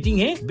 स्टार रेटिंग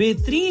है,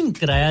 बेहतरीन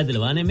किराया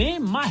दिलवाने में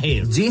माहिर।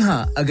 जी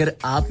हां, अगर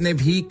आपने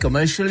भी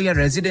कमर्शियल या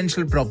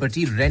रेजिडेंशियल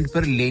प्रॉपर्टी रेंट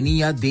पर लेनी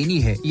या देनी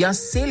है या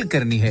सेल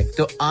करनी है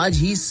तो आज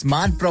ही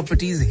स्मार्ट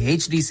प्रॉपर्टीज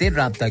एचडी से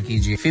राब्ता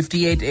कीजिए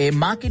 58A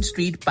market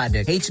street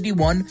Paddock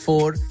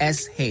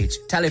HD14SH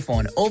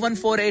telephone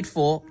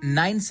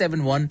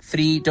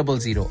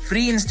 01484971300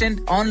 free instant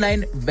online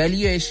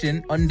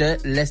valuation under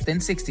less than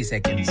 60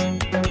 seconds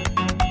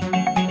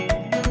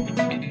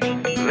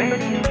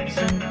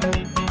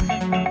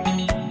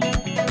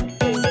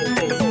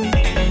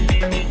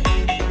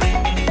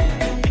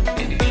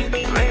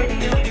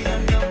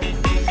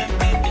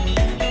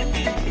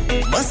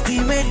मस्ती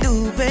में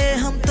डूबे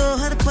हम तो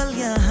हर पल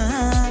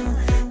यहाँ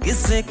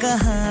किस्से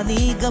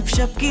कहानी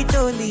गपशप की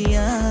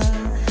टोलियाँ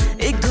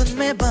एक धुन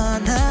में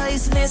बांधा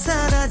इसने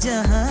सारा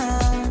जहां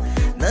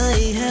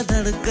नई है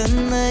धड़कन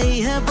नई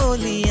है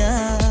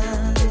बोलियाँ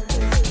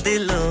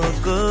दिलों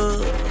को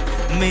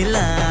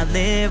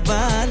मिलाने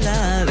वाला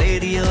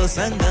रेडियो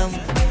संगम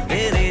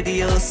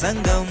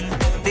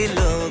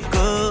दिलों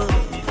को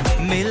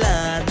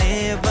मिलाने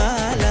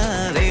वाला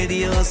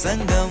रेडियो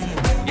संगम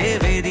ये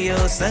रेडियो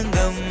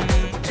संगम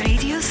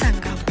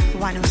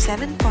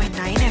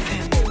 107.9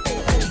 FM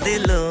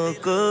दिलों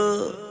को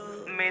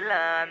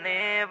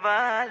मिलाने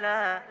वाला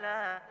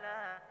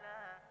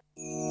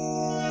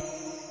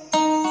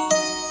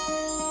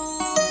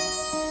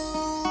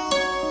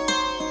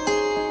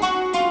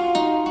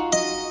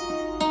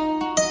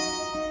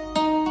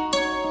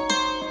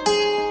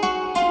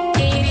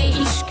तेरे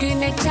इश्क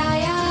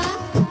नचाया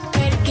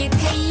करके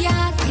थैया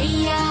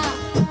थैया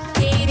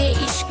तेरे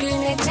इश्क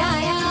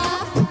नचाया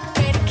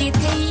करके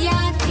थैया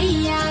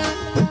थैया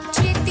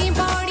चेती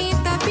body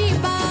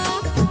तबीबा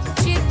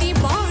Cheti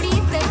body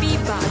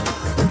तबीबा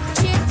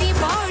Cheti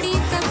body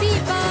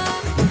तबीबा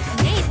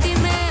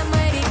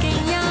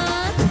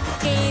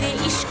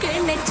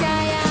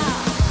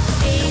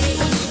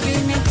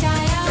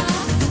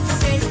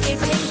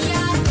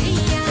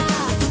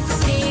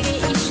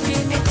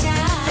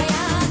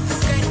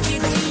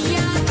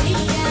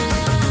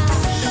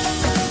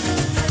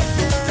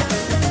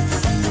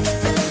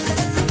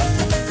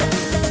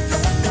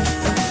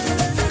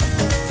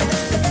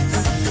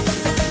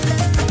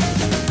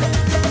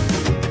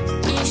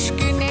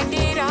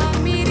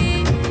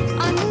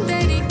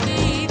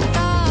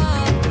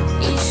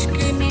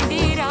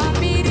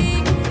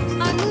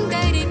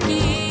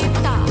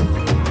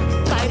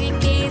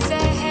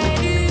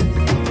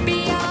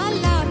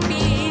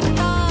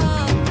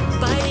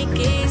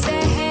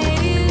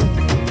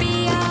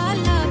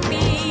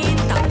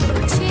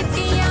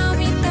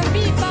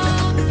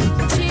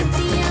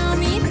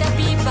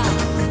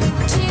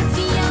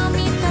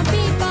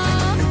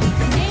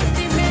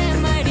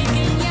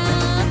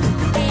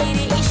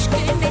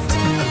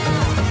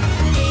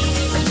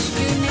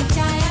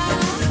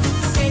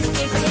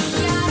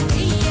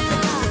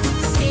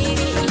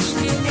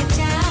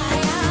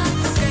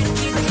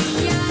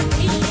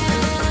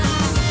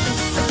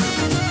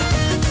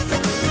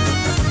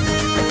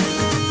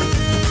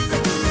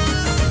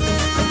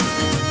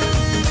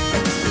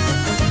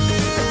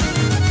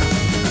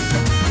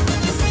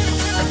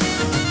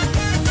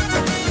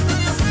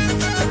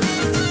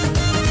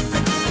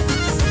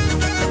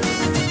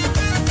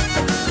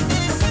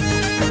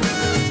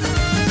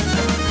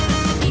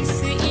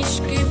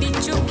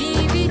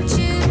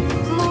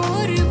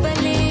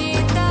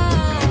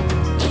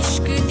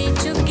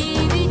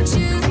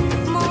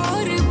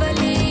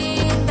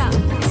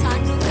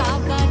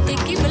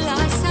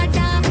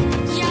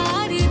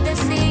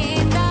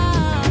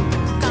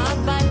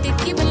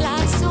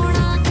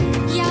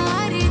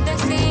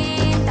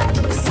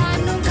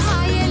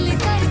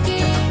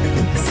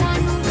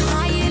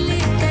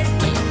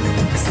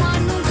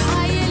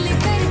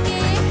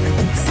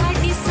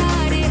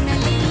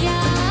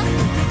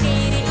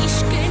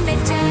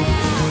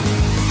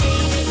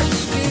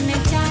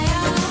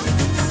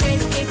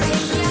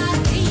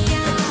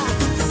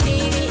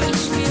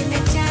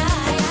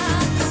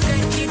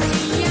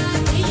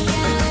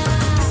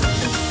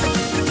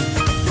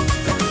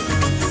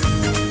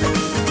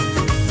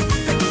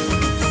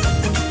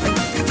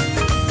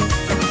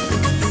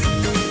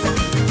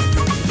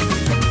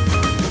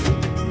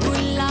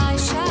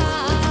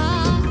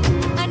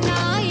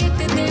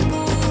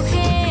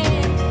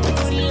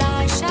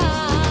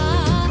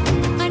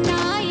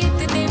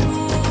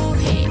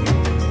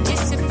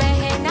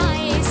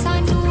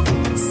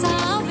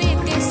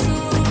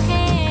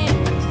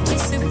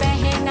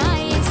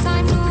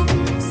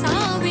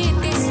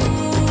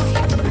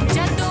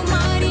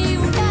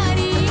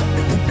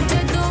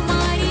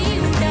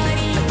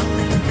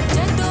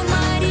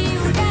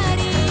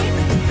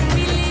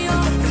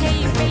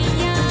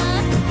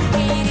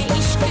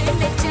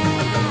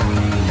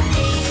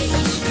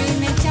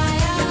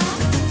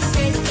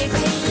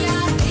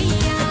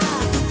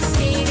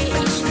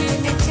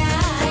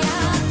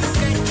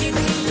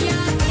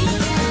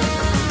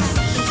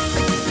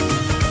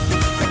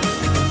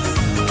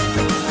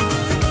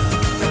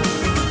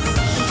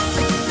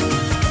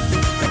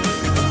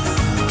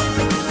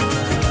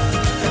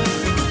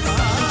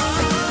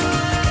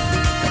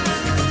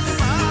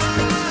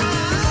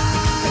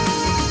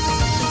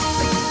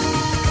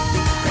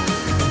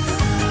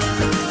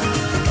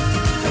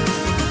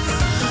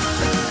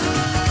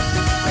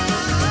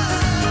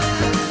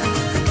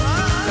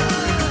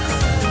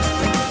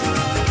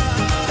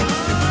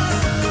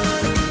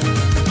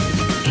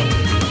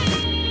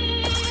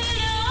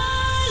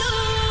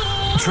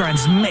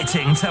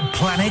Transmitting to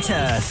planet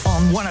Earth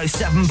on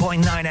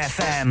 107.9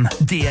 FM,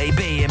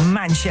 DAB in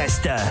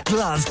Manchester,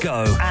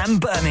 Glasgow and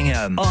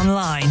Birmingham.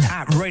 Online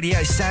at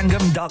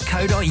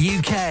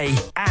radiosangam.co.uk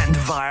and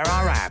via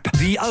our app.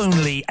 The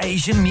only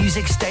Asian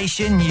music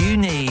station you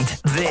need.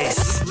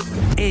 This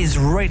is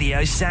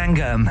Radio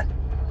Sangam.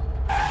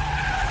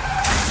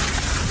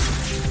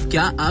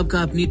 क्या आपका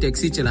अपनी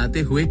taxi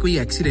चलाते हुए कोई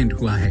accident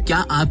हुआ है? क्या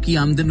आपकी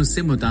आमदन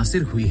उससे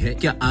मुतासिर हुई है?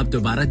 क्या आप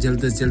दोबारा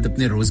जल्द से जल्द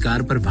अपने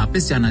रोजगार पर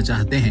वापस जाना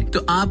चाहते हैं? तो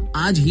आप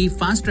आज ही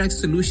फास्ट ट्रैक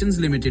सॉल्यूशंस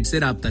लिमिटेड से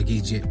राब्ता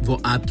कीजिए।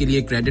 वो आपके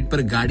लिए क्रेडिट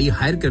पर गाड़ी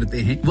हायर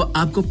करते हैं। वो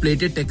आपको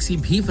प्लेटेड टैक्सी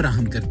भी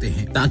फराहम करते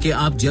हैं ताकि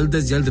आप जल्द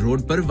से जल्द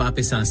रोड पर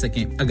वापस आ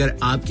सकें। अगर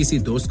आप किसी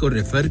दोस्त को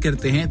रेफर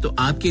करते हैं तो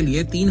आपके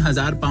लिए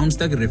 3000 पाउंड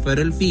तक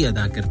रेफरल फी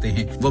अदा करते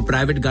हैं। वो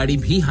प्राइवेट गाड़ी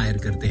भी हायर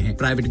करते हैं।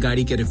 प्राइवेट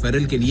गाड़ी के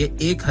रेफरल के लिए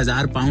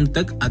 1000 पाउंड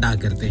तक अदा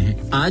करते हैं।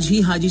 आज ही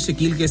हाजी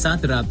शकील के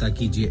साथ राब्ता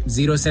कीजिए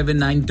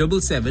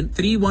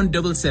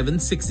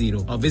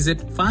 07977317760 और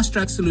visit fast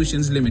track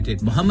solutions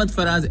limited, Mohammad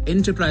Faraz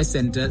enterprise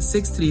centre,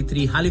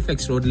 633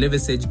 Halifax road,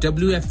 Liversedge,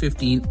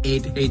 WF15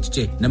 8HJ।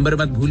 Number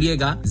मत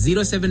भूलिएगा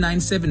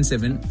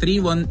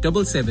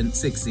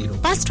 07977317760।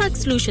 Fast Track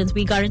Solutions,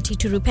 we guarantee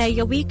to repair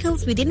your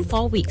vehicles within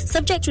 4 weeks,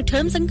 subject to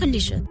terms and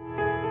conditions.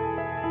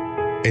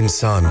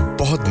 इंसान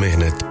बहुत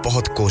मेहनत,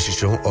 बहुत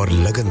कोशिशों और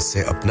लगन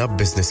से अपना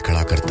बिजनेस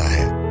खड़ा करता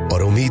है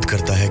और उम्मीद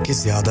करता है कि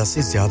ज्यादा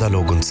से ज्यादा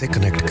लोग उनसे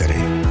कनेक्ट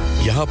करें।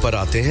 यहाँ पर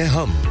आते हैं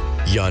हम,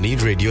 यानी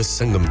रेडियो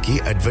संगम की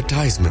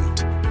एडवर्टाइजमेंट।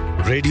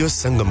 रेडियो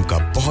संगम का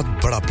बहुत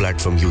बड़ा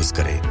प्लेटफॉर्म यूज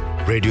करें।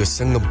 रेडियो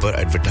संगम पर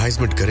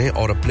एडवर्टाइजमेंट करें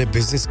और अपने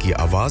बिजनेस की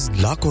आवाज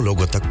लाखों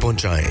लोगों तक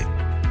पहुंचाएं।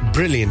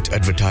 Brilliant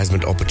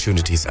advertisement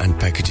opportunities and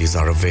packages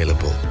are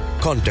available.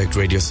 Contact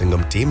Radio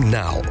Sangam team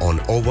now on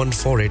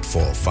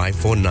 01484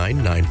 549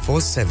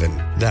 947.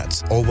 That's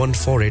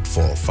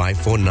 01484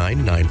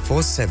 549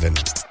 947.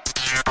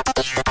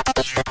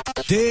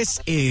 This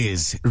is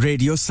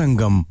Radio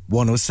Sangam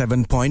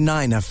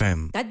 107.9 FM.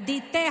 कदी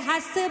ते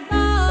हस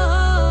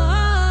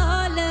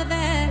बोल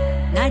वे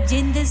ना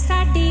जिंद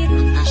साडी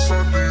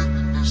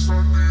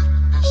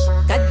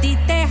कदी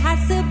ते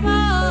हस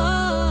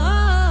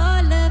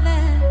बोल वे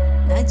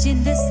ना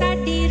जिंद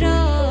साडी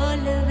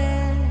रोल वे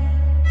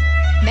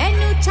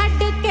मैनू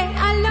छड्ड के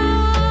आलो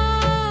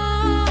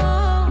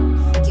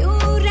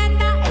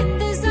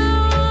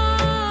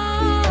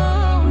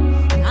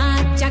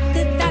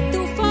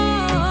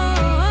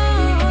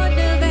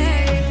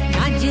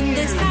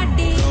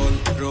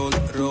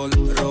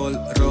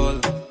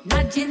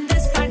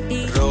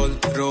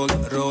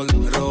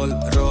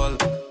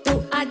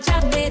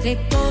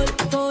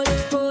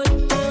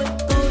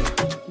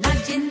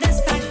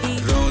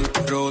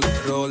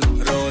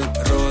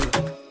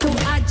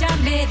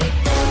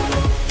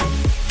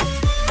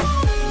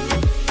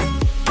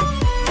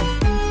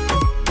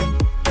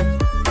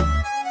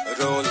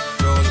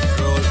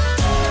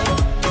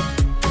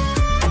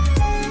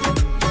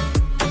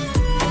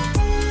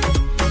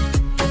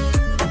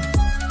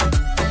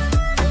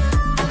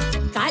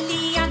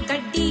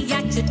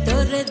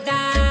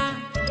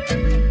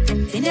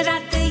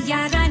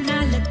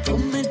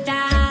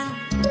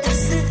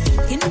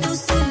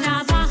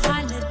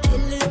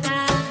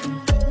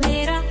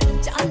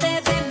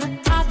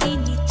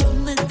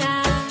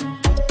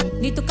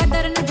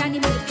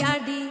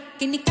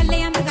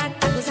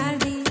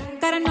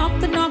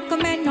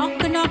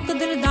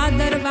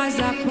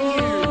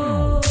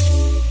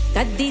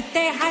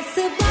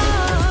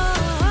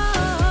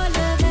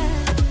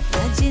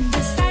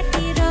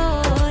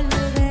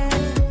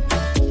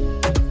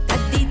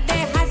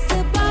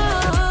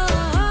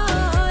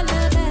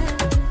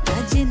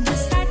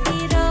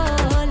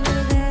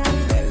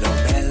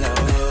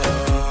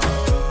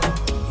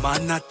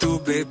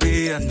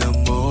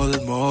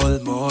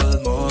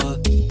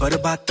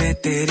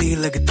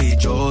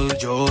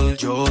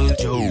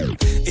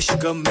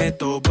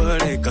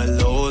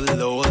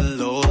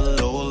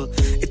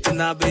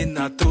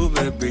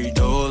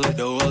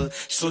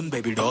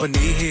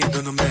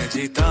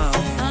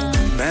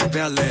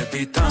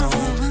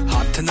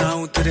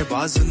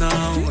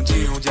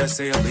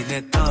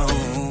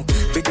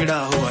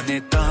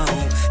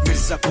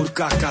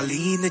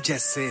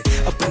जैसे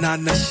अपना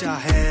नशा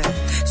है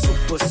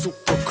सुपर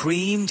सुपर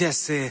क्रीम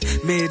जैसे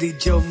मेरी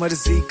जो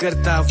मर्जी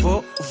करता वो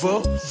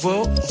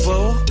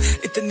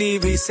इतनी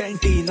भी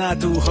सेंटी ना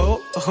तू हो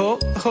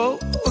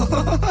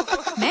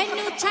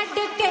मैनू छड्ड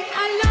के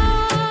आलो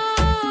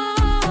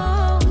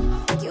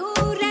क्यों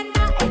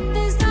रहता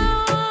इंतजार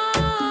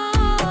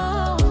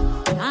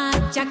ना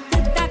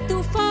चकता तू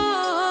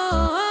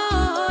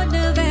फोन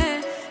वे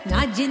ना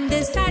जिंद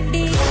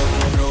साडी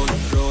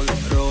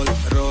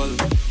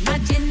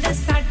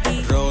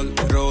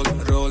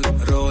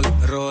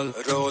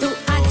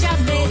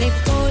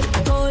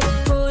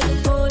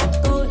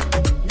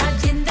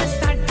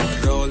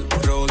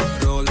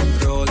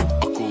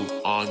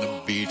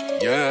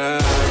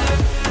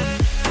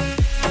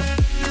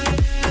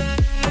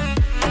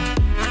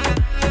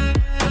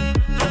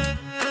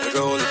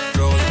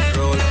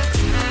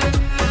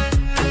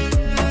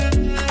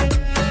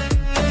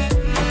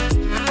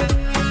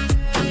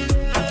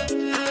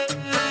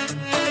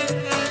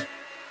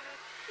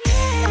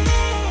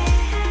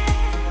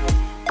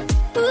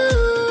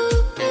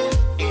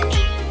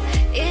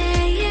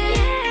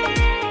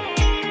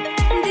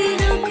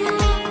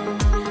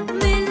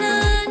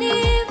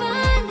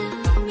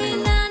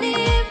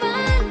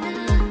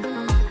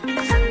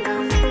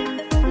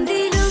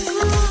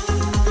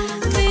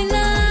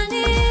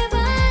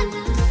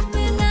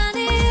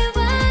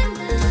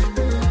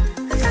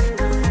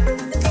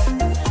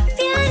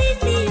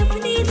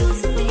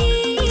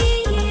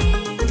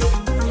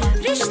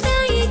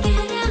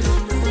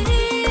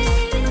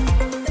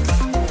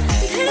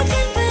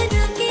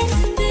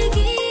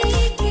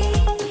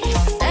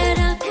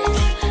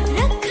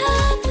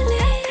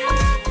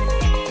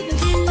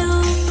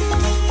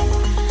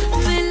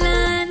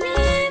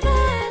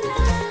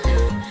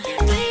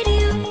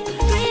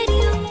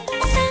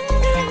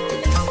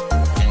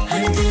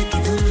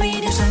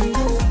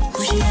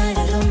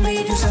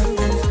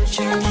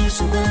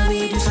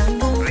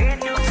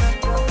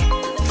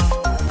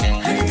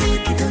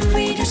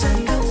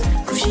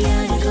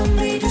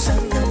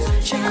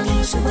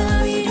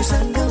Radio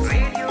Sangam.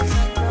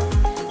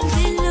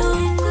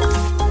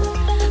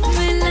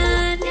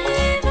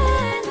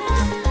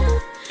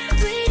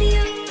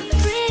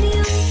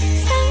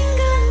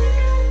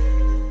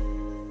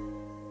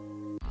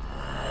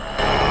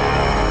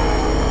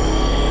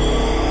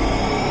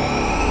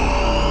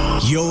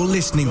 You're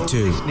listening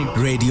to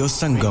Radio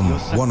Sangam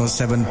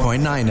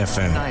 107.9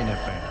 FM.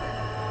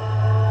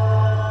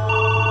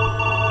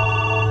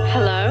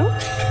 Hello?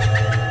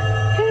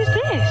 Who's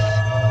this?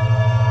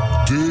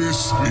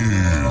 This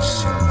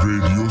is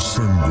Radio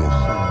Sangam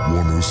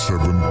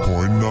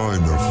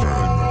 107.9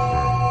 FM.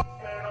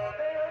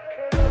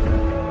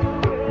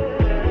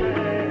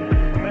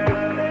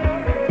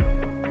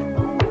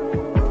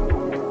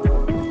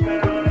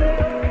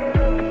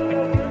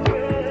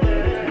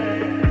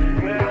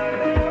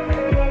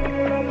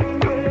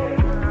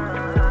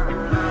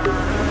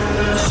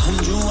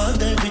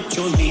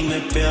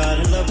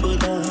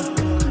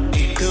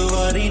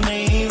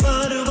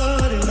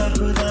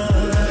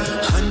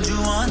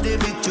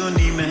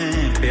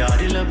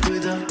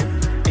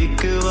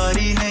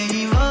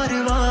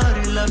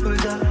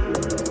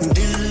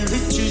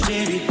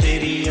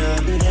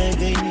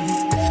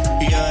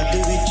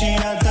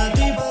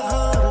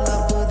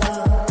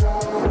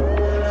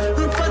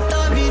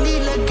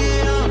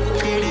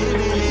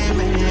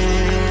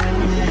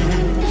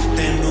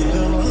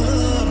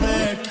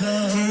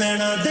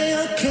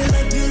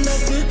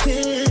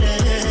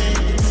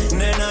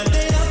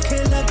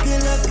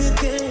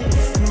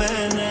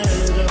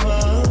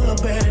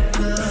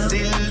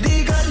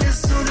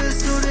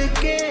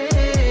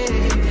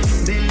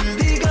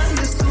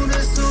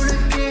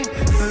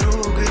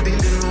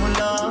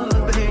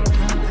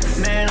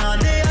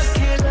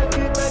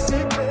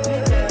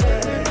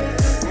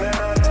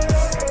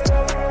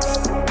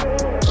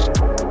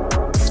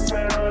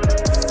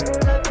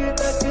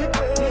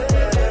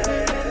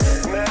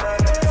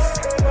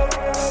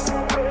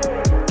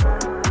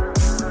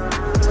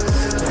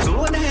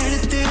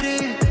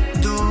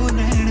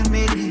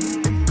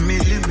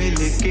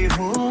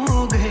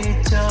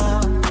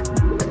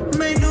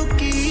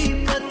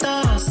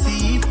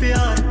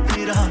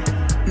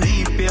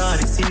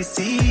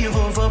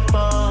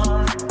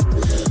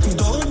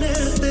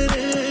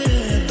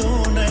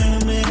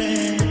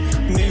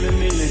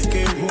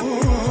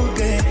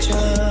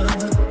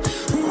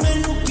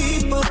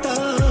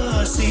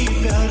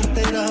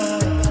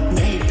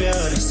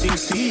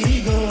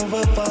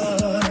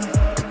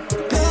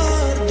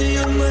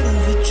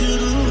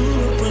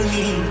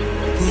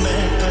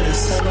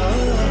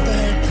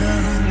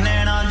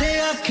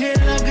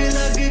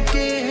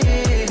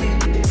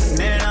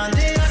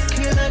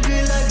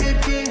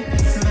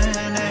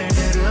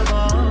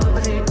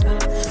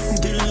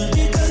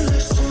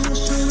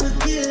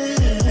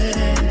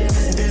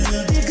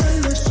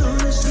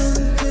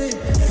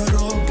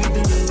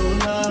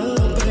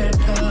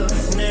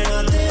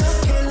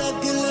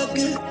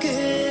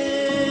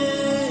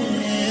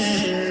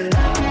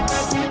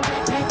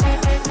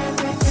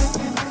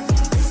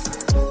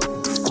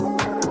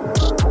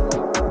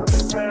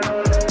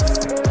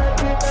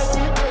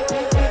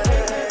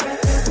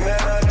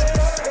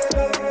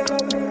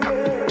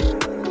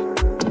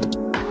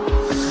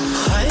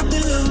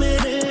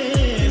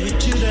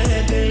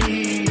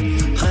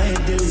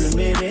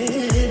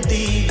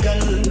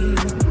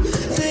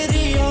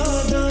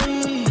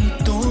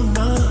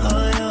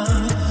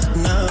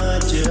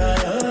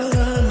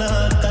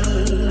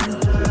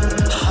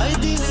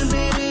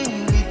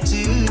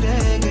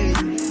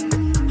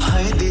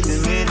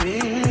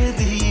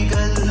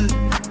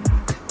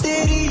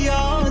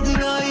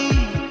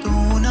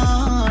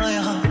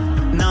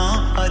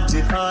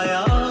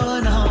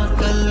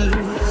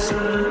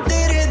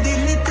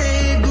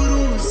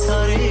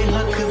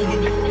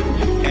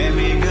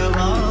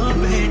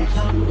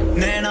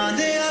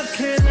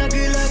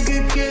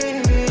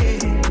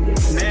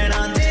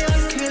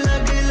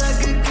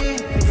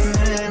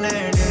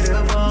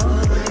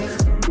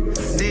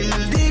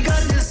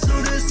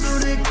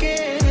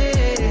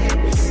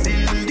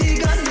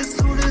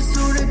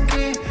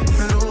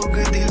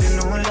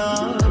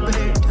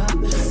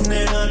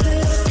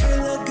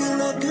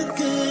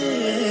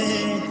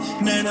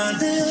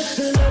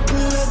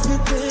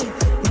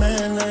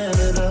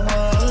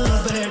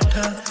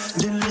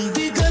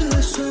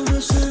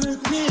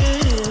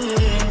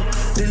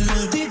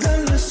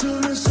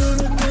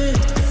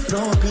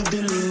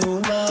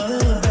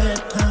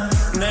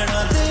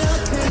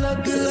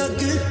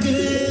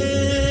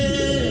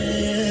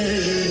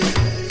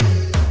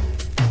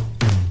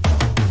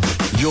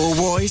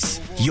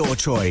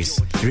 Choice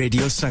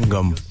Radio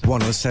Sangam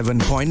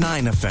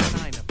 107.9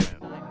 FM.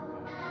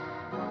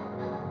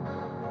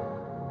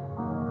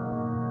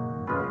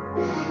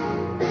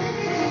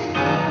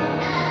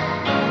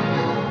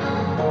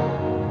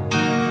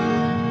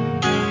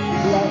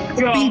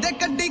 ਪਿੰਡੇ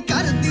ਕੱਢੀ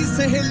ਕਰਦੀ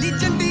ਸਹੇਲੀ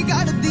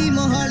ਚੰਡੀਗੜ੍ਹ ਦੀ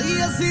ਮੋਹਾਲੀ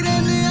ਅਸੀਂ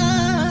ਰਹਿੰਦੇ ਆ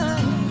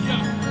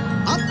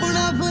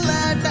ਆਪਣਾ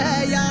ਫਲੈਟ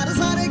ਹੈ ਯਾਰ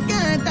ਸਾਰੇ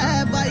ਘੈਂਟ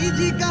ਹੈ ਬਾਈ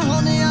ਜੀ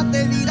ਕਹੋਨੇ ਆ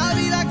ਤੇ ਵੀਰਾ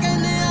ਵੀਰਾ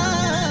ਕਹਿੰਦੇ ਆ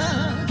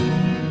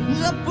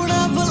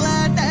ਆਪਣਾ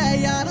ਫਲੈਟ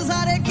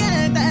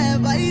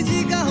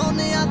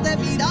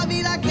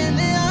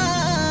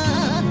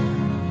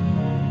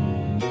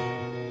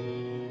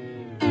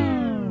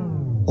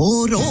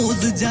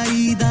ਰੋਜ਼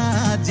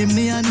ਜਾਈਦਾ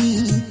ਜਿਮਿਆ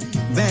ਨੀ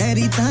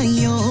ਵੈਰੀ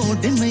ਤਾਈਓ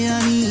ਡਿਮਿਆ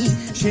ਨੀ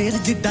ਸ਼ੇਰ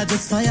ਜਿੱਡਾ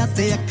ਜੱਸਾ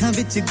ਤੇ ਅੱਖਾਂ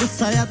ਵਿੱਚ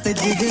ਗੁੱਸਾ ਤੇ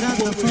ਜਿਗਰਾ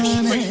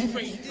ਤੂਫਾਨ ਹੈ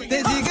ਤੇ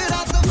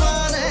ਜਿਗਰਾ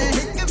ਤੂਫਾਨ ਹੈ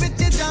ਇੱਕ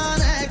ਵਿੱਚ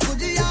ਜਾਨ ਹੈ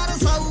ਕੁਝ ਯਾਰ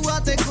ਸਾਊਆ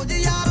ਤੇ ਕੁਝ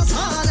ਯਾਰ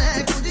ਸਾਨ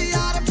ਹੈ ਕੁਝ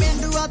ਯਾਰ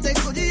ਪਿੰਡੂਆ ਤੇ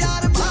ਕੁਝ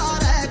ਯਾਰ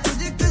ਬਾਹਰ ਹੈ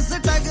ਕੁਝ ਕਿਸ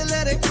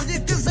ਟਗਲਰ ਕੁਝ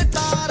ਕਿਸ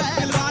ਟਾਰ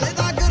ਹੈ ਵਾਲੇ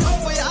ਦਾ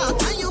ਗਰੁੱਪਿਆ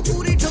ਤਾਈਓ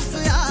ਪੂਰੀ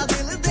ਠੁੱਕਿਆ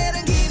ਦਿਲ ਦੇ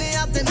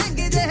ਰੰਗੀਨਿਆ ਤੇ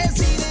ਨੰਗੇ ਜਿਹੇ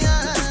ਸੀਨਿਆ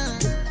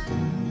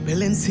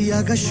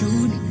ਬੈਲੈਂਸੀਆਗਾ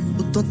ਸ਼ੂਨੀ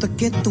ਉੱਤੋਂ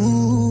ਤੱਕੇ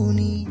ਤੂੰ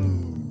ਨੀ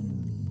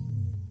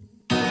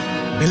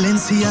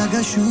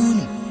ਬੈਲੈਂਸੀਆਗਾ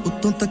ਸ਼ੂਨੀ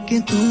ਉੱਤੋਂ ਤੱਕੇ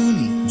ਤੂੰ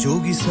ਨੀ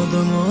ਜੋਗੀ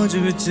ਸਦਾ ਮੌਜ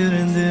ਵਿੱਚ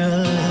ਰਹਿੰਦੇ ਆ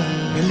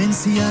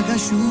ਬੈਲੈਂਸੀਆਗਾ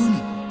ਸ਼ੂਨੀ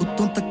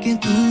ਉੱਤੋਂ ਤੱਕੇ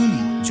ਤੂੰ ਨੀ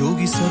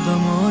ਜੋਗੀ ਸਦਾ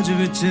ਮੌਜ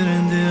ਵਿੱਚ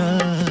ਰਹਿੰਦੇ ਆ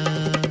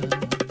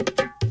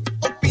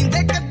ਉਹ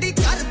ਪੀਂਦੇ ਕੱਢੀ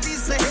ਕਰਦੀ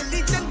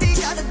ਸਹੇਲੀ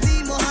ਚੰਡੀਗੜ੍ਹ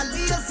ਦੀ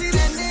ਮੋਹਾਲੀ ਅਸੀਂ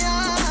ਰਹਿੰਦੇ ਆ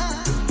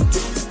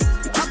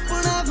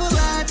ਆਪਣਾ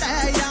ਫਲੈਟ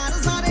ਹੈ ਯਾਰ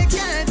ਸਾਰੇ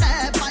ਘੈਂਟ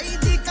ਹੈ ਭਾਈ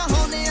ਜੀ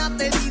ਕਹੋਨੇ ਆ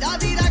ਤੇ ਵੀਰਾ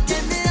ਵੀਰਾ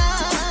ਕਹਿੰਦੇ ਆ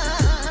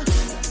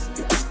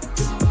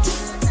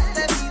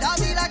ਤੇ ਵੀਰਾ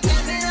ਵੀਰਾ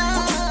ਕਹਿੰਦੇ ਆ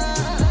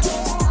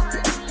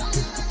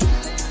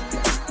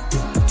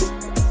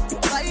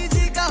ਭਾਈ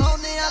ਜੀ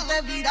ਕਹੋਨੇ ਆ ਤੇ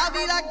ਵੀਰਾ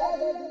ਵੀਰਾ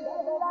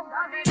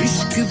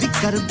ਇਸ਼ਕ ਵੀ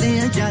ਕਰਦੇ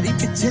ਆ ਯਾਰੀ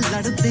ਪਿੱਛੇ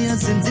ਲੜਦੇ ਆ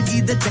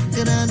ਜ਼ਿੰਦਗੀ ਦੇ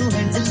ਚੱਕਰਾਂ ਨੂੰ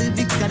ਹੈਂਡਲ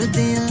ਵੀ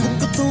ਕਰਦੇ ਆ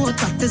ਮੁੱਕ ਤੋਂ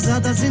ਘੱਟ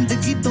ਜ਼ਿਆਦਾ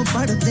ਜ਼ਿੰਦਗੀ ਤੋਂ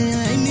ਪੜਦੇ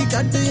ਆ ਇੰਨੀ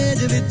ਘੱਟ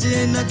ਏਜ ਵਿੱਚ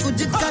ਇੰਨਾ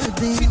ਕੁਝ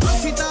ਕਰਦੇ ਆ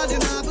ਫਿਤਾ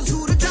ਜਨਾਬ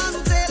ਸੂਰਜਾਂ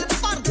ਨੂੰ ਤੇਲ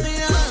ਭਰਦੇ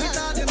ਆ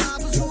ਫਿਤਾ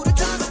ਜਨਾਬ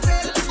ਸੂਰਜਾਂ ਨੂੰ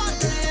ਤੇਲ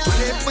ਭਰਦੇ ਆ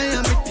ਲੈ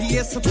ਪਿਆ ਮਿੱਠੀ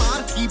ਇਸ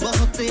ਪਾਰ ਕੀ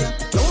ਬਹੁਤ ਆ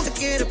ਲੋਡ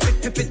ਕੇਰ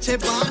ਪਿੱਠ ਪਿੱਛੇ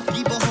ਬਾਹਰ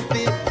ਕੀ ਬਹੁਤ ਆ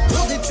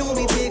ਉਹਦੇ ਚੋਂ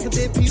ਵੀ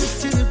ਦੇਖਦੇ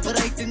ਫਿਊਚਰ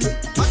ਬ੍ਰਾਈਟ ਨੂੰ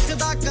ਅੱਖ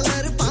ਦਾ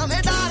ਕਲਰ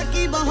ਭਾਵੇਂ ਡਾਰਕ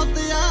ਕੀ ਬਹੁਤ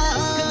ਆ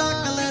ਅੱਖ ਦਾ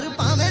ਕਲਰ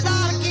ਭਾਵੇਂ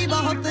ਡਾਰਕ ਕੀ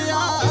ਬਹੁਤ ਆ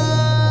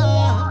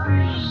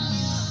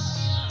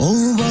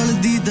ਉਹ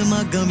ਵਲਦੀ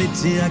ਦਿਮਾਗਾਂ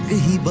ਵਿੱਚ ਅੱਗ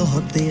ਹੀ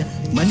ਬਹੁਤ ਆ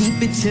ਮਨੀ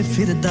ਪਿੱਛੇ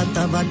ਫਿਰਦਾ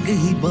ਤਾਂ ਵਗ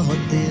ਹੀ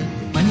ਬਹੁਤ ਆ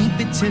ਮਨੀ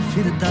ਪਿੱਛੇ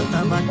ਫਿਰਦਾ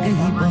ਤਾਂ ਵਗ ਹੀ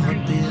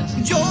ਬਹੁਤ ਆ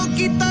ਜੋ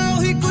ਕੀਤਾ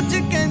ਉਹੀ ਕੁਝ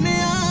ਕਹਿੰਦੇ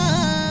ਆ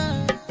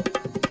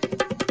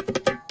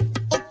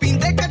ਉਹ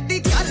ਪੀਂਦੇ ਕੱਢੀ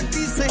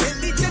ਕਰਦੀ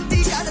ਸਹੇਲੀ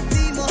ਚੰਡੀਗੜ੍ਹ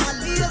ਦੀ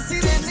ਮੋਹਾਲੀ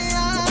ਅਸੀਂ ਰਹਿੰਦੇ ਆ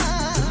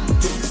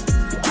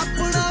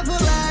ਆਪਣਾ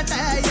ਫਲੈਟ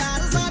ਹੈ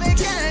ਯਾਰ ਸਾਰੇ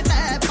ਘੈਂਟ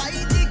ਹੈ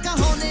ਭਾਈ ਜੀ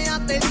ਕਹੋਨੇ ਆ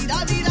ਤੇ ਵੀਰਾ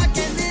ਵੀਰਾ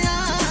ਕਹਿੰਦੇ ਆ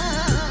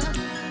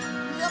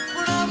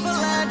ਆਪਣਾ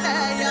ਫਲੈਟ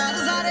ਹੈ ਯਾਰ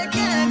ਸਾਰੇ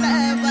ਘੈਂਟ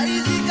ਹੈ ਭਾਈ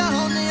ਜੀ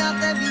ਕਹੋਨੇ ਆ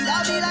ਤੇ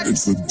ਵੀਰਾ ਵੀਰਾ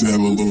It's the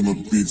devil on the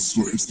beat,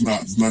 so it's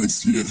not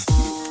nice, yeah.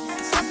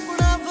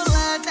 ਆਪਣਾ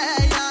ਫਲੈਟ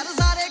ਹੈ ਯਾਰ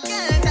ਸਾਰੇ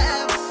ਘੈਂਟ ਹੈ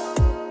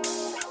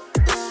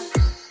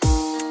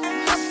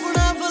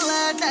ਆਪਣਾ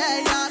ਫਲੈਟ ਹੈ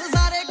ਯਾਰ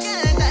ਸਾਰੇ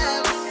ਘੈਂਟ ਹੈ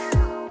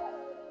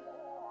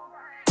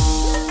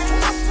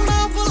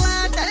ਆਪਣਾ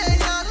ਫਲੈਟ ਹੈ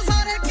ਯਾਰ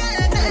ਸਾਰੇ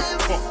ਘੈਂਟ ਹੈ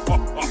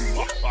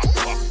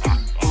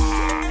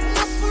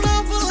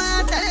ਆਪਣਾ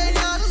ਫਲੈਟ ਹੈ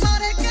ਯਾਰ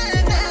ਸਾਰੇ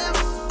ਘੈਂਟ ਹੈ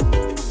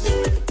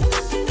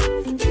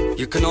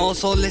You can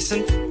also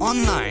listen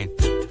online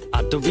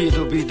at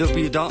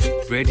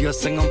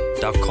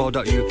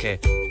www.radiosangam.co.uk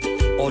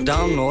or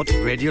download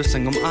Radio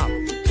Sangam app.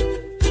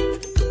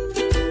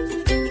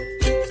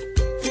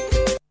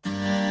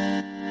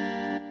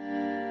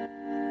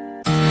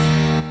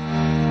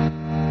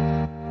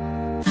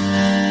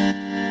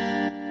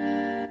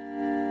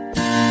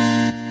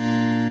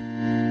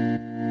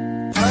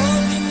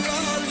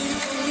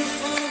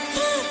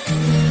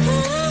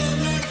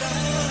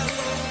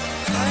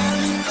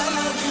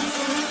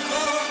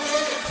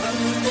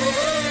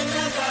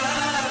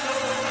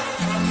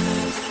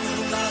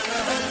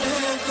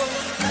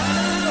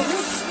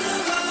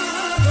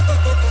 Husn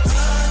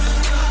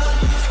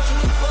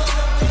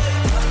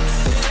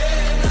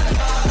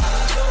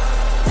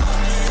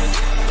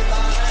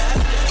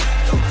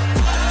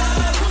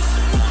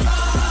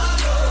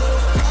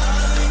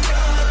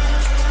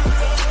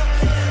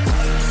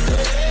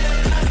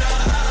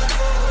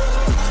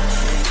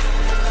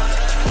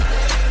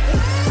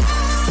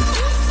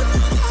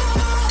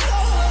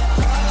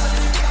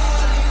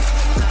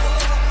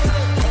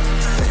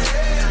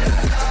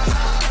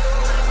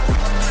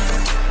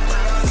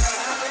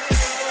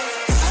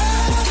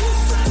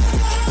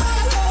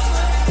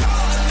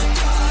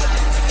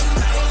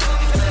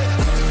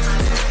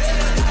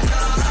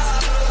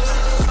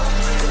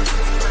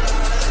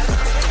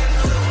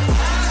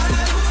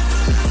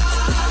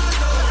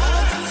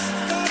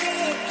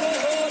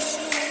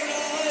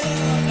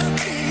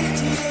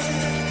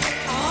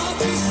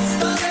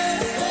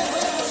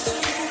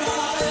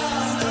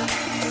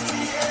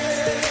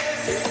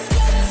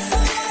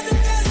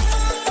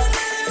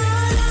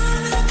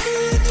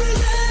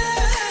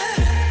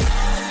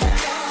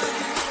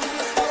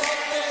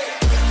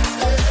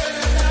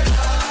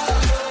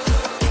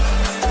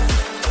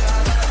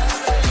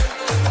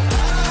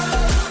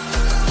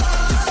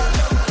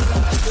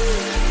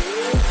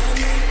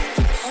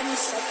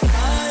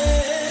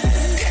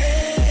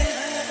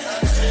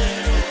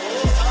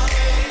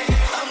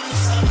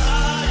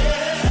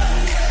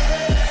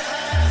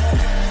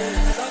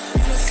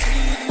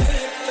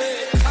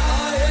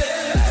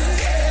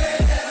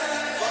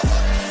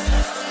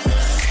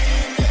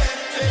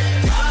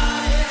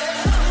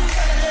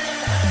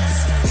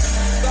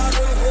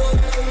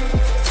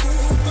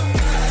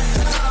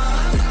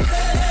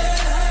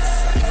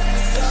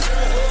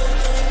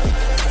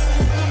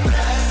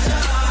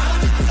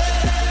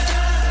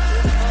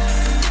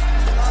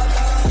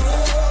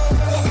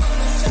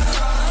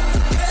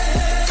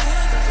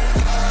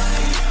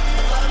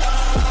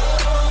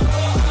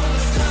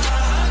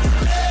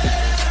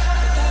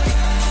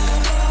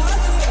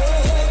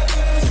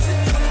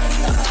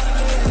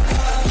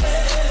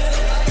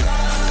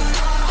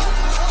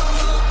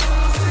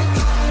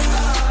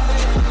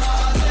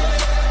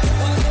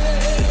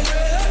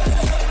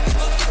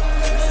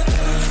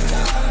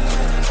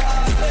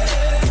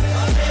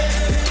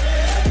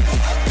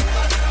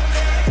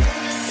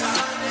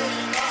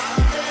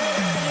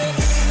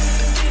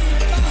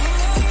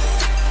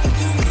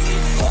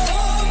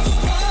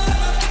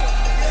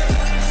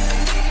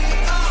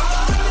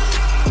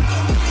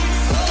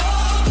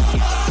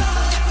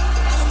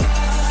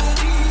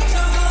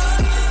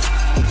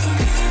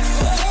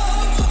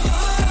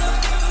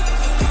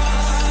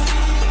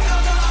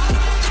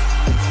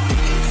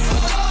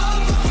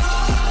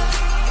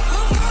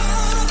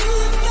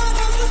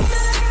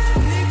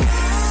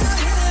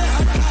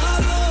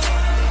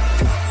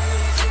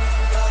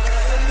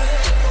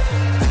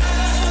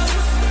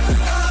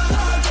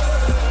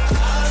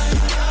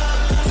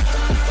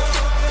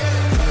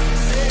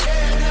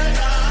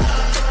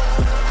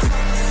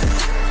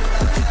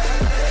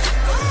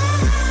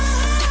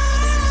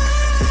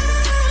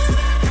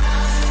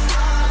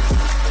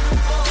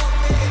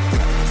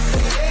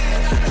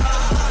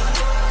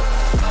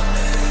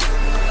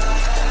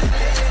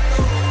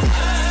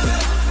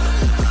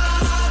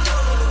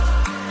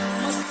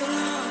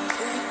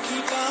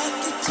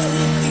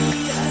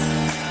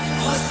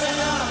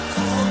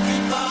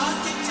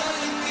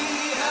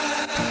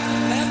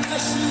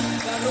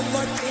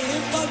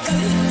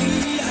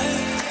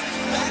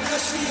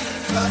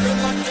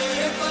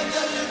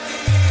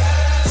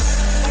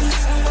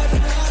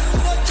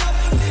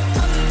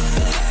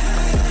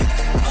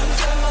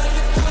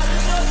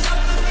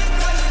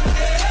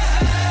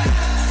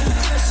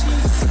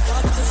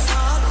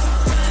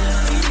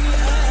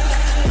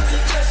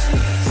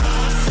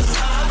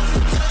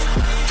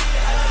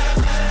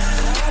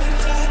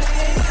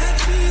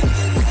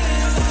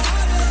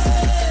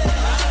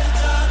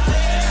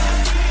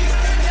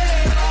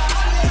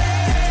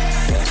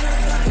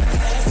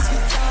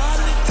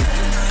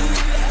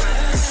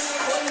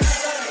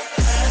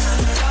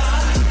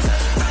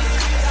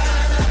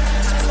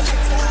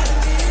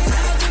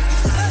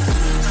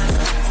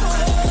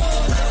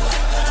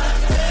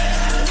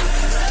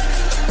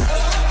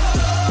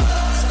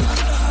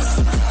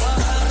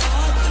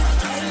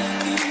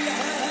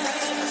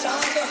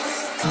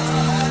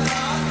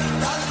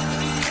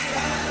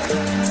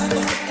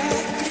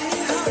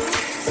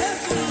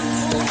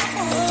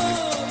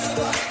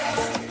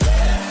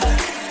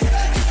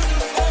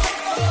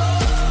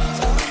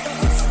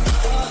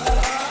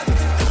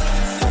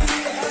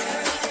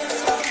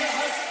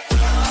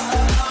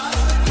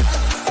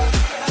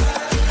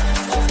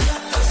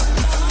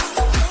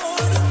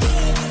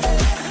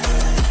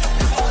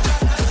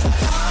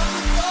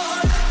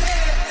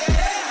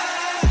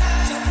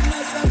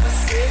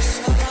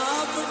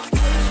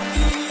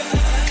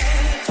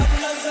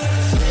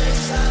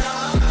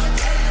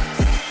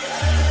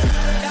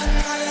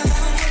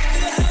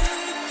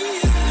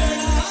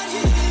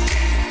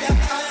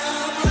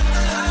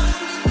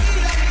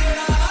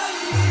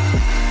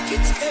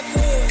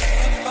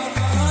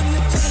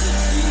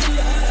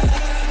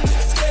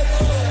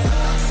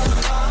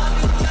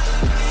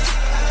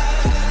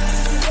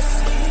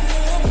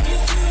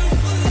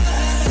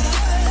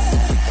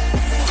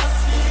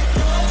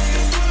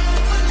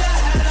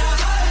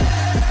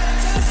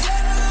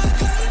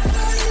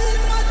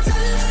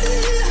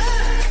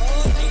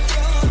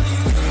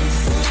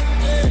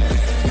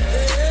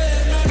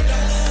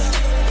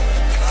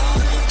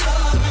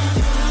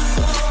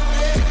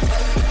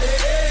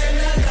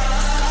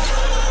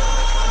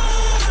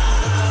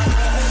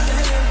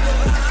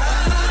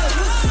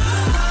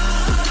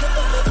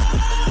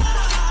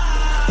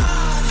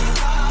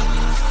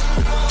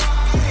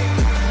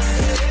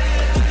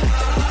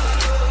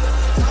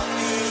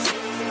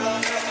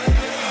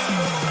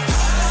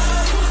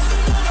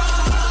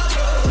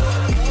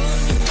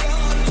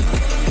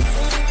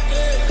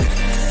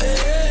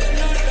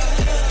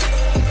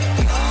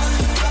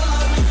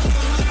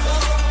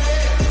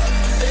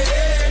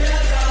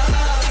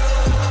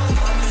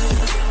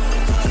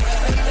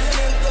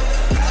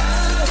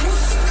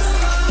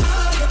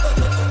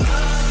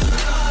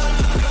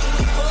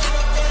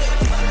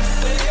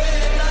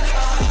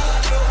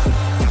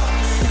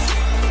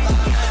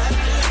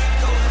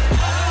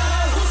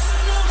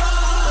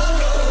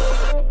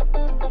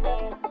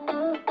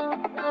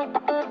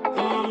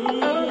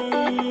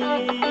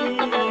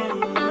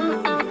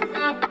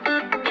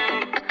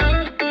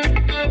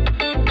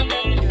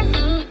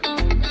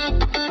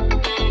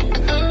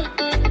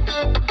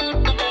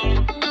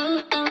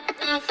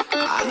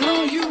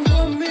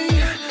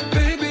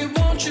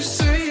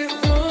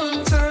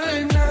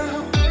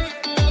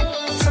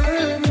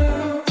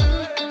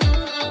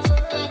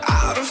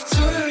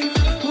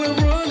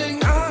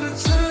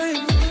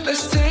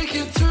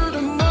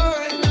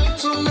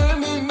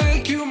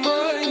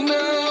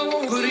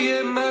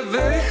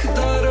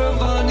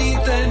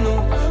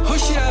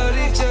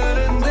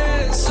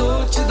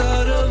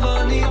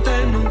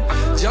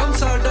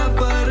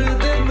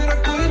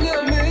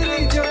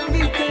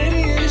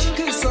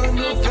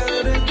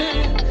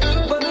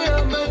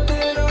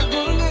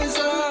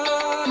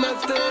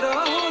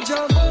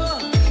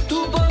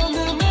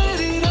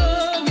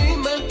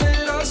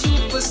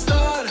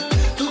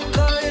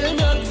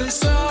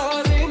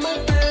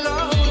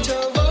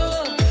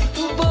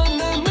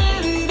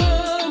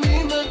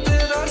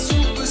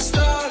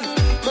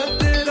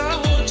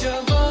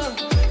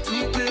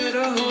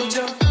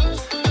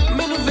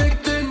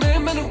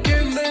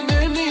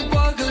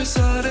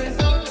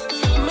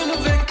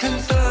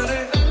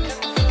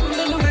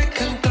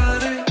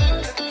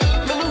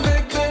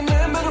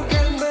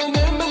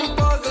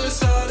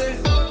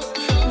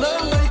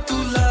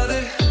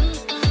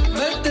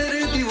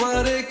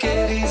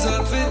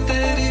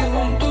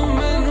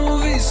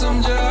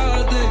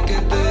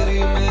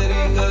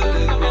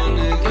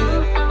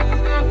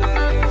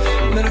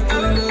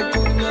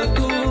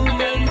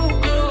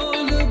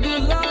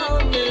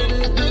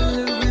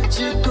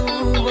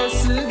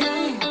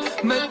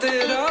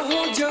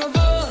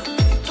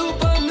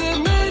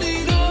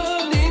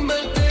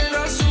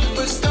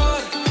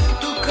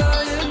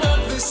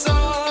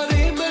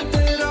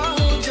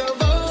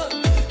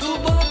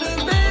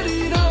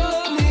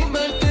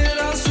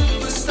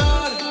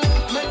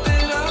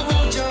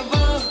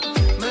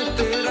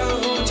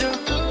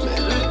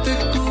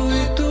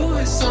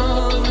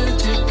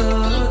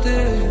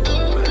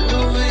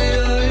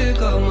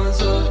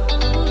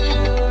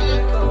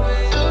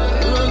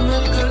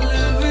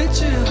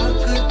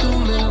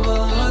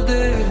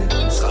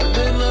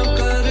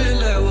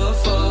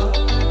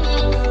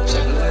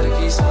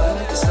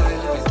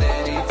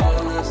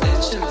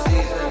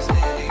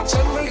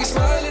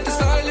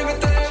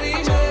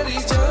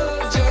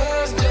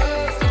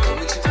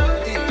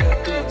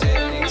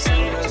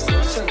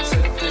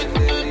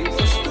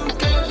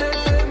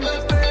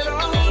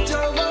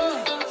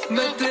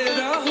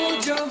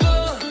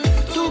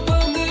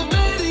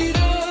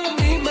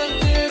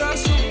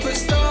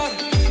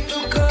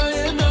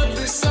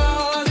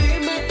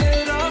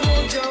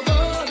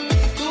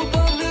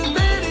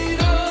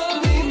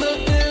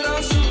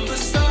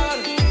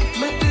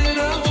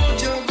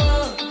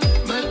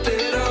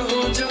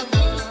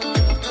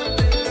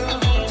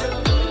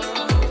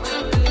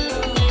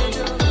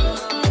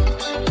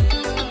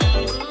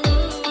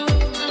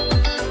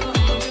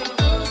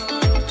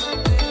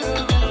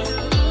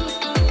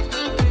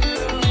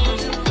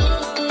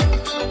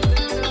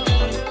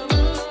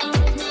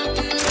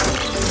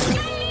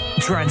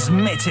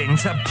Transmitting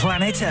to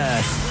planet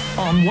Earth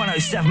on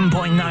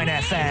 107.9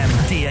 FM,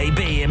 DAB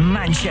in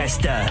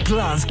Manchester,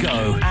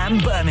 Glasgow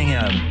and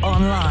Birmingham.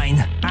 Online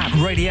at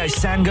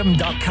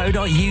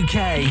radiosangam.co.uk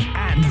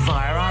and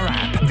via our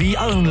app, the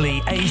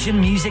only Asian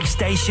music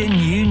station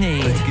you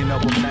need.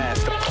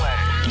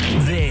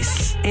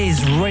 This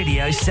is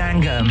Radio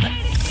Sangam.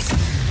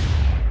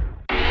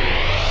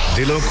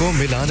 दिलों को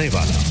मिलाने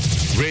वाला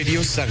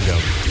radio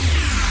Sangam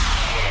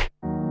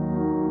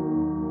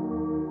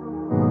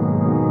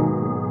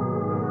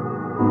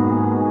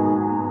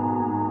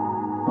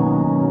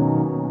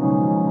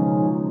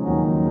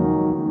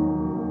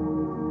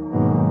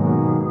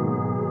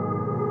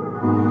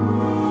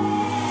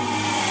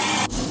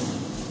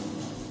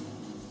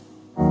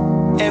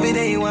Every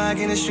day you walk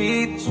in the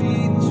street,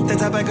 the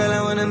type of girl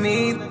I wanna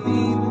meet.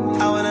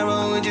 I wanna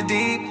roll with you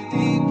deep.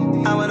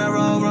 I wanna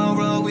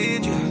roll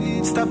with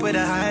you. Stop with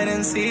the hide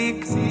and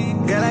seek.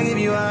 Girl, I give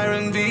you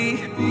R&B.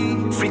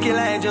 Freaky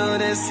like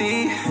Jodeci.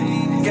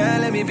 Girl,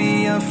 let me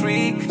be your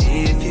freak.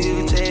 If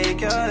you take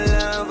your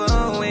love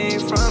away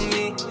from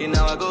me, you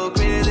know I go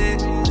crazy.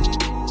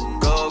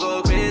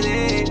 Go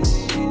crazy.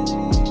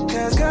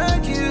 Cause girl,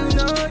 you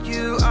know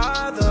you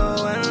are the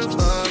one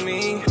for me.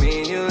 Me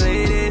and you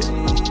lady.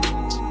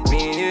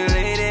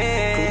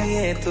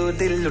 To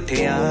dil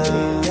uthiya.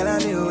 Girl, I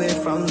knew it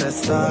from the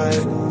start.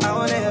 I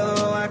wanna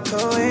walk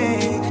away.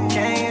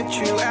 Can't get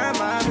you out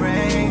my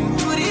brain.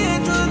 To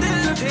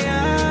dil uthiya.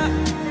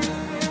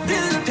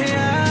 Dil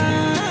uthiya.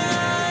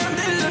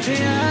 Dil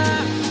uthiya.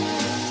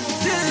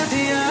 Dil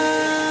uthiya.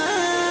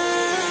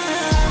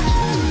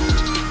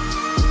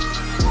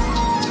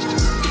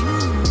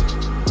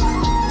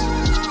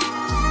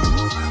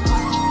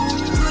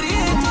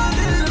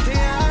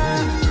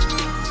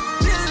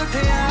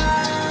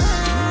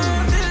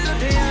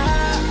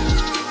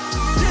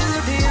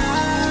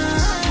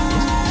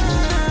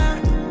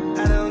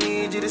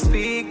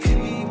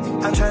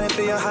 I'm trying to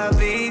feel your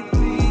heartbeat.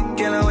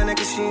 Girl, I wanna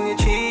kiss you in your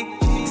cheek.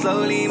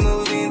 Slowly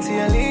moving to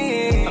your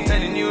lead. I'm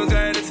telling you,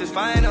 girl, this is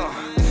final.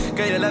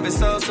 Girl, your love is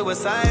so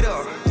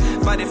suicidal.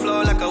 Body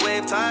flow like a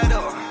wave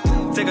tidal.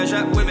 Take a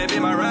shot with me, be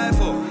my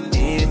rifle.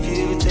 If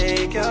you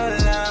take your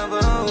love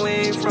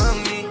away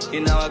from me,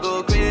 you know I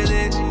go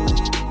crazy.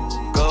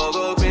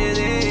 Go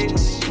crazy.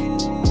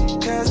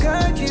 Cause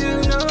girl, you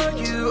know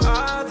you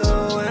are the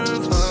one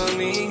for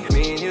me.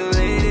 Me and you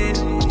lady.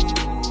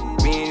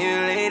 Me and you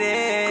lady.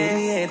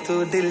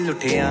 To dil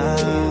uthiya.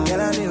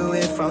 Girl, I knew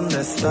it from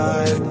the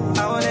start.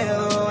 I wanna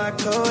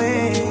walk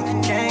away.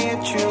 Can't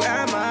get you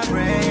out my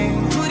brain.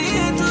 To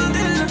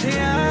dil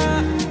uthiya.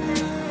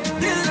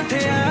 Dil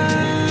uthiya.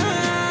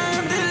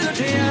 Dil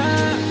uthiya.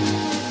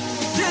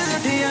 Dil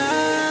uthiya.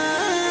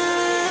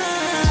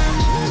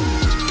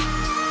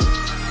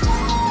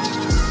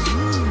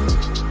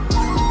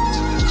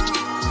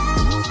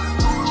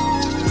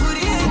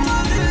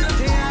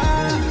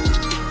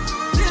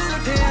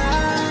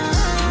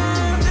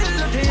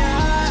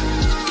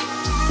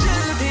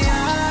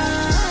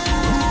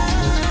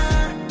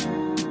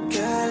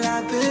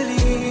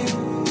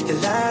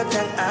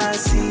 I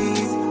see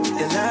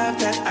the love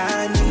that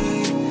I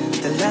need,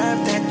 the love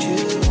that you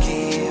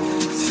give.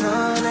 So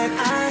that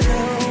I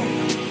know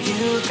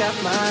you got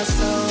my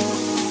soul,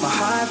 my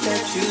heart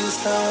that you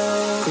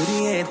stole.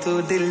 Kuriye to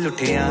dil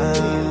uthiya.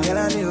 Girl,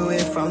 I knew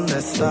it from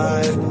the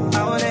start.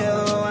 I wanna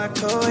walk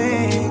away,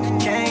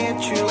 can't get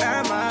you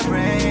out my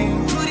brain.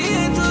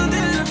 Kuriye to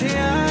dil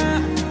uthiya.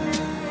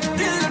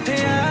 Dil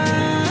uthiya.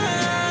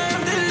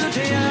 Dil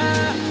uthiya.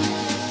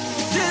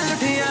 Dil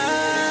uthiya.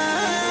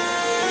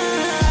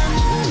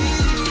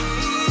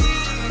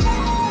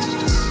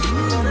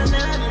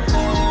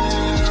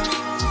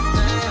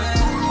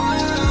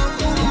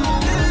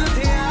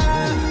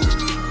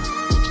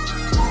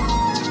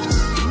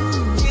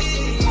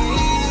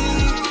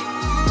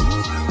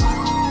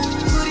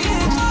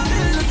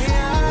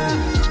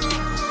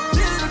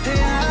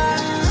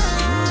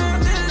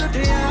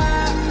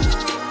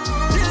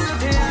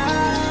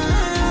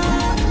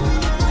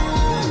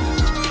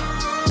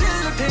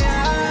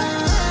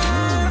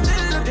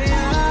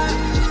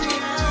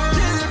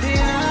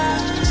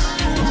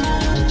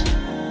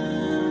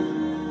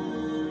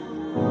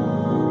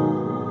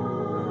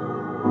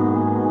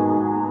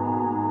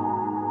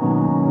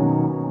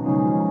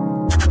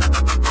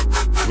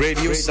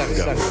 Radio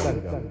Sangam.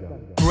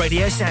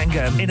 Radio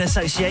Sangam in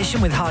association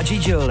with Haji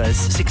Jewellers,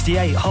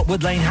 68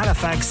 Hotwood Lane,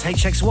 Halifax,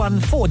 HX1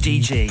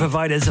 4DG.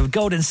 Providers of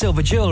gold and silver jewellery.